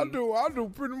 Steve? I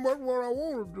do pretty much what I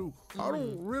want to do. I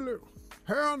don't really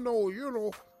have no,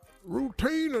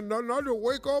 routine and nothing. I just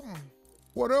wake up and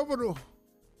whatever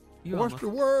what's the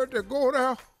word that go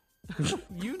there?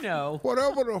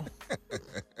 Whatever the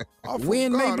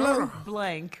wind may blow.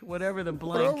 Blank, whatever the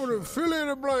blank. Whatever the fill in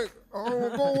the blank. I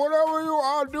don't go whatever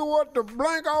I'll do what the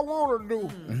blank I want to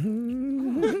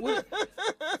do.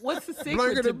 What's the secret?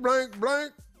 Blankety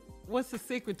blank. What's the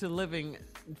secret to living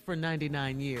for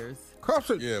 99 years?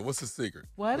 Cussing. Yeah, what's the secret?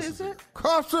 What's is it?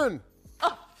 Cussing.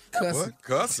 What?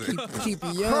 Cussing? Keep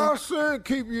you young. Cussing,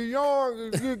 keep you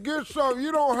young. You get something.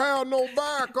 You don't have no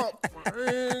backup. I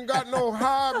ain't got no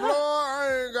high blood.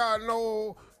 I ain't got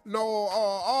no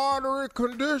artery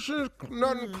conditions.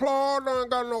 Nothing clogged. I ain't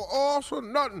got no ulcer.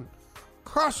 Nothing.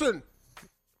 Cussing.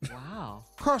 Wow.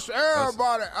 Cuss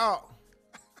everybody out.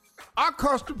 I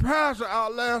cussed the pastor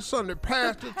out last Sunday.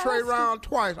 Passed the tray round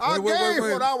twice. I gave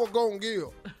what I was gonna give.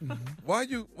 Why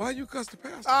you cuss the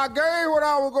pastor? I gave what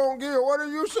I was gonna give. What are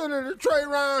you sending the tray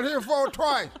round here for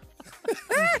twice?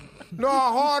 Know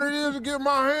how hard it is to get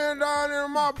my hand down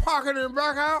in my pocket and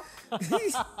back out?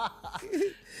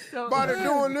 By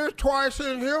doing this twice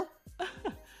in here.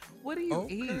 What do you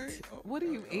eat? What do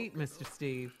you eat, Mr.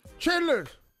 Steve? Chitlins.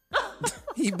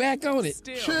 He back on it.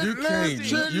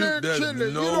 Chitlins.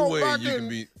 There's no way you can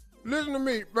be. Listen to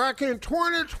me. Back in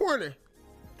 2020,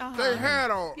 they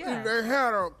had a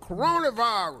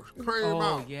coronavirus came out.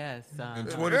 Oh yes. In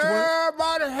 2020?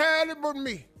 Everybody had it but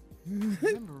me. I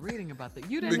remember reading about that.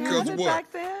 You didn't Because have it what?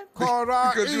 back then? Cause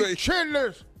I Because you eat ate-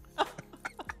 chitlins.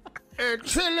 And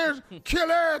chitlins kill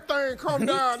everything come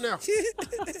down there.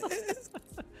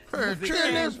 And It came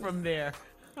chitlins, from there.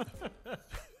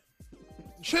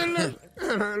 chitlins,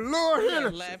 and a little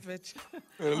Hennessy. Laugh at you.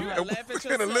 And You gotta laugh at a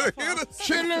little yourself, huh?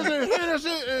 Hennessy. Chitlins and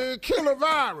Hennessy and kill a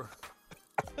virus.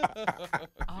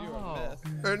 Oh.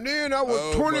 And then that was Oh,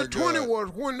 my 2020 God. was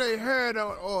when they had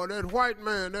that white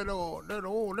man,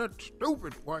 that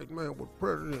stupid white man was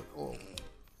president.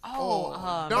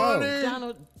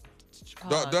 Donald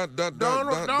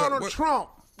Donald Trump.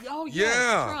 Oh,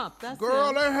 yeah. Trump. That's Girl,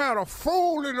 him. they had a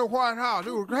fool in the White House.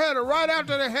 They had it right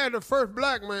after they had the first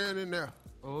black man in there.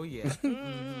 Oh, yeah.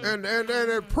 And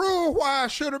it proved why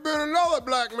it should have been another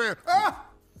black man.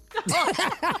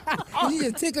 You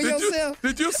just tickle yourself.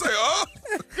 Did you say, oh?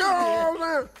 You know what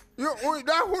I'm saying?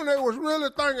 That's when they was really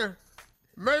thinking,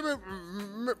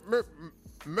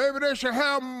 maybe they should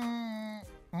have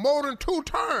more than 2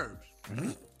 terms.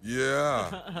 Yeah.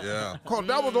 Because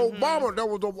that was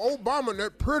Obama and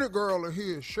that pretty girl of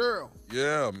his, Cheryl.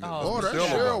 Yeah. Oh, that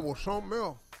Cheryl was something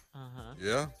else.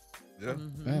 Yeah.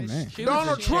 Man.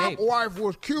 Donald Trump's wife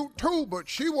was cute too, but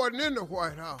she wasn't in the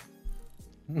White House.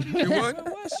 She wasn't?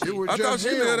 I thought she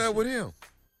lived there with him.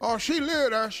 Oh, she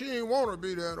lived there. She didn't want to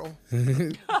be there, though.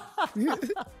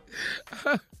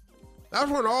 That's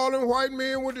when all them white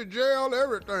men went to jail,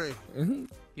 everything.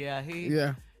 Yeah, his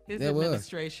that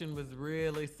administration was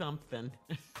really something.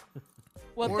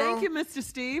 Well, thank you, Mr.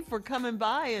 Steve, for coming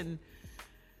by and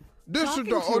this is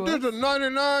the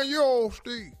 99-year-old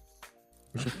Steve.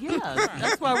 Yeah,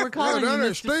 that's why we're calling you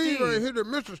Mr. Steve. Steve. Ain't hit the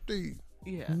Mr. Steve.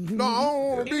 Yeah. No, I don't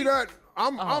want to be that.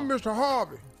 I'm Mr.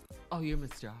 Harvey. Oh, you're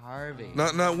Mr. Harvey.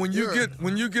 Now, when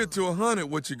you get to 100,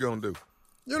 what you gonna do?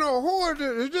 You know, who is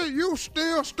it? Is it you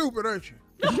still stupid, ain't you?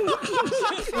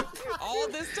 All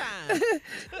this time.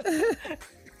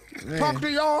 Talk to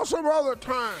y'all some other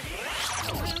time.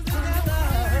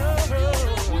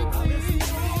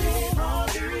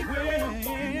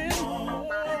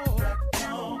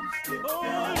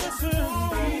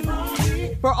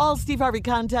 For all Steve Harvey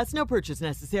contests, no purchase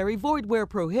necessary, void where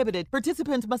prohibited.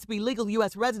 Participants must be legal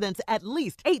U.S. residents at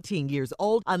least 18 years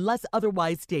old unless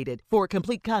otherwise stated. For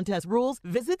complete contest rules,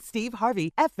 visit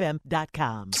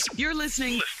SteveHarveyFM.com. You're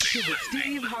listening to the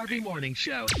Steve Harvey Morning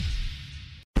Show.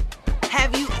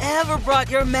 Have you ever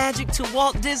brought your magic to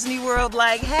Walt Disney World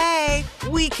like, hey,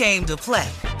 we came to play?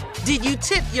 Did you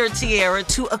tip your tiara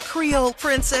to a Creole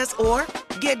princess or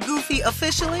get goofy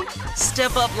officially?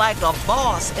 Step up like a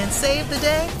boss and save the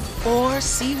day? Or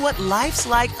see what life's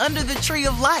like under the tree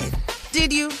of life?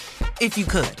 Did you? If you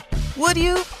could. Would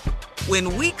you?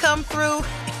 When we come through,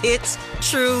 it's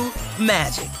true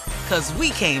magic. 'Cause we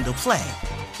came to play.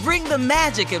 Bring the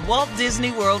magic at Walt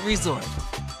Disney World Resort.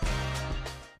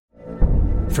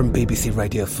 From BBC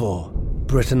Radio 4,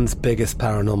 Britain's biggest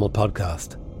paranormal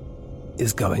podcast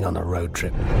is going on a road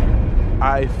trip.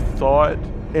 I thought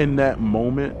in that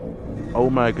moment, oh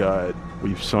my God,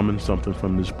 we've summoned something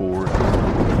from this board.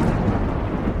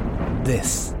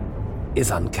 This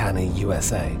is Uncanny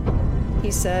USA.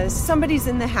 He says, somebody's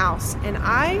in the house, and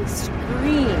I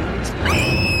screamed.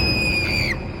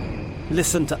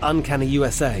 Listen to Uncanny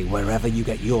USA wherever you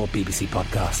get your BBC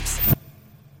podcasts,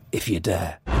 if you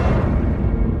dare.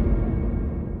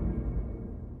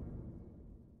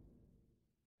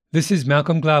 This is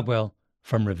Malcolm Gladwell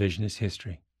from Revisionist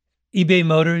History. eBay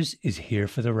Motors is here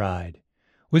for the ride.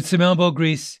 With some elbow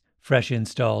grease, fresh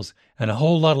installs, and a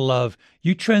whole lot of love,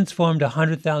 you transformed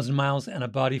 100,000 miles and a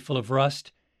body full of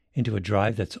rust into a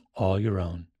drive that's all your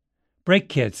own. Brake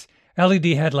kits,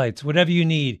 LED headlights, whatever you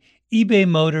need, eBay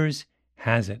Motors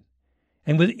has it.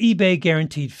 And with eBay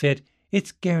Guaranteed Fit,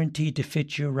 it's guaranteed to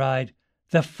fit your ride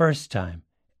the first time,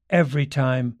 every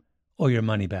time, or your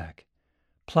money back.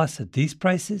 Plus, at these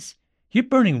prices, you're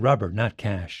burning rubber, not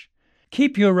cash.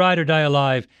 Keep your ride or die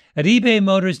alive at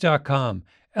ebaymotors.com.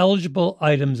 Eligible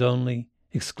items only.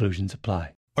 Exclusions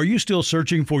apply. Are you still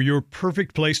searching for your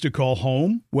perfect place to call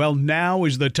home? Well, now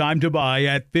is the time to buy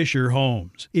at Fisher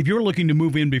Homes. If you're looking to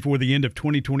move in before the end of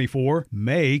 2024,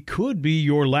 May could be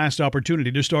your last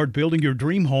opportunity to start building your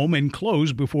dream home and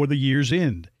close before the year's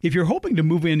end. If you're hoping to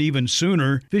move in even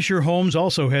sooner, Fisher Homes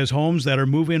also has homes that are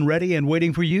move-in ready and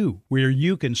waiting for you, where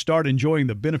you can start enjoying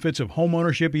the benefits of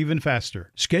homeownership even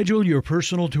faster. Schedule your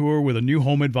personal tour with a new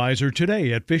home advisor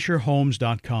today at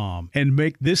FisherHomes.com and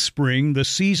make this spring the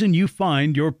season you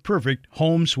find your perfect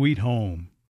home sweet home.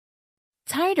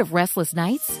 Tired of restless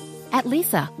nights? At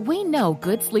Leesa, we know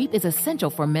good sleep is essential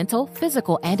for mental,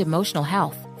 physical, and emotional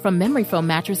health. From memory foam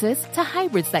mattresses to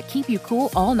hybrids that keep you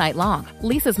cool all night long,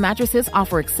 Leesa's mattresses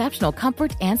offer exceptional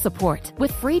comfort and support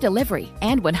with free delivery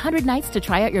and 100 nights to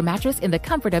try out your mattress in the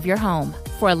comfort of your home.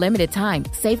 For a limited time,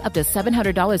 save up to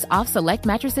 $700 off select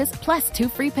mattresses plus 2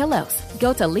 free pillows.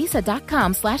 Go to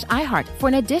leesa.com/iHeart for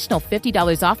an additional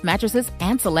 $50 off mattresses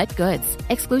and select goods.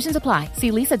 Exclusions apply.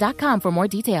 See leesa.com for more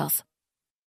details.